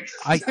pepper.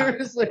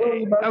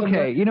 Seriously.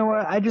 Okay, you know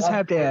what? I just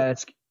have to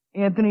ask.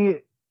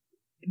 Anthony,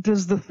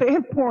 does the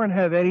fan porn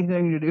have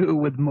anything to do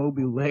with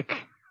Moby Lick?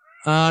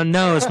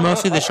 No, it's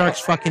mostly the sharks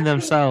fucking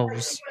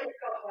themselves.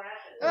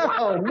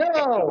 Oh,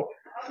 no!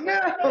 No!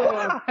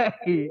 Why?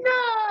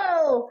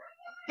 No!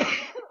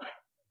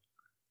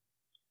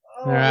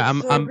 Oh, All right,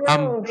 it's so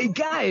gross. Hey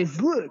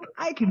guys, look!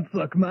 I can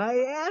fuck my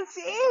ass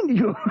and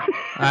yours.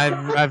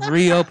 I've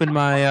reopened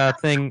my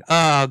thing.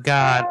 Oh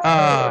God.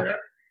 Oh,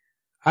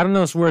 I don't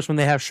know. It's worse when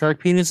they have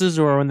shark penises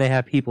or when they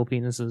have people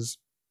penises.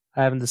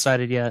 I haven't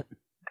decided yet.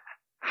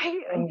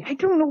 I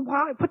don't know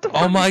why. What the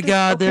fuck Oh my is this?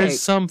 God! Okay,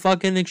 There's some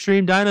fucking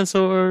extreme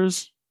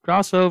dinosaurs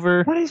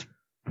crossover. what is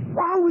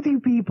wrong with you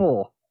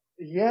people?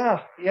 Yeah.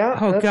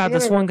 Oh that's God! the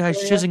This one guy's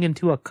internet for you. jizzing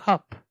into a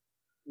cup.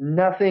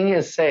 Nothing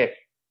is safe.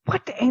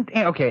 What the?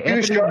 Okay, Two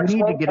Anthony, sharks, you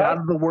need to one get cup? out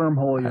of the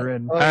wormhole you're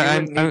in. Oh, you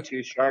I'm- wouldn't I'm- need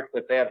two sharks,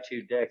 but they have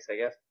two dicks, I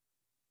guess.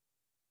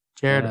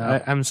 Jared,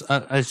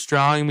 Yeah. it's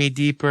drawing me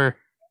deeper.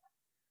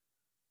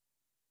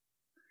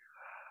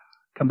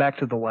 Come back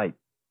to the light.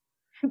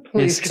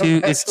 Please come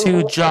back It's to too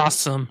the-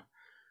 jawsome.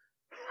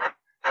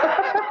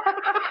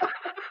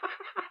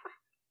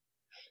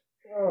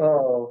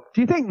 Oh.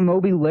 Do you think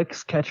Moby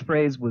Lick's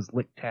catchphrase was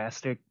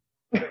licktastic?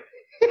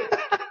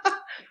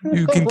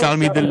 You can call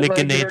me the Sounded like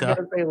you were Lickinator.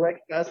 gonna say lick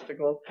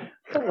testicles.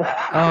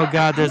 Oh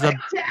God, there's a.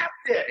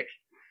 Fantastic.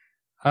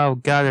 Oh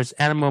God, there's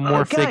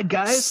anamorphic. Oh God,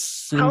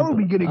 guys, how are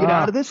we gonna get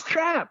out of this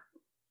trap?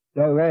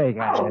 All right,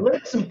 Oh,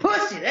 lick some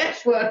pussy.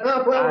 That's what I'm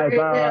I've over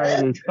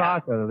already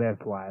thought of this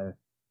one.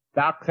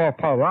 Dr.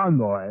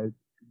 Paranoid,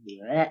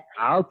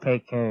 I'll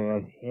take care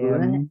of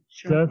him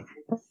just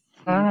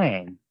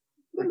fine.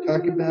 We're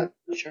talking about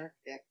shark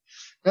dick.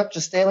 Nope,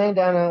 just stay laying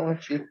down. I don't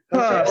want you.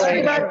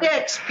 Talking about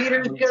dicks.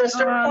 Peter's gonna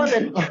start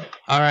plumbing.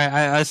 All right,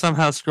 I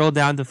somehow scrolled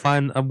down to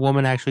find a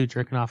woman actually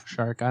jerking off a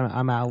shark.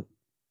 I'm out.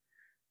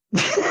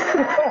 Yeah,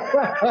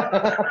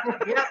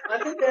 I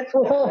think that's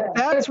what.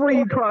 That's where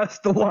you cross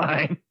the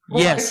line.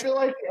 Well, Yes. I feel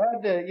like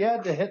you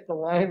had to hit the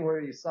line where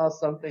you saw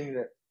something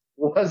that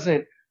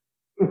wasn't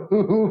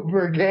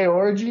uber gay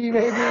orgy,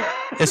 maybe.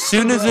 As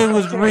soon as it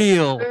was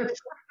real, There's, it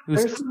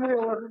was there's some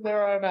real in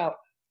there. I'm out.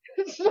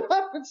 It's not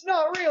real. It's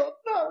not real.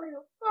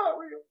 Not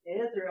real.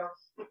 It is real.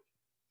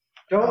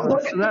 Don't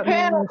look So at that the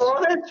panel means-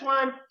 on this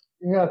one.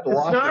 You have to It's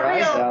wash not your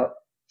eyes real. out.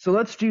 So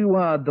let's do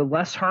the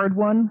less hard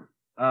one,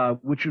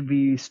 which would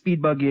be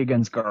Speed Buggy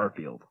against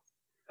Garfield.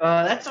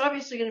 That's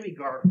obviously gonna be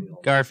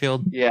Garfield.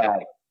 Garfield. Yeah.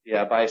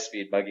 Buy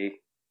Speed Buggy.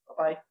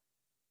 Bye.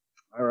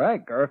 All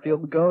right,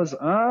 Garfield goes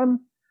on.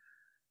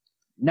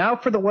 Now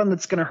for the one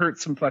that's gonna hurt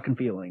some fucking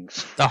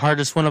feelings. The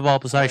hardest one of all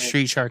besides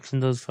Street Sharks in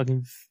those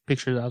fucking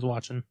pictures I was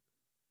watching.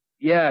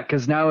 Yeah,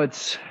 because now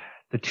it's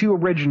the two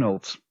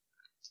originals.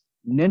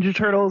 Ninja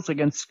Turtles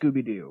against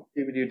Scooby-Doo.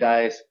 Scooby-Doo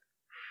dies.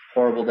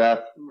 Horrible death.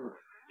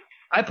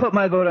 I put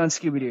my vote on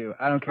Scooby-Doo.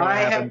 I don't care what I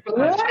have happens. to-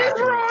 What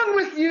is wrong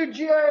with you,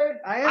 Jared?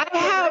 I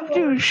have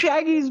to.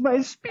 Shaggy's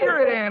my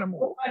spirit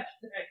animal. watch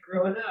that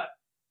growing up.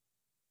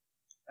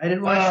 I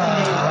didn't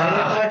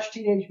watch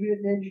Teenage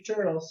Mutant Ninja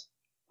Turtles.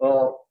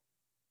 Well,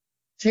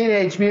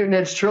 Teenage Mutant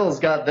Ninja Turtles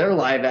got their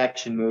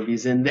live-action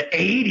movies in the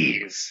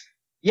 80s.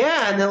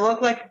 Yeah, and they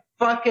look like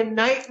fucking They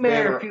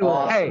nightmare were fuel.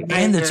 awesome.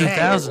 Hey, And the hey,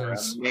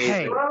 2000s.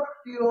 Hey, Drug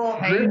fuel.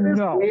 hey,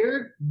 no,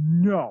 Weird.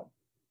 no.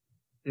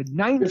 The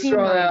Just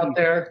throw it out 1990s,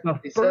 there. the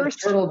He said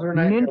first Turtles are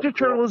Ninja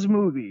Turtles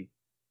movie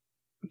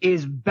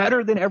is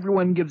better than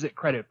everyone gives it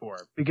credit for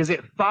because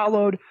it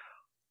followed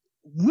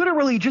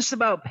literally just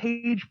about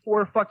page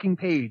 4 fucking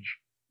page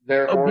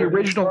Their of the origin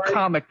original story.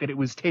 comic that it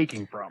was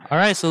taking from. All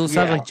right, so it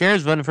sounds Yeah. like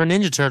Jared's voting for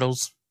Ninja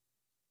Turtles.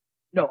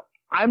 No,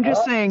 I'm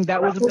just saying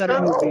that was a better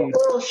Uncle movie.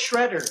 Phil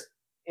Shredder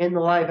in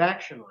the live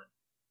action one.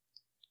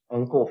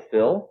 Uncle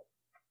Phil?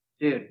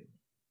 Dude.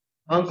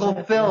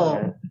 Uncle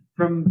Phil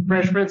from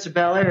Fresh Prince of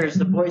Bel-Air is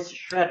the voice of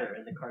Shredder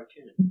in the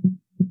cartoon.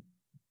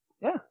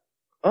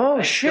 Oh,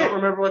 I shit. don't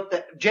remember what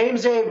the...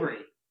 James Avery.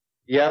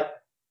 Yep.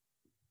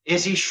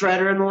 Is he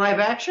Shredder in the live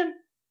action?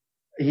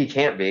 He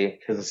can't be,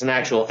 because it's an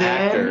actual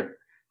Then- actor.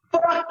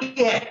 Fuck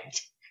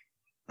it!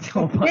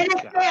 Oh my Get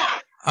it God.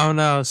 back! Oh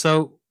no.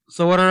 So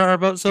what are our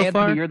votes so Anthony,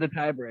 far? you're the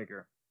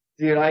tiebreaker.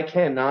 Dude, I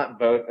cannot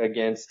vote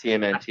against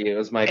TMNT. It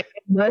was my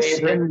Unless,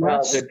 favorite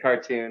childhood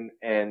cartoon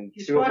and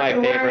He's two of my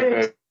fucking favorite wearing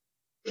movies.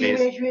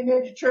 Teenage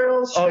Mutant Ninja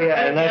Turtles. Oh, yeah,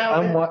 right and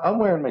now, I'm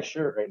wearing my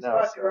shirt right he's now.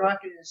 fucking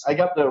rocking his... I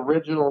got the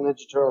original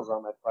Ninja Turtles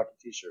on my fucking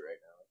t-shirt right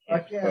now. I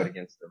Fuck can't yeah. vote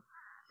against them.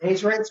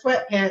 He's wearing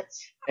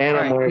sweatpants. And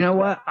all I'm right, wearing you know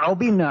what? I'll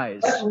be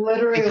nice That's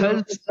literally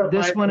because what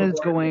this my one is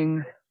vote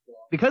going.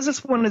 Because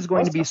this one is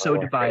going to be so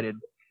divided.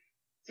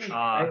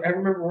 I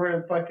remember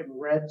wearing fucking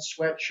red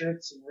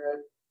sweatshirts and red.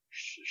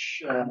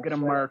 I'm gonna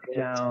mark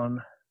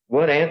down.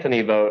 What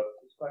Anthony vote?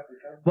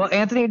 Well,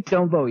 Anthony,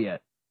 don't vote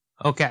yet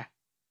Okay.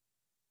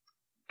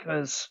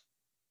 because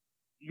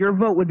your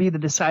vote would be the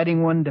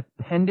deciding one,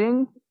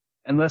 depending,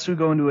 unless we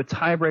go into a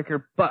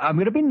tiebreaker. But I'm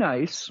gonna be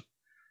nice.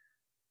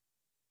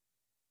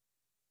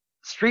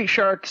 Street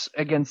Sharks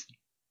against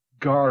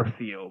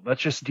Garfield.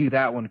 Let's just do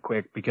that one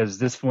quick because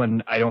this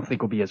one I don't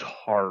think will be as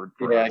hard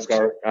for Yeah,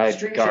 us.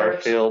 Street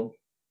Garfield.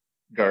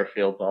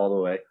 Garfield all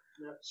the way.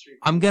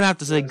 I'm gonna have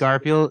to say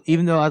Garfield,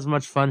 even though as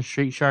much fun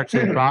Street Sharks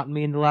has brought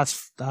me in the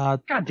last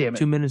God damn it.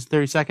 2 minutes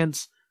 30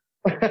 seconds.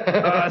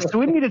 So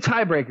we need a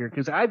tiebreaker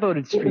because I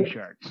voted Street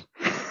Sharks.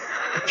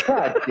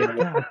 God damn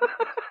it.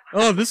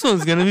 Oh, this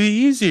one's gonna be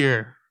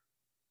easier.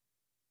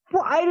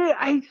 Well,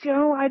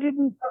 I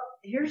didn't.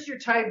 Here's your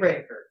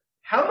tiebreaker.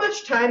 How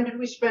much time did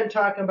we spend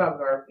talking about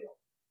Garfield?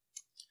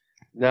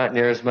 Not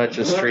near as much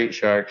as Street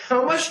Sharks.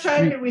 How much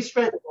time did we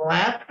spend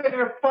laughing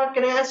our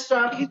fucking ass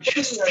off? It's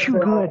just too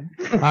good.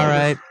 All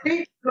right.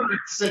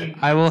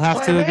 I will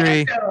have to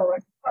agree.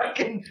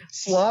 Fucking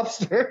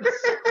Slopster.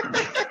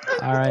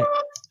 All right.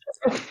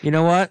 You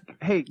know what?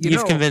 Hey,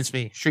 You've convinced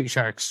me. Street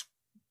Sharks.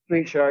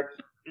 Street Sharks.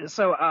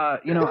 So, I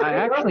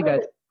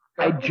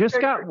just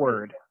got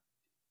word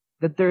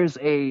that there's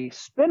a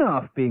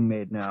spinoff being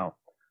made now,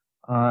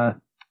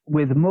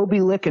 with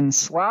Moby Lick and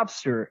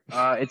Slopster.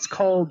 It's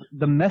called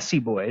The Messy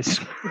Boys.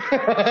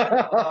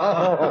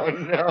 Oh,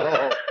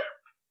 no.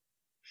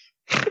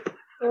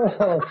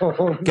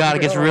 Oh, God,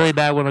 it gets really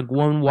bad when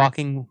one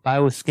walking by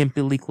with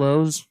skimpily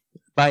clothes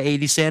by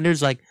 80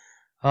 Sanders,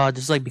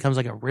 just becomes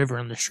like a river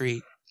in the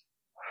street.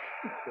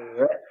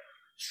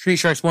 Street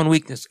Sharks' one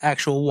weakness,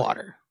 actual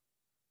water.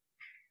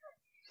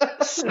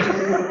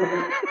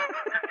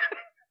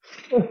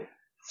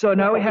 So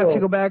now we have to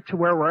go back to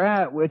where we're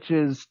at, which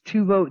is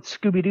 2 votes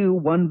Scooby-Doo,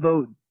 1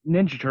 vote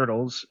Ninja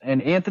Turtles.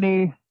 And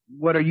Anthony,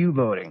 what are you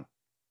voting?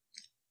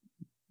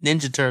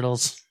 Ninja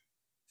Turtles.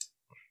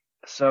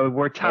 So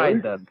we're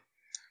tied then.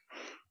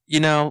 You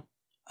know,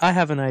 I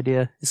have an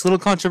idea. It's a little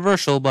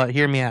controversial, but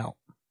hear me out.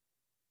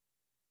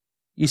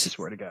 I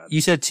swear to God. You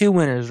said 2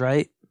 winners,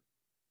 right?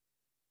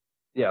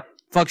 Yeah.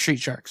 Fuck Street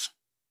Sharks.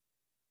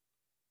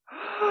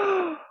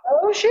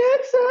 Oh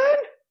shit, son!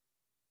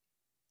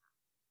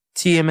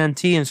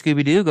 TMNT and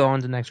Scooby-Doo go on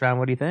to the next round.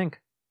 What do you think?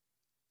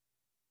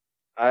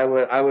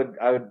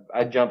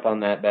 I'd jump on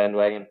that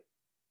bandwagon.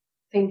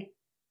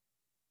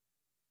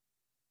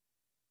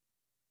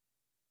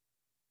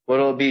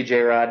 What'll it be,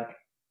 J-Rod?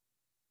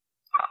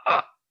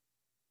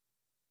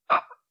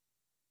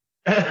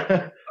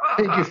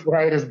 He just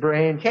fried his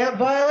brain. Can't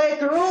violate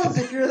the rules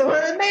if you're the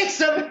one that makes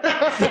them.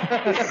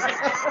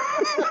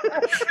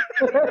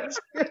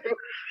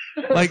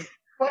 Like,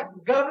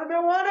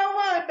 Government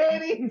 101,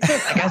 baby.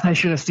 I guess I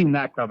should have seen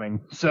that coming.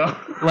 So,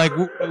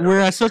 we're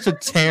at such a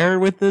tear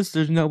with this,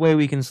 there's no way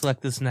we can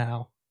select this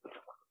now.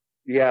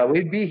 Yeah,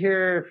 we'd be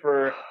here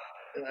for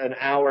an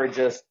hour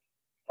just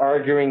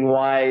arguing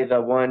why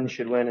the one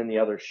should win and the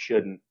other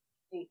shouldn't.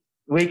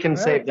 We can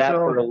save that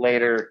for a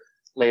later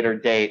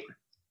date.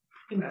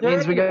 that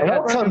means we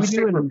got I'm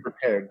super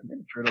prepared.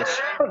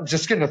 I'm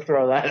just going to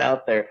throw that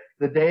out there.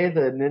 The day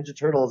the Ninja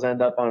Turtles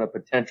end up on a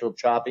potential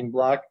chopping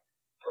block,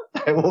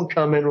 I will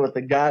come in with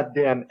a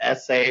goddamn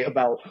essay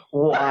about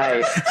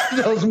why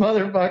those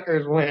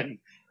motherfuckers win.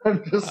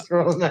 I'm just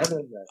throwing that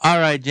in there. All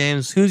right,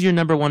 James, who's your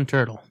number 1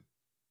 turtle?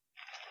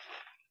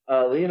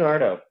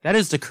 Leonardo. That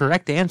is the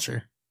correct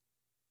answer.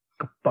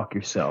 go fuck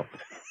yourself.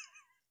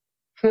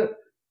 Which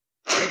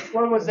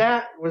one was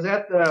that? Was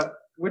that the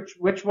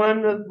which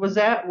one was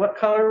that? What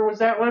color was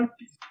that one?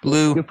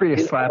 Blue. Feel free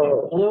to slap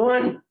him. Blue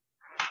one.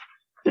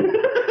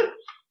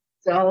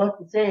 It's all look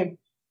the same.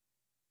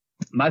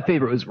 My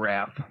favorite was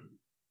Raph.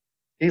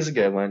 He's a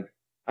good one.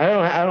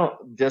 I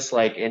don't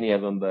dislike any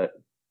of them, but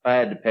if I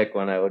had to pick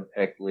one, I would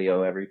pick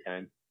Leo every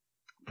time.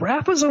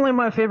 Raph was only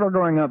my favorite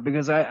growing up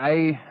because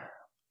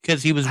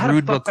Because he was had a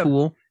rude but fucked up-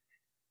 cool.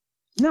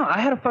 No, I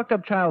had a fucked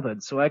up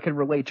childhood, so I could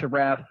relate to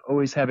Raph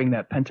always having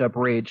that pent up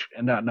rage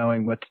and not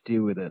knowing what to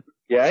do with it.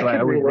 Yeah, So I I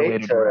could always relate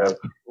related to to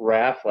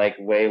Raph like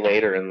way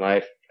later in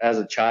life. As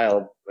a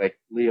child, like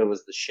Leo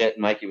was the shit,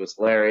 Mikey was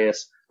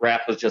hilarious.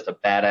 Raph was just a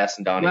badass,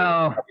 and Donnie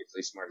was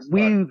obviously smart as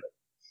fuck.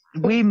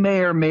 We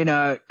may or may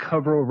not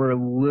cover over a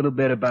little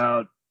bit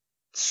about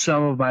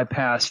some of my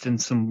past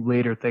and some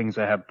later things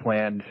I have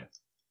planned.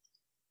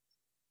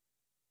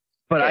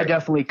 But I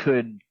definitely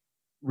could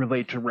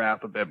relate to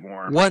Raph a bit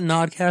more. What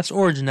Nodcast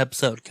Origin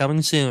episode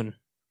coming soon?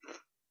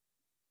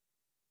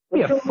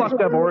 Be a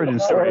fucked up origin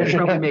story. It'd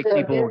probably make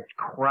people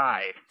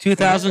cry.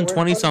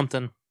 2020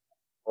 something.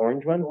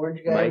 Orange one?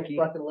 Orange guy Mikey.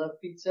 who fucking love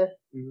pizza.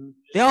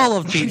 They all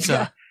love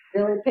pizza.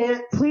 Billy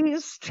pants.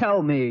 Please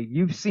tell me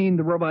you've seen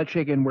the Robot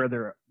Chicken where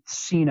they're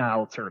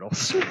senile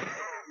turtles.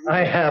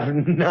 I have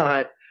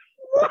not.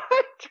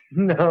 What?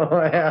 No,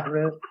 I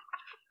haven't.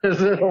 Is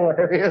it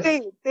hilarious?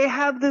 They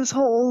have this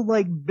whole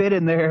like bit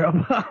in there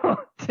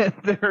about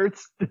that they're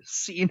the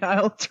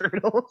senile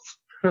turtles.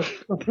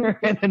 They're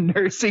in a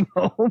nursing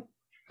home.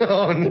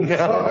 Oh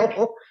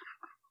no.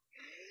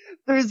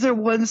 There's a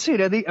one scene,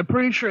 I'm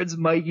pretty sure it's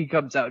Mikey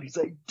comes out. He's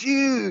like,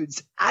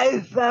 dudes, I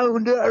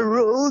found our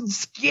old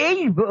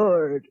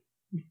skateboard.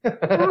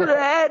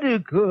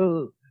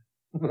 Radical.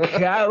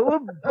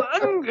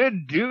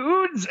 Cowabunga,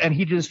 dudes. And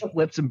he just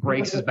flips and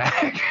breaks his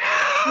back.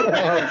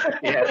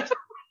 Yes.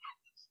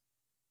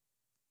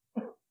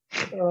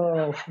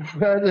 Oh,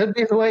 that'd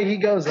be the way he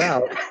goes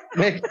out.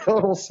 Makes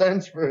total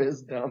sense for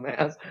his dumb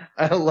ass.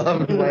 I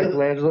love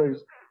Michelangelo.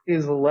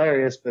 He's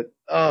hilarious, but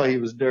he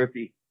was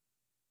derpy.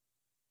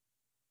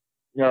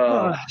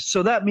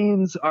 So that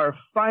means our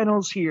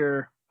finals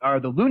here are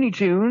the Looney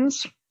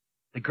Tunes,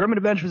 the Grimm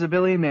Adventures of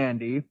Billy and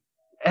Mandy,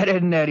 Ed,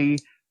 Ed and Eddie,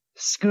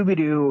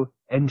 Scooby-Doo,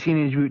 and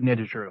Teenage Mutant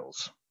Ninja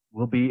Turtles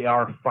will be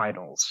our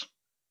finals.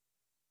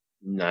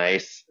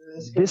 Nice.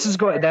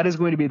 That is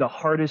going to be the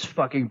hardest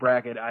fucking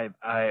bracket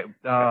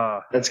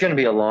That's going to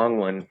be a long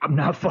one. I'm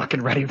not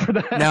fucking ready for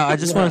that. Now, I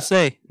just want to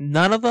say,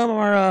 none of them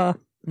are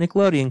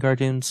Nickelodeon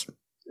cartoons.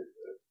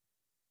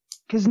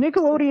 Because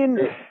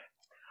Nickelodeon,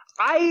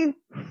 I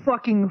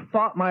fucking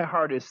fought my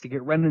hardest to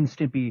get Ren and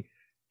Stimpy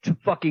to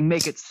fucking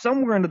make it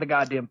somewhere into the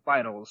goddamn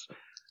finals,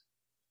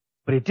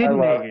 but it didn't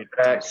make it.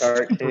 That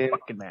Super cartoon.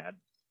 fucking mad.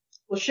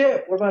 Well,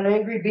 shit. What about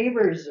Angry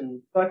Beavers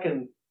and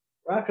fucking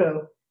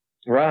Rocco?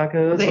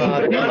 Rocco's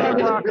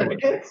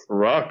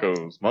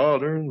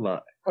Modern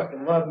Life.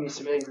 Fucking love me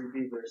some Angry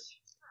Beavers.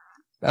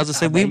 I was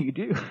gonna say You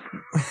do.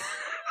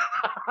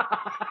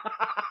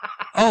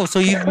 Oh, so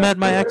you've met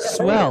my ex as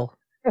well.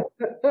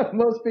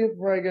 Most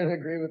people are going to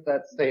agree with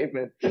that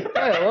statement.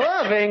 I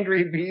love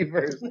Angry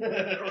Beavers.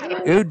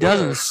 Who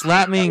doesn't?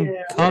 Slap me and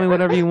call me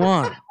whatever you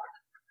want.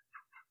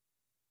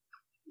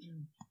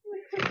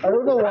 I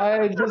don't know why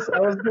I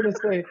was going to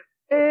say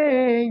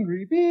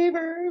Angry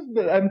Beavers,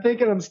 but I'm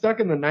thinking I'm stuck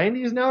in the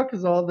 90s now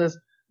because all this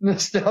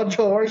nostalgia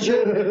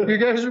horseshit. You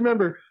guys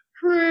remember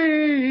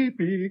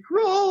Creepy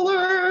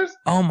Crawlers?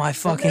 Oh my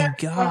fucking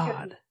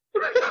god.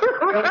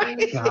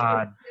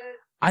 God.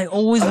 I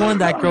always wanted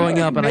that growing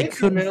up, and I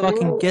couldn't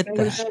fucking get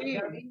that.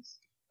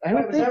 I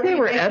don't think they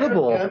were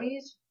edible.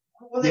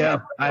 Yeah,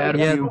 I had a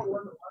Yeah.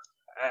 few.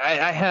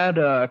 I had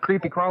a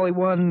creepy crawly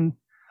one.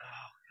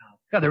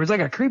 Yeah, there was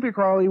like a creepy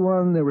crawly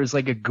one. There was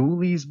like a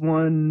Ghoulies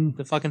one.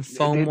 The fucking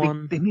foam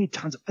one. They made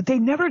tons of, but they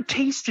never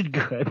tasted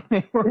good.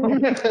 They were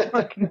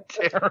fucking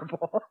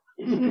terrible.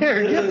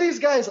 Here, give these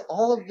guys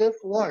all of this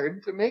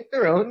lard to make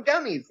their own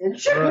gummies. And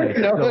sugar, Right,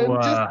 you know, so,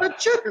 and just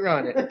put sugar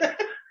on it.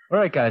 All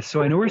right, guys.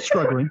 So I know we're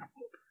struggling.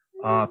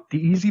 The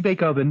Easy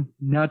Bake Oven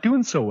not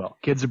doing so well.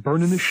 Kids are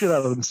burning the shit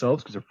out of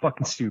themselves because they're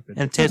fucking stupid.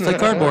 And it tastes like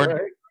cardboard.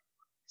 Right.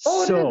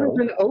 Oh, So- it is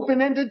an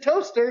open-ended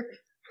toaster.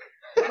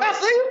 So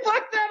you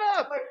fucked that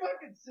up. My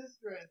fucking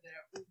sister right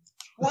there.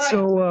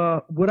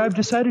 So what I've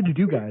decided to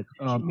do, guys,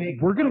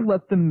 we're gonna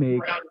let them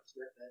make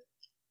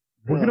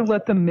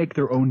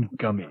their own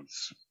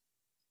gummies.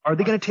 Are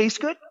they gonna taste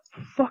good?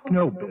 Fuck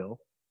no, Bill.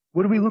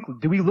 What do we look like?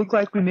 Do we look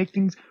like we make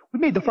things? We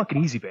made the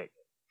fucking Easy Bake.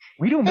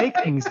 We don't make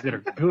things that are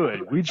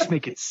good. We just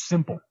make it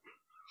simple.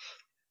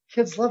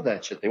 Kids love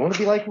that shit. They want to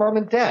be like mom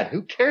and dad.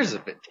 Who cares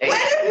if it tastes? When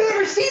have you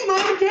ever seen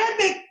mom and dad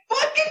make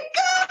fucking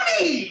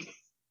gummies?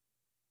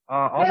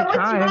 All the What's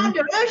your mom time.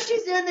 doing? Oh,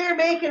 she's in there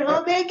making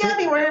homemade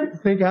gummy worms.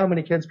 Think how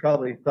many kids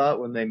probably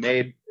thought when they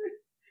made,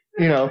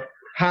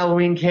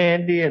 Halloween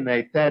candy and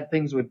they had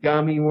things with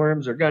gummy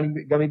worms or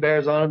gummy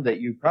bears on them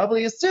that you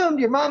probably assumed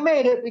your mom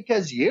made it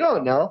because you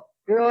don't know.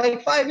 You're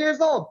like 5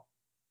 years old.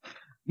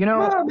 You know,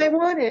 Mom, they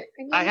want it.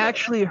 I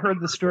actually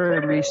heard the story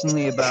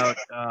recently about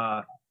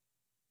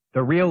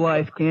the real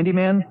life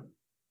Candyman.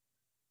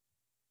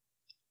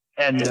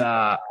 And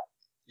Did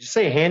you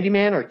say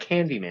handyman or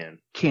Candyman?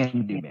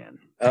 Candyman.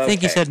 I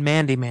think you Okay. said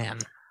Mandy Man.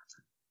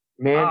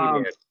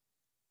 Mandyman.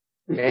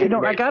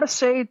 I gotta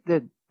say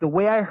that the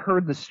way I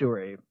heard the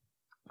story,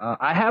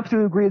 I have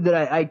to agree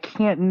that I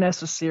can't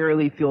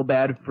necessarily feel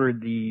bad for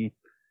the.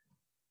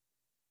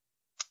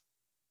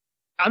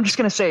 I'm just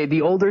gonna say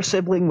the older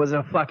sibling was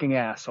a fucking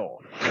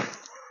asshole.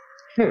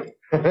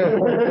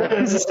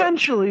 Because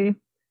essentially,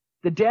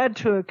 the dad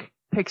took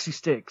pixie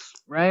sticks,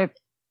 right?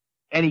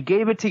 And he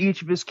gave it to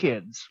each of his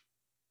kids.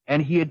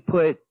 And he had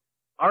put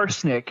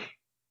arsenic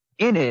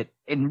in it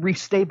and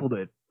restapled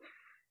it.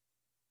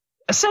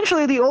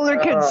 Essentially, the older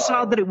kid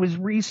saw that it was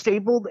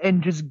restapled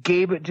and just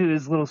gave it to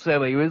his little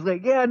sibling. He was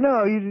like, "Yeah,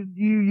 no,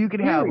 you can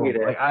have You it.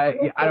 get it. Like,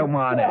 I don't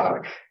want it."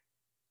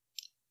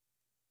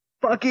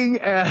 Fucking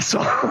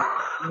asshole.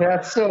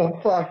 That's so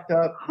fucked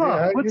up. Huh,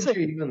 How what's could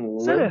it- you even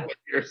is that live a- with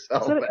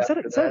yourself Is that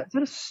after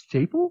that? a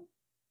staple?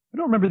 I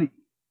don't remember the.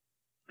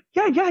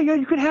 Yeah,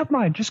 you can have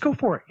mine. Just go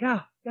for it.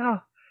 Yeah. I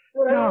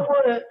don't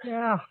want it.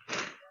 Yeah.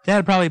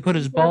 Dad probably put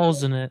his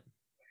balls in it.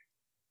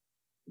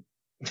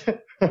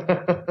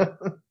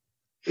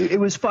 It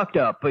was fucked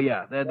up, but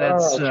yeah,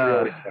 that's. it's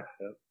really fucked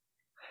up.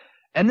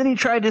 And then he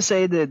tried to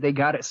say that they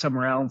got it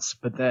somewhere else,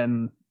 but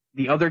then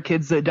the other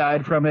kids that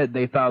died from it,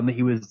 they found that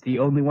he was the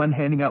only one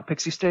handing out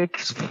pixie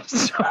sticks.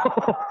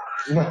 So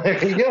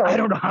There you go. I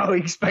don't know how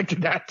he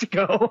expected that to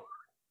go.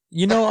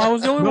 You know, I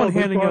was the only one they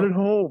handing brought out. it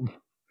home.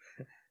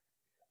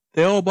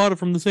 They all bought it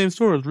from the same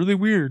store. It's really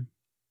weird.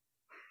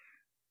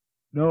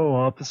 No,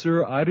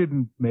 officer, I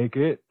didn't make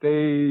it.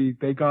 They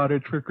got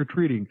it trick or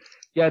treating.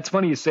 Yeah, it's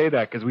funny you say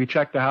that because we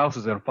checked the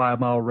houses in a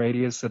 5-mile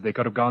radius that they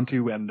could have gone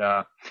to, and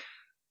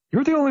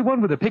you're the only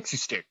one with a pixie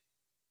stick.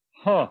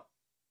 Huh?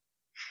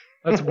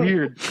 That's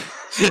weird.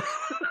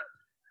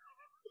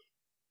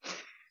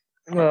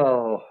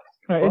 No.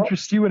 Can I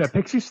interest you in a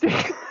pixie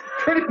stick?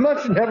 Pretty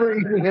much never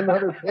eating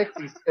another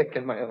pixie stick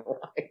in my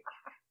life.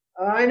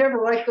 I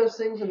never liked those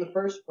things in the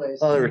first place.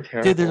 Oh, they were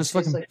terrible. Dude, they're just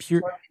Tastes fucking like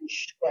pure. fucking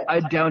shit. I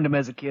downed him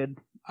as a kid.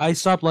 I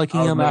stopped liking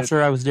I'll them admit it.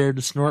 after I was dared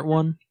to snort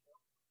one.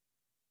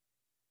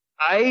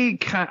 I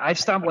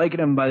stopped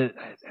liking him, but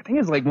I think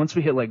it was like once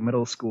we hit like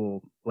middle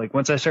school. Like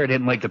once I started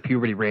hitting like the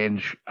puberty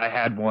range, I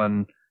had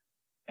one,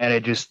 and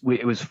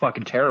it was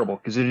fucking terrible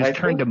because it just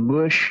turned to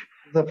mush.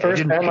 The first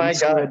didn't time I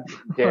taste got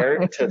good.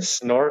 dared to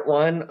snort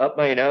one up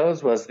my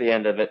nose was the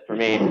end of it for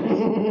me.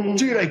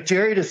 Dude, I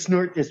dare you to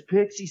snort this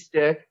pixie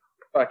stick.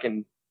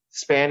 Fucking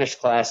Spanish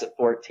class at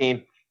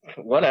 14.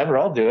 Whatever,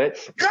 I'll do it.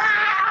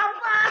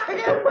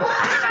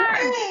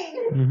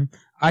 Mhm.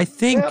 I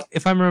think,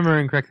 if I'm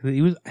remembering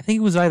correctly, I think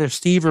it was either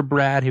Steve or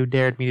Brad who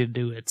dared me to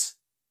do it.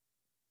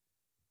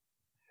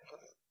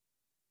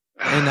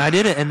 And I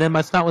did it, and then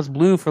my snot was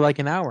blue for like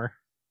an hour.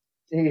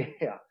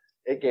 Yeah,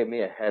 it gave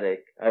me a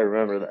headache. I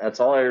remember that. That's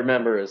all I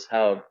remember is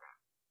how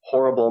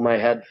horrible my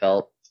head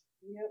felt.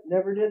 Yep,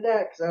 never did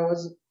that because I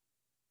wasn't.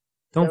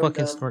 Don't Never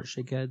fucking done. snort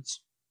shitheads.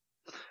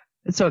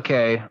 It's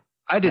okay.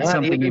 I did Not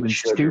something even even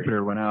sugar.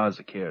 stupider when I was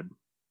a kid.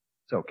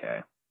 It's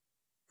okay.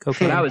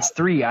 Cocaine. When I was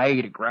 3, I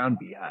ate a ground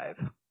beehive.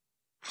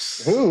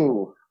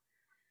 Ooh.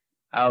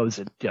 I was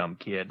a dumb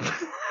kid.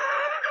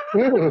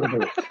 Ooh.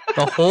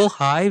 The whole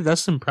hive?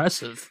 That's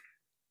impressive.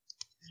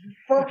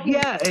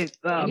 Yeah,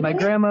 my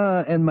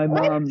grandma and my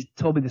mom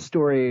told me the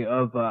story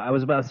of I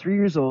was about 3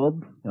 years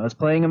old. I was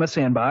playing in my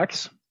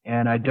sandbox,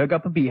 and I dug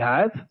up a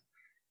beehive.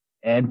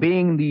 And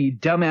being the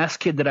dumbass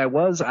kid that I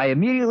was, I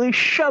immediately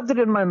shoved it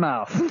in my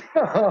mouth.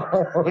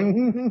 Oh,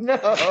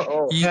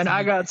 no. And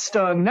I got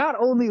stung not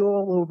only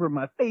all over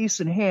my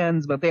face and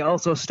hands, but they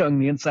also stung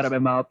the inside of my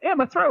mouth and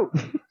my throat.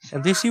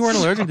 At least you weren't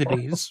allergic to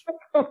these.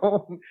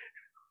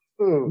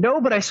 Ooh. No,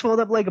 but I swelled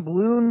up like a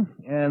balloon,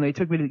 and they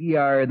took me to the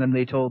ER, and then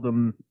they told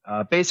them,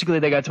 basically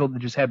they got told to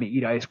just have me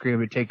eat ice cream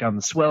to take down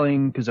the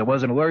swelling, because I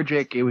wasn't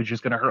allergic. It was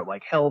just going to hurt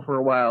like hell for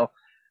a while.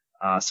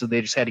 So they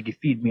just had to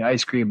feed me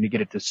ice cream to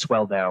get it to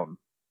swell down.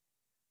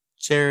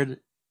 Jared,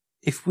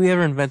 if we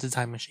ever invent a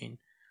time machine,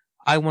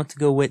 I want to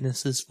go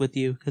witness this with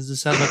you, because it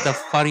sounds like the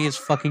funniest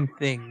fucking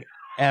thing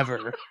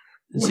ever.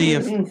 To see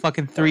a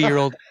fucking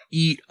 3-year-old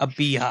eat a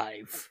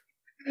beehive.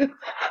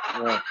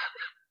 Yeah.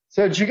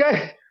 So did you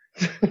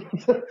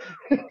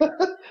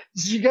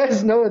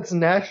guys know it's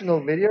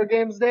National Video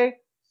Games Day?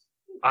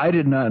 I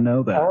did not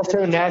know that.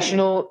 Also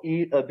National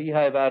Eat a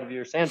Beehive Out of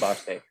Your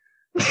Sandbox Day.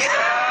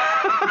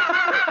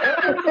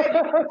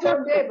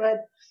 Someday, bud.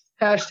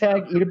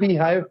 Hashtag eat a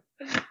beehive.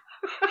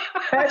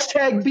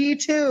 Hashtag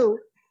B2.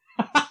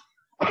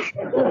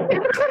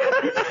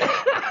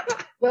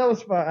 That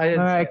was fun. I didn't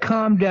All right,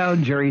 calm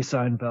down, Jerry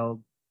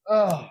Seinfeld.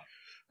 Oh.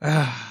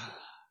 I'd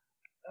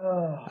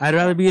Oh.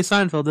 rather be a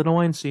Seinfeld than a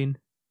Weinstein.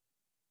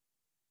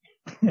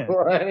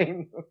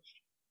 Fine.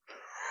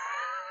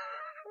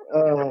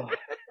 Oh.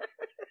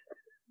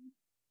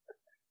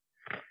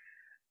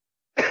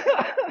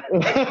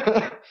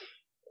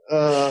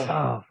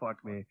 Oh,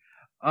 fuck me.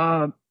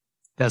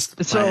 That's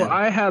the So plan.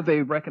 I have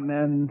a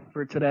recommend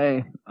for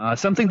today.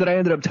 Something that I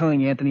ended up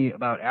telling Anthony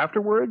about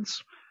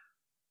afterwards.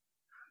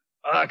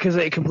 Because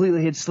it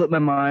completely had slipped my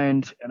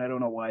mind, and I don't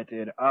know why it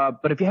did.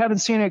 But if you haven't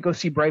seen it, go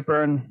see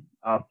Brightburn.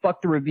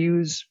 Fuck the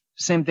reviews.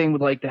 Same thing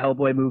with like the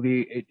Hellboy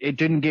movie. It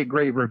didn't get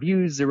great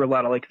reviews. There were a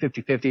lot of like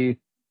 50-50.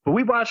 But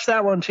we watched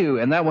that one too,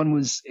 and that one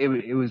was it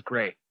was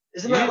great.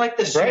 Isn't that like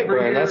the Brightburn,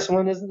 superhero? that's the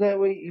one, isn't that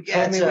what you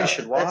Yeah, told me we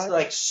should watch? that's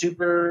like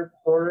super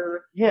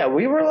horror. Yeah,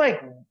 we were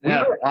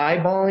Yeah.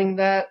 eyeballing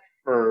that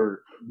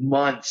for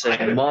months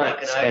and I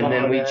months, fucking and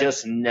then we eyeballed it.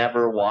 just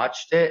never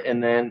watched it.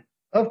 And then,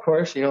 of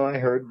course, I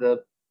heard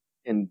the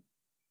in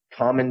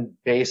common,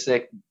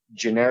 basic,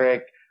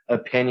 generic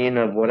opinion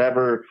of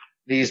whatever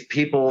these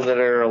people that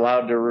are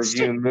allowed to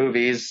review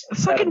movies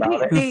said Fucking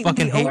about it. Who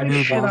fucking hate always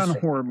movies. shit on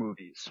horror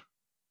movies.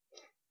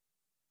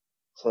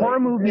 It's like, Horror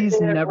movies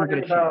Everything I've never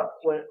get a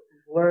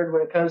learned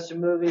when it comes to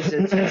movies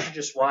is you should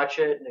just watch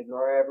it and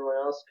ignore everyone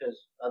else because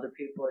other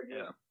people are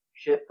just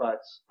shit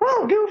butts.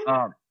 oh, goof.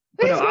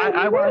 But no,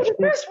 I watched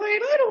the best way,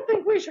 and I don't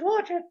think we should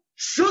watch it.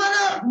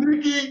 Shut up,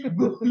 Mickey!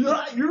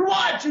 You're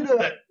watching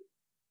it.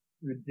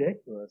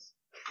 Ridiculous.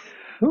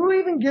 Who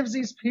even gives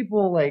these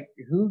people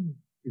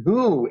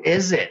who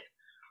is it?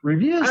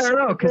 Reviews. I don't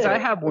know, 'cause I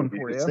have one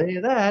for you. Say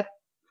that.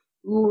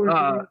 Who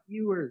are the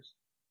viewers?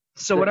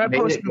 So when I Made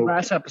it posted the okay.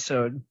 last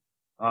episode,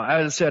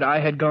 as I said, I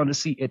had gone to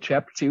see It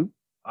Chapter 2.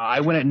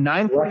 I went at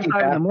 9:45 in the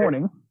bastard.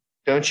 morning.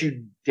 Don't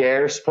you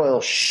dare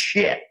spoil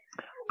shit.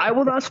 I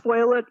will not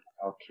spoil it,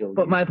 I'll kill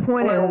but you. my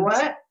point Well, is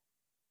what?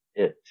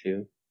 It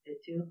too. It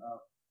too. Oh.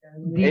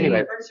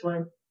 Anyway. First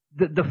one.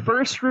 the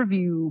first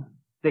review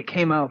that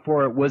came out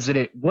for it was that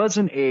it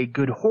wasn't a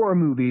good horror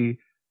movie,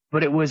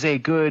 but it was a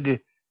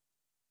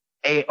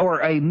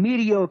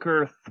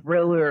mediocre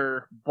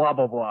thriller, blah,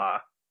 blah, blah.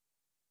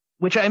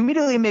 Which I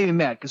immediately made me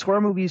mad, because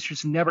horror movies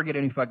just never get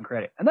any fucking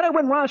credit. And then I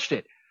went and watched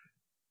it.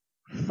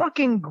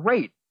 Fucking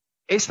great.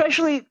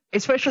 Especially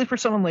for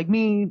someone like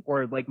me,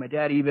 or like my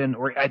dad even,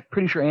 or I'm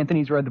pretty sure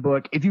Anthony's read the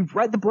book. If you've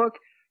read the book,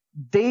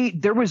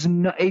 there was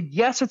no,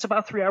 yes, it's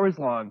about 3 hours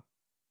long,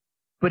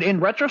 but in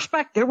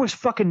retrospect, there was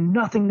fucking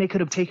nothing they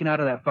could have taken out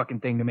of that fucking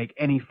thing to make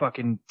any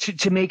fucking,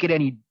 to make it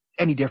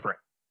any different.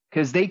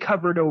 Because they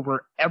covered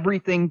over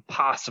everything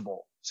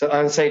possible. So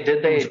I would say, did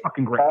It they was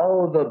fucking great.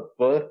 follow the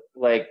book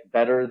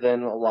better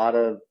than a lot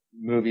of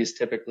movies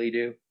typically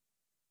do?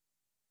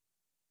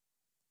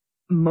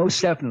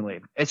 Most definitely.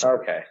 It's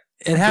Okay.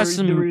 It has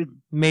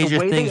some major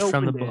way they things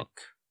from the opened it,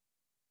 book.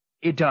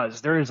 It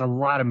does. There is a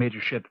lot of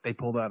major shit that they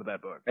pulled out of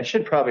that book. I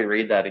should probably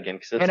read that again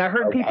because And I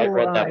heard people. I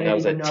read that when I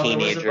was a didn't know there was a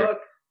teenager. book.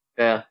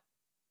 Yeah.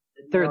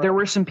 There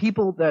were some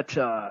people that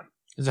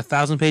It's a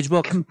 1,000-page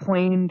book.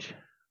 complained.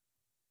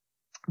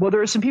 Well,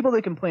 there were some people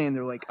that complained.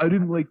 They're like, I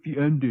didn't like the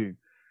ending.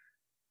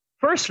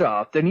 First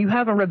off, then you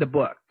haven't read the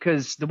book,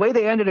 because the way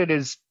they ended it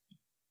is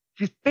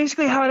just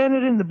basically how it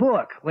ended in the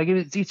book. Like,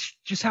 it's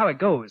just how it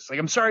goes. Like,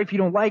 I'm sorry if you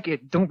don't like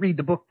it, don't read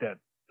the book then.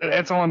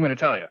 That's all I'm going to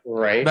tell you.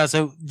 Right. But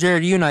so,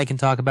 Jared, you and I can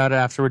talk about it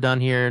after we're done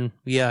here, and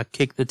we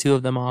kick the two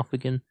of them off. We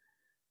can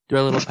do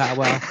a little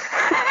powwow. I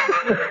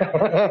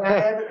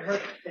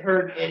haven't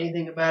heard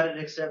anything about it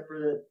except for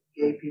that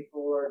gay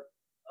people are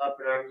up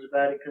in arms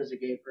about it because a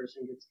gay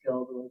person gets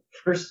killed in the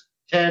first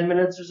 10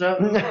 minutes or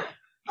something.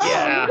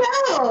 Yeah.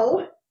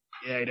 Oh,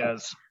 Yeah, he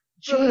does.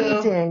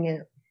 no! Dang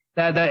it.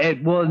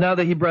 Well, now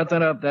that he brought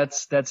that up,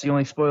 that's the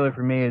only spoiler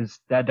for me is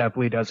that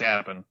definitely does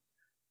happen.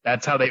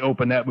 That's how they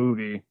opened that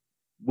movie.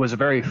 Was a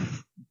very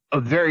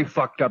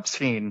fucked up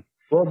scene.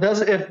 Well,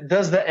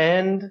 is the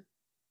end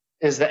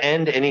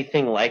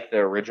anything like the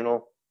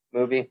original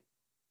movie?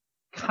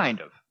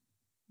 Kind of.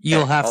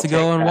 You'll have I'll to go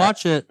take and that.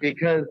 watch it.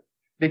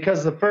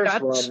 Because the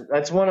first one,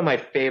 that's one of my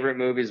favorite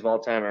movies of all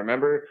time. I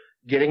remember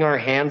getting our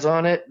hands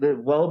on it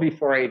well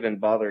before I even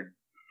bothered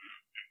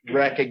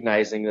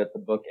recognizing that the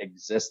book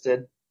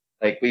existed.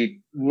 Like,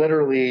 we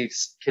literally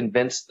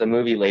convinced the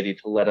movie lady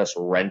to let us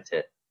rent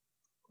it.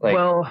 Like,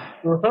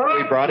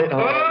 we brought it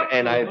home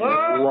and I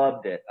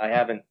loved it. I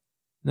haven't.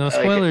 No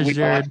spoilers, we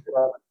Jared. watched it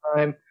all the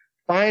time.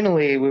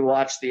 Finally, we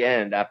watched the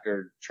end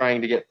after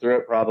trying to get through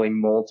it probably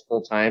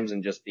multiple times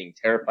and just being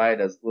terrified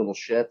as little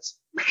shits.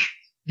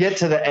 Get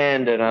to the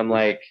end and I'm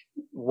like,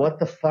 what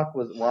the fuck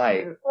was,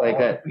 why?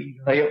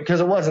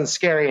 Because it wasn't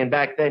scary, and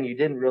back then you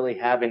didn't really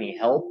have any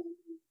help.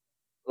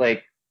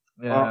 Like,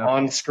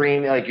 on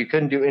screen, like, you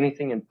couldn't do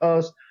anything in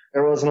post.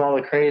 There wasn't all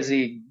the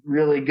crazy,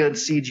 really good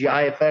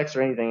CGI effects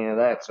or anything like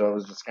that, so it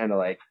was just kind of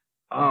like,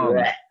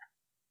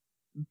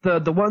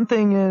 the one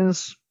thing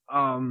is,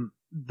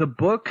 the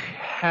book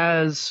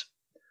has.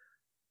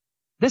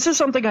 This is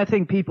something I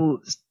think people,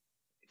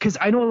 because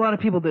I know a lot of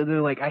people that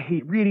they're like, I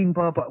hate reading,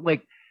 blah blah,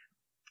 like.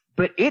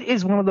 But it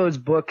is one of those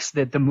books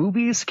that the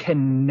movies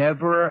can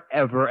never,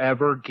 ever,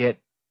 ever get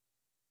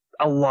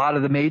a lot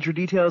of the major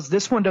details.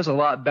 This one does a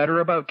lot better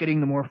about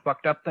getting the more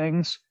fucked up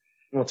things.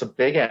 Well, it's a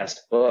big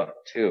ass book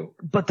too.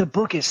 But the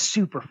book is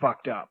super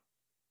fucked up.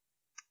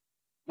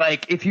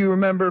 Like, if you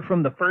remember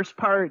from the first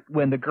part,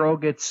 when the girl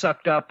gets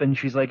sucked up and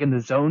she's like in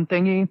the zone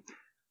thingy,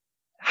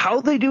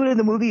 how they do it in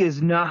the movie is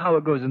not how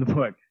it goes in the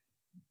book.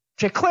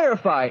 To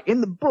clarify,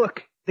 in the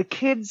book, the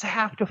kids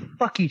have to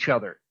fuck each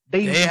other.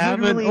 They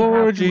have an literally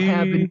orgy.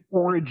 have to have an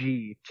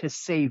orgy to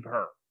save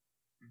her.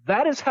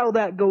 That is how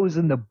that goes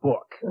in the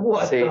book.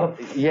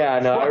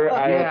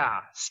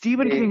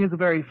 Stephen King is a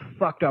very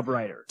fucked up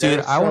writer.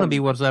 Dude, I want to be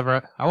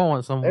whatever. I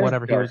want some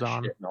whatever he was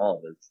on.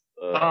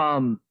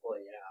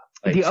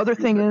 The other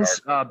thing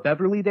is,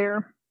 Beverly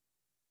there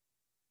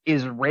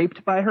is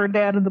raped by her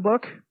dad in the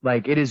book.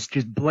 Like, it is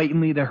just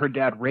blatantly that her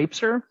dad rapes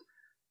her.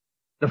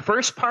 The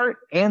first part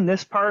and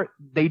this part,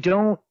 they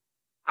don't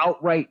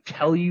outright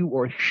tell you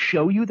or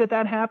show you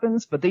that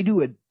happens, but they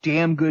do a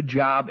damn good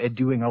job at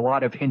doing a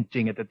lot of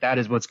hinting at that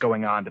is what's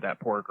going on to that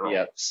poor girl.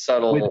 Yeah,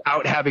 subtle.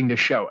 Without having to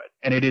show it.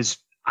 And it is,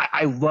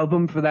 I love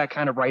them for that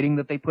kind of writing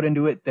that they put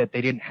into it, that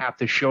they didn't have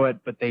to show it,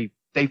 but they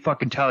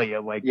fucking tell you.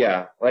 Like,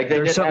 yeah, like they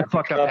there's didn't something have to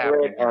fucked up cover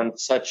happening. it on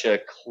such a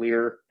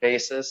clear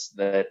basis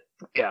that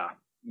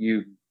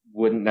you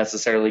wouldn't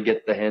necessarily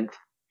get the hint.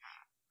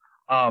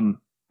 But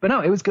no,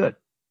 it was good.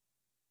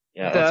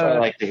 Yeah, that's what I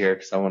like to hear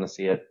because I want to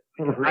see it.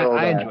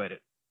 I enjoyed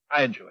it.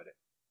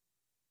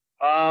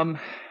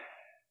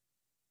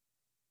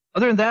 Other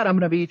than that, I'm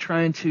going to be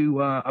trying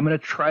to, I'm going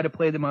to try to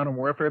play the Modern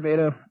Warfare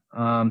beta,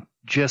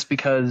 just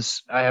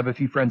because I have a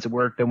few friends at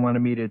work that wanted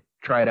me to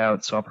try it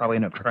out, so I'll probably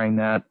end up trying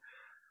that.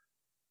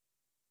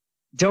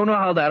 Don't know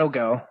how that'll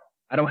go.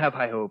 I don't have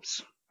high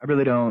hopes. I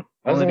really don't.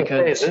 Only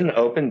because it's an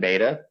open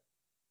beta.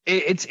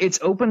 It's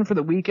open for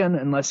the weekend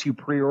unless you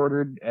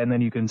pre-ordered, and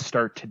then you can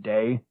start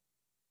today.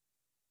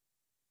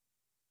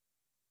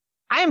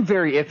 I am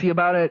very iffy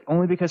about it,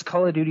 only because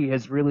Call of Duty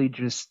has really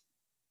just,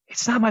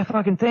 it's not my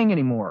fucking thing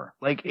anymore.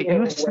 Like, it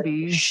used to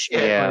be.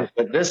 Yeah,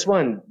 but this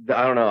one,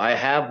 I don't know. I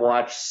have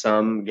watched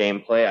some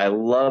gameplay. I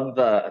love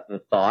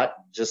the thought,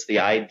 just the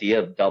idea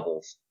of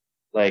doubles.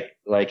 Like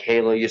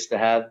Halo used to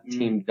have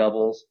team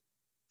doubles,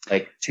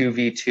 like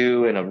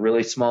 2v2 in a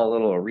really small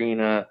little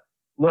arena.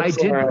 I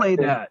did play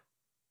that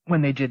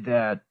when they did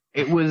that.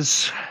 It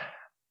was,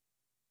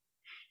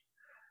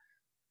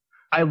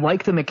 I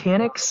like the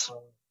mechanics.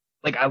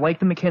 Like, I like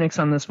the mechanics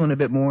on this one a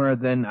bit more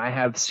than I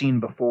have seen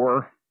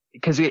before,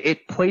 because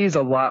it plays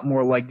a lot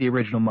more like the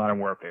original Modern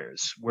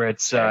Warfares, where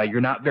it's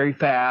you're not very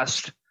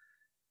fast,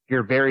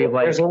 you're very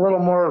There's a little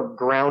more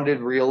grounded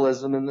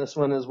realism in this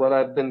one, is what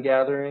I've been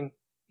gathering.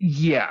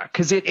 Yeah,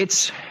 because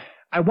it's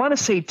I want to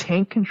say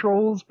tank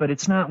controls, but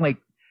it's not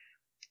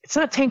it's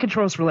not tank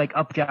controls for like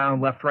up,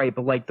 down, left, right,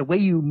 but like the way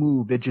you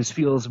move, it just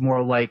feels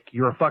more like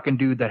you're a fucking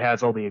dude that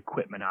has all the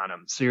equipment on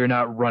him, so you're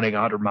not running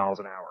 100 miles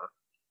an hour.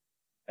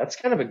 That's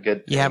kind of a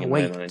good thing. You have in my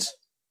weight. mind.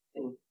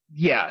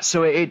 Yeah,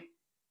 so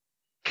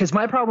because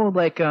my problem with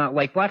like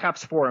Black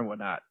Ops 4 and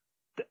whatnot,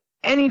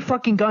 any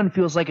fucking gun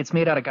feels like it's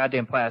made out of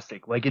goddamn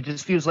plastic. Like it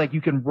just feels like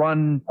you can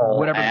run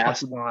whatever the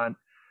fuck you want.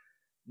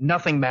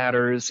 Nothing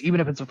matters, even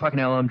if it's a fucking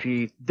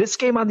LMG. This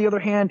game, on the other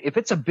hand, if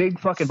it's a big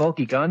fucking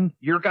bulky gun,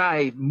 your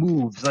guy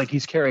moves like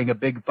he's carrying a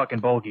big fucking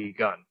bulky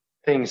gun.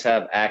 Things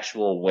have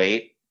actual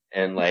weight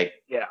and like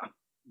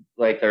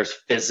there's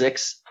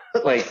physics,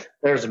 like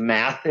there's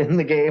math in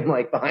the game,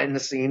 like behind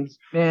the scenes,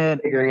 Man,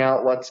 figuring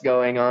out what's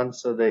going on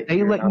so that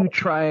they let you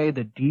try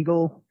the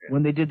Deagle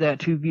when they did that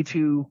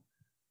 2v2.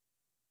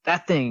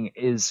 That thing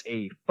is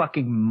a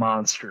fucking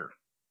monster.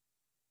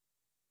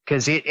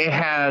 Cause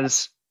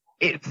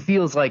it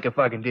feels like a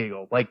fucking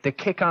Deagle. Like the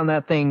kick on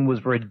that thing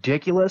was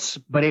ridiculous,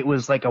 but it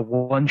was like a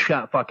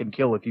one-shot fucking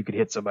kill if you could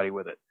hit somebody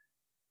with it.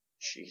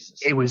 Jesus.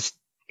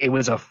 It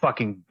was a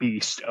fucking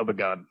beast of a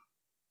gun.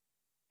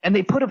 And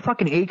they put a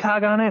fucking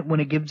ACOG on it when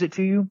it gives it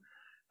to you.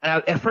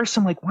 And at first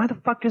I'm like, why the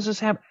fuck does this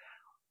happen?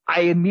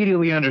 I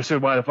immediately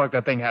understood why the fuck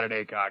that thing had an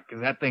ACOG,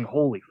 because that thing,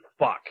 holy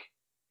fuck.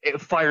 It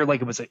fired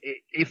like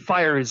it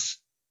fires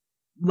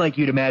like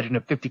you'd imagine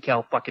a 50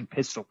 cal fucking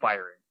pistol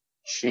firing.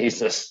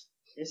 Jesus.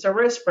 It's a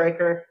wrist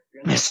breaker.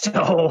 So,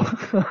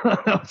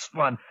 that was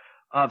fun.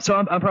 So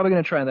I'm probably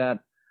going to try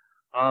that.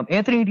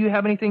 Anthony, do you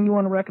have anything you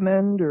want to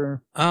recommend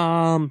or?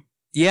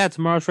 Yeah,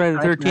 tomorrow's Friday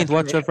the 13th.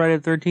 Watch the Friday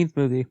the 13th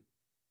movie.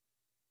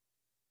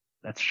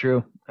 That's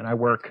true. And I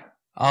work.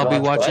 I'll be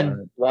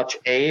watching. Watch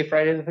a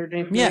Friday the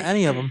 13th movie? Yeah,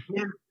 any of them.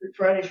 Yeah,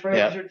 Friday the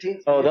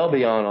 13th. Oh, they'll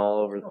be on all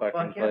over the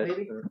fucking place.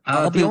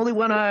 The only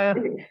one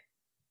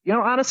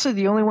honestly,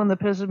 the only one that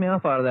pisses me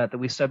off out of that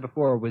we said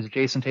before was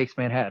Jason Takes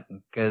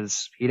Manhattan,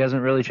 because he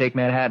doesn't really take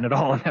Manhattan at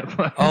all in that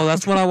one. Oh,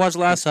 that's what I watched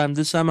last time.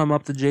 This time I'm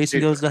up to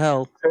Jason Goes to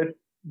Hell.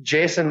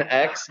 Jason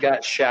X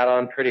got shat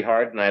on pretty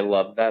hard, and I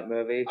loved that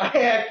movie.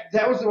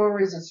 That was the one where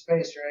he's in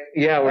space, right?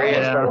 Yeah, where he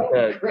has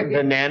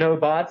the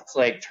nanobots,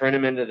 like, turn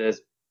him into this,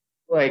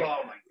 like,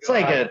 it's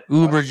like a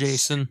Uber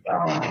Jason.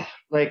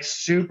 Like,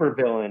 super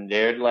villain,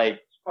 dude. Like,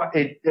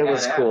 it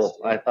was cool.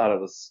 I thought it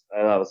was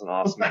an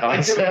awesome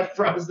concept. That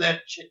froze the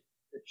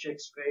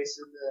chick's face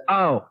in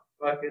the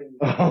fucking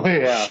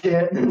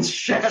shit and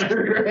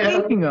shattered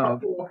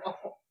around.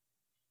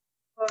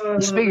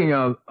 Speaking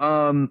of,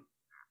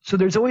 so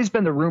there's always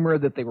been the rumor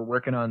that they were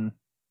working on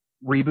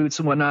reboots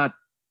and whatnot.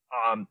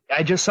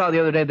 I just saw the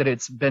other day that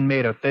it's been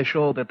made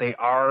official that they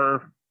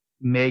are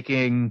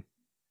making,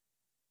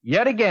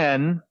 yet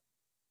again,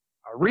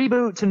 a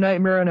reboot to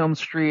Nightmare on Elm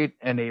Street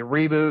and a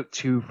reboot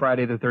to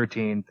Friday the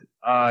 13th.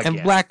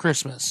 And Black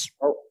Christmas.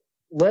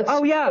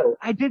 Oh yeah,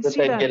 I did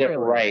see that. Get it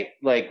right.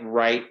 Like,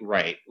 right.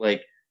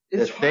 Like,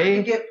 it's hard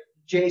to get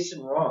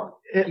Jason wrong.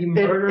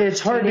 It's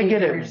hard to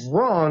get it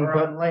wrong,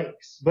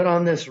 but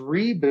on this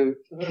reboot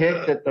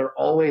kick that they're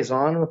always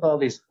on with all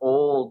these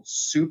old,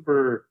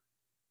 super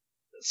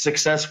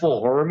successful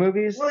horror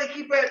movies,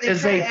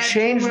 they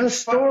change the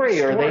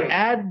story or they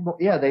add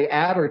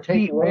or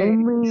take away.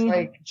 It's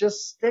like,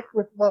 just stick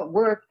with what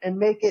worked and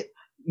make it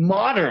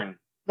modern.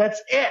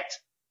 That's it.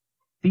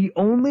 The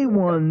only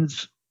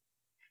ones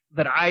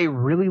that I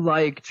really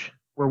liked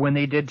were when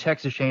they did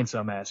Texas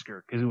Chainsaw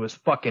Massacre, because it was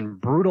fucking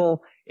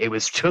brutal. It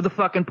was to the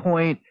fucking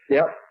point.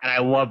 Yep. And I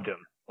loved them.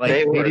 Like,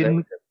 they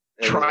didn't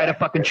try to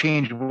fucking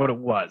change what it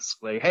was.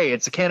 Like, hey,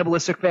 it's a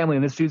cannibalistic family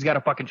and this dude's got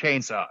a fucking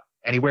chainsaw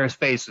and he wears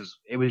faces.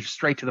 It was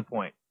straight to the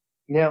point.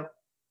 Yeah.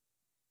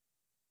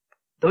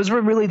 Those were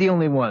really the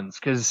only ones,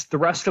 because the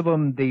rest of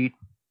them,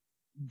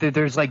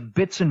 there's like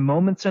bits and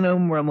moments in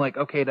them where I'm like,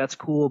 okay, that's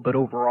cool, but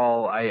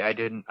overall, I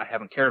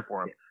haven't cared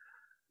for them.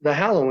 The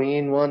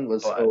Halloween one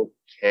was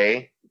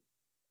okay.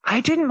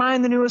 I didn't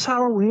mind the newest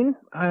Halloween.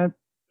 I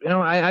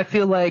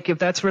feel like if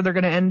that's where they're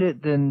going to end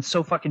it, then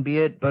so fucking be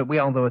it. But we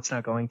all know it's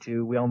not going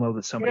to. We all know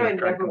that somebody will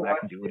try to come back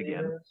and do it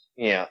again.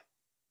 Yeah.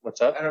 What's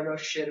up? I don't know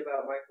shit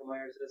about Michael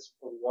Myers. That's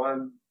the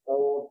one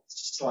old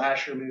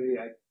slasher movie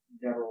I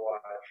never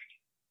watched.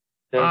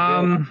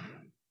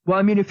 Well,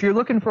 I mean, if you're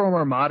looking for a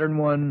more modern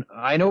one,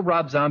 I know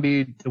Rob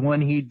Zombie,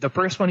 the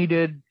first one he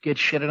did,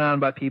 gets shitted on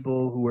by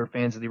people who were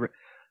fans of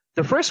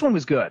the first one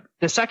was good.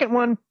 The second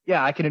one,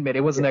 yeah, I can admit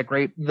it wasn't that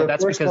great, but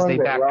that's because they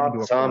backed into a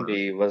Rob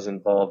Zombie was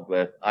involved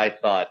with, I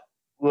thought,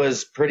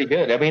 was pretty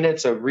good. I mean,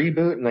 it's a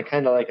reboot and a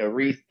kind of like a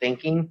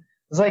rethinking.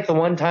 It's like the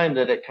one time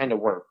that it kind of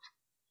worked.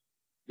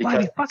 Well, I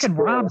mean, fucking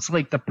Rob's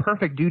like the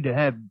perfect dude to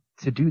have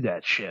to do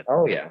that shit.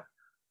 Oh, yeah.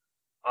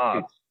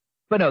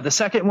 But no, the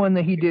second one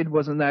that he did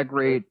wasn't that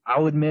great,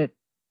 I'll admit.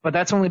 But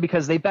that's only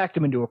because they backed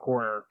him into a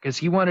corner, because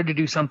he wanted to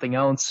do something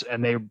else,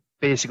 and they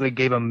basically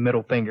gave him a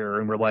middle finger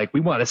and were like, we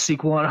want a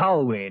sequel on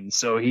Halloween.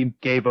 So he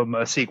gave him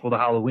a sequel to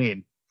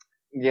Halloween.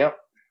 Yep.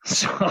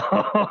 So,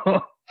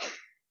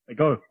 like,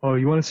 oh,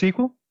 you want a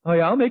sequel? Oh,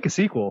 yeah, I'll make a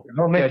sequel.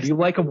 Do you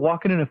like him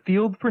walking in a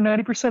field for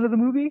 90% of the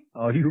movie?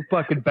 Oh, you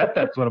fucking bet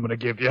that's what I'm going to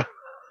give you.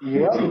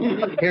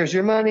 Yep. Here's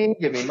your money.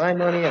 Give me my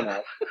money, and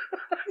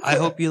I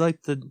hope you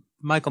like the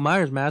Michael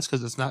Myers mask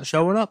because it's not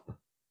showing up.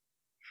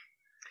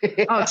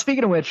 Oh,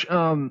 speaking of which,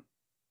 3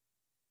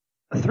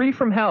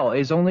 from Hell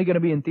is only going to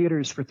be in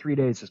theaters for 3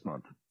 days this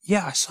month.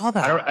 Yeah, I saw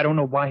that. I don't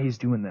know why he's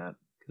doing that.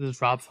 Because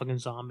it's Rob fucking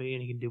Zombie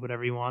and he can do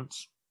whatever he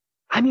wants.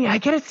 I mean, I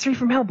get it's 3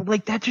 from Hell, but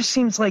like that just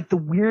seems like the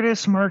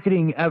weirdest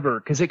marketing ever.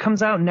 Because it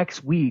comes out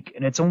next week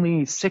and it's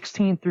only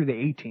 16th through the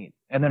 18th,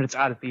 and then it's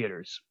out of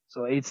theaters.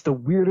 So it's the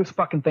weirdest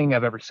fucking thing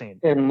I've ever seen.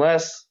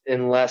 unless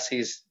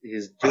he's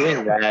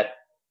doing that,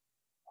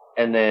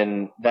 and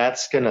then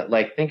that's gonna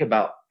like think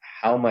about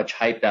how much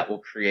hype that will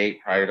create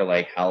prior to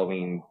like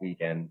Halloween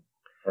weekend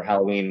or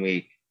Halloween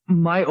week.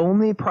 My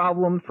only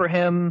problem for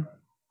him,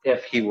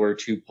 If he were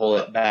to pull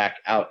it back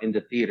out into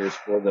theaters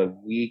for the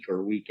week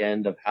or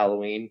weekend of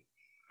Halloween.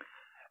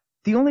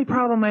 the only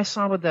problem I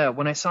saw with that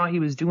when I saw he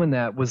was doing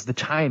that was the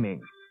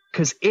timing.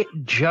 Because it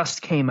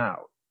just came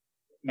out.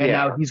 And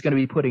now he's going to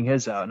be putting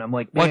his out. And I'm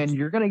like, man,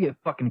 you're going to get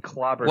fucking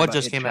clobbered. What by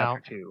just It came Chapter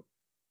out? 2.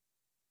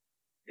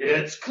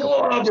 It's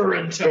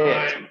clobbering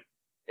time.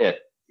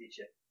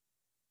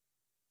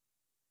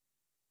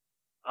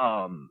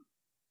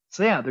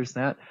 So yeah, there's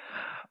that.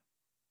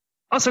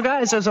 Also,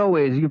 guys, as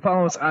always, you can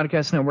follow us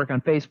Oddcast Network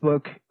on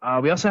Facebook.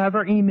 We also have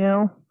our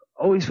email.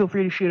 Always feel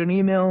free to shoot an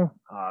email,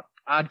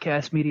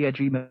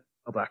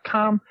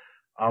 oddcastmedia@gmail.com.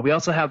 We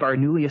also have our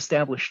newly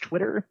established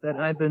Twitter that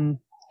I've been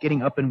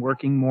getting up and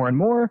working more and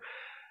more,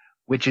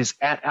 which is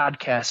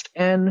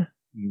 @oddcastn.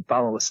 You can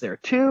follow us there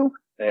too.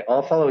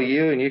 I'll follow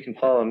you, and you can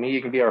follow me.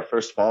 You can be our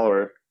first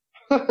follower.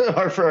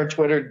 our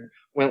Twitter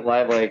went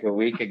live like a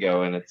week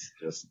ago, and it's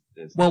just...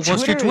 Well,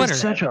 what's your Twitter?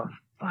 Is such a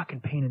fucking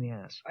pain in the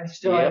ass. I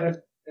still haven't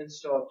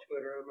installed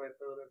Twitter on my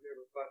phone. I've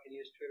never fucking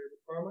used Twitter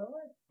before in my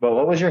life. But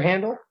what was your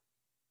handle?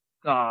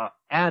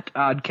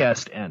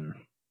 @oddcastn.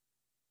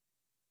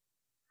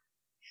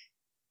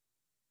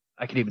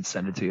 I could even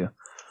send it to you.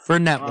 For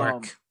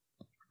network.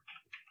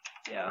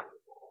 Yeah.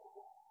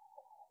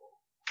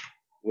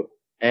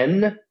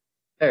 N?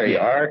 There you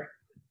are.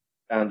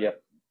 Found you.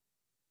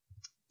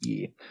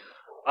 Yeah.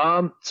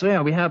 So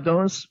yeah, we have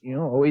those.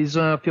 Always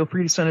feel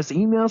free to send us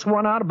emails and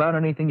whatnot about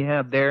anything you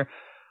have there.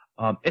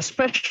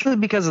 Especially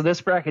because of this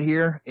bracket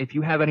here. If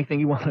you have anything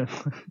you want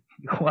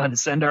to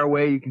send our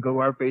way, you can go to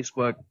our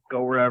Facebook,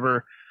 go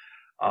wherever.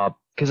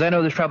 Because I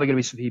know there's probably going to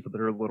be some people that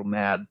are a little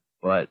mad,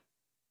 but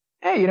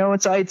hey,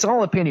 it's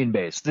all opinion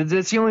based.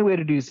 It's the only way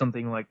to do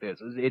something like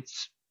this.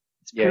 It's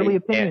purely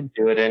opinion.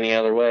 Can't do it any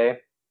other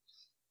way.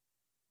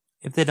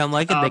 If they don't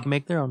like it, they can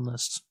make their own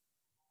list.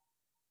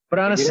 But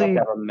honestly, you'd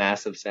have to have a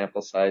massive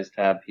sample size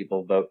to have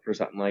people vote for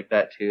something like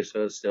that too,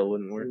 so it still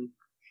wouldn't work.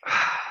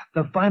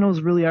 The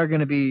finals really are going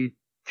to be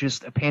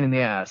just a pain in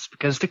the ass.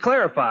 Because to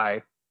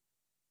clarify,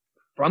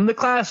 from the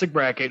classic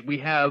bracket, we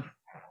have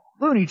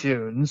Looney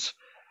Tunes.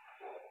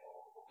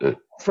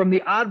 From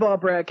the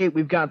oddball bracket,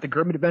 we've got the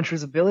Grim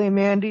Adventures of Billy and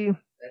Mandy.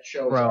 That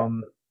shows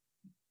From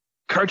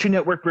Cartoon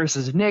Network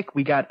versus Nick,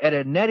 we got Ed,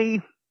 Edd n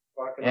Eddy.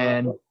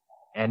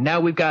 And now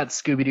we've got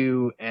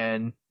Scooby-Doo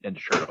and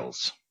Ninja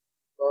Turtles.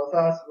 Both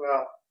awesome.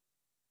 Well,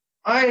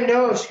 I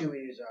know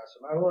Scooby-Doo's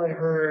awesome. I've only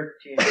heard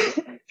Teenage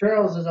Mutant Ninja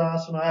Turtles is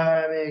awesome. I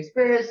haven't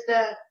experienced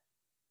that,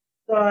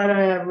 so I don't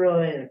have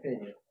really an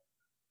opinion.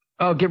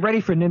 Oh, get ready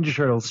for Ninja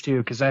Turtles, too,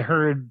 because I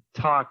heard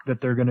talk that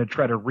they're going to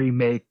try to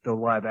remake the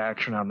live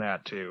action on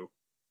that, too.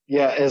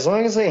 Yeah, as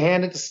long as they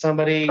hand it to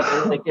somebody,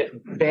 like if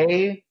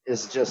Bay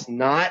is just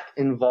not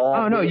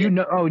involved.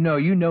 Oh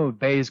no,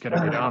 Bay's going to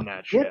get on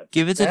that shit.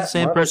 Give it to the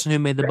same person who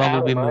made the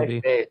Bumblebee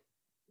movie.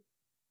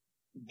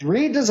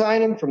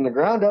 Redesign them from the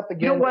ground up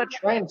again. You know what?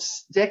 Try and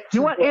stick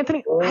to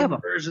Anthony? I have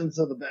versions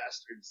of the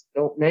bastards.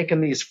 Don't make them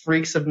these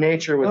freaks of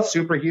nature with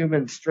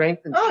superhuman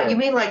strength and shit. You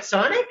mean like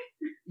Sonic?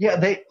 Yeah,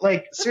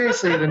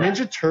 seriously, the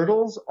Ninja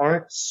Turtles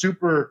aren't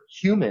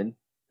superhuman.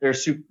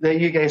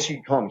 You guys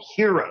should call them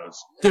heroes.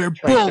 They're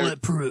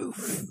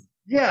bulletproof.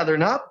 They're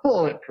not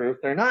bulletproof.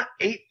 They're not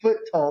 8 foot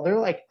tall. They're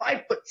like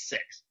 5'6".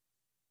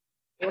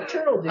 Well,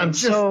 Turtle Dude. I'm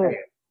just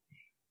saying.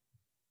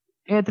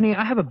 Anthony,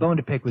 I have a bone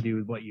to pick with you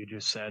with what you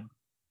just said.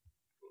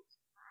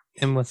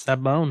 And what's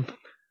that bone?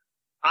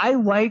 I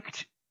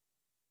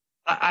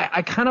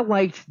kind of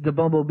liked the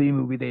Bumblebee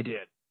movie they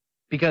did.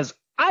 Because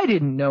I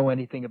didn't know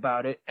anything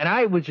about it, and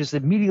I was just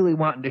immediately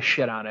wanting to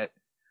shit on it.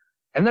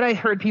 And then I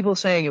heard people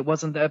saying it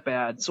wasn't that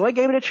bad, so I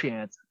gave it a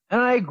chance, and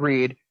I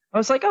agreed. I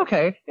was like,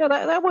 okay, yeah,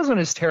 that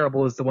wasn't as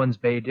terrible as the ones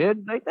Bay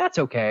did. Like, that's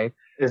okay.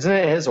 Isn't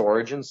it his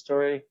origin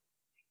story?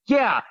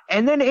 Yeah,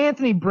 and then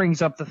Anthony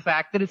brings up the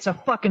fact that it's a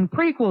fucking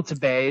prequel to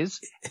Bay's,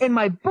 and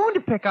my bone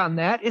to pick on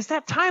that is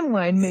that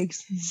timeline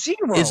makes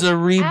zero. It's a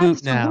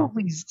reboot now.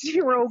 Absolutely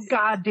zero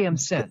goddamn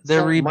sense.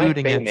 They're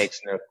rebooting Bay it. Makes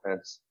no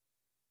sense.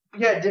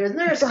 Yeah, isn't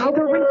there a scene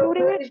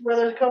where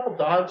there's a couple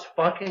dogs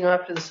fucking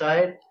off to the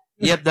side?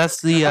 Yep, that's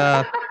the,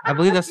 I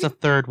believe that's the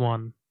third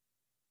one.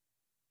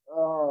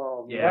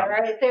 Oh, yeah.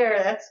 Right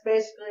there. That's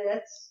basically,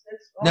 that's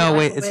No,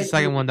 wait, it's the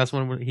second one. That's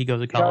when he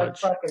goes to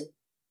college.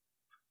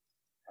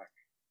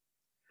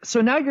 So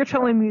now you're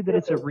telling me that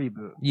it's a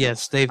reboot?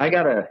 Yes, they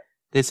said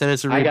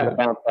it's a reboot. I gotta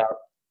bounce out.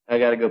 I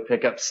gotta go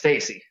pick up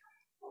Stacy.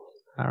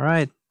 All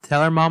right.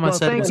 Tell her mom I Well,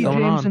 said thank what's you, going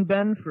James on. and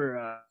Ben,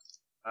 for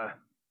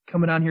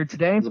coming on here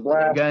today. It was a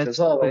blast, You guys, as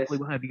always. hopefully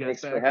we'll have you guys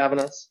Thanks for back. having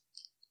us.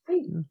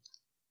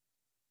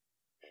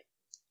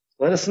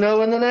 Let us know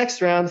when the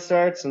next round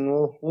starts, and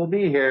we'll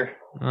be here.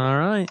 All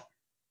right.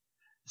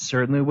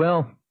 Certainly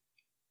will.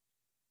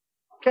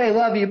 Okay,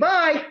 love you.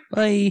 Bye.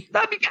 Bye.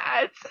 Love you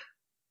guys.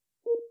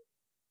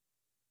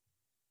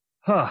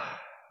 Huh.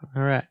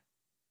 All right.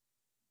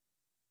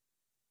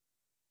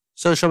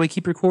 So shall we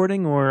keep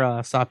recording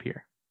or stop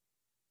here?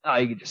 Oh,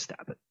 you can just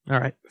stop it. All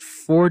right.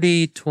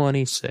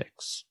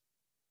 40:26.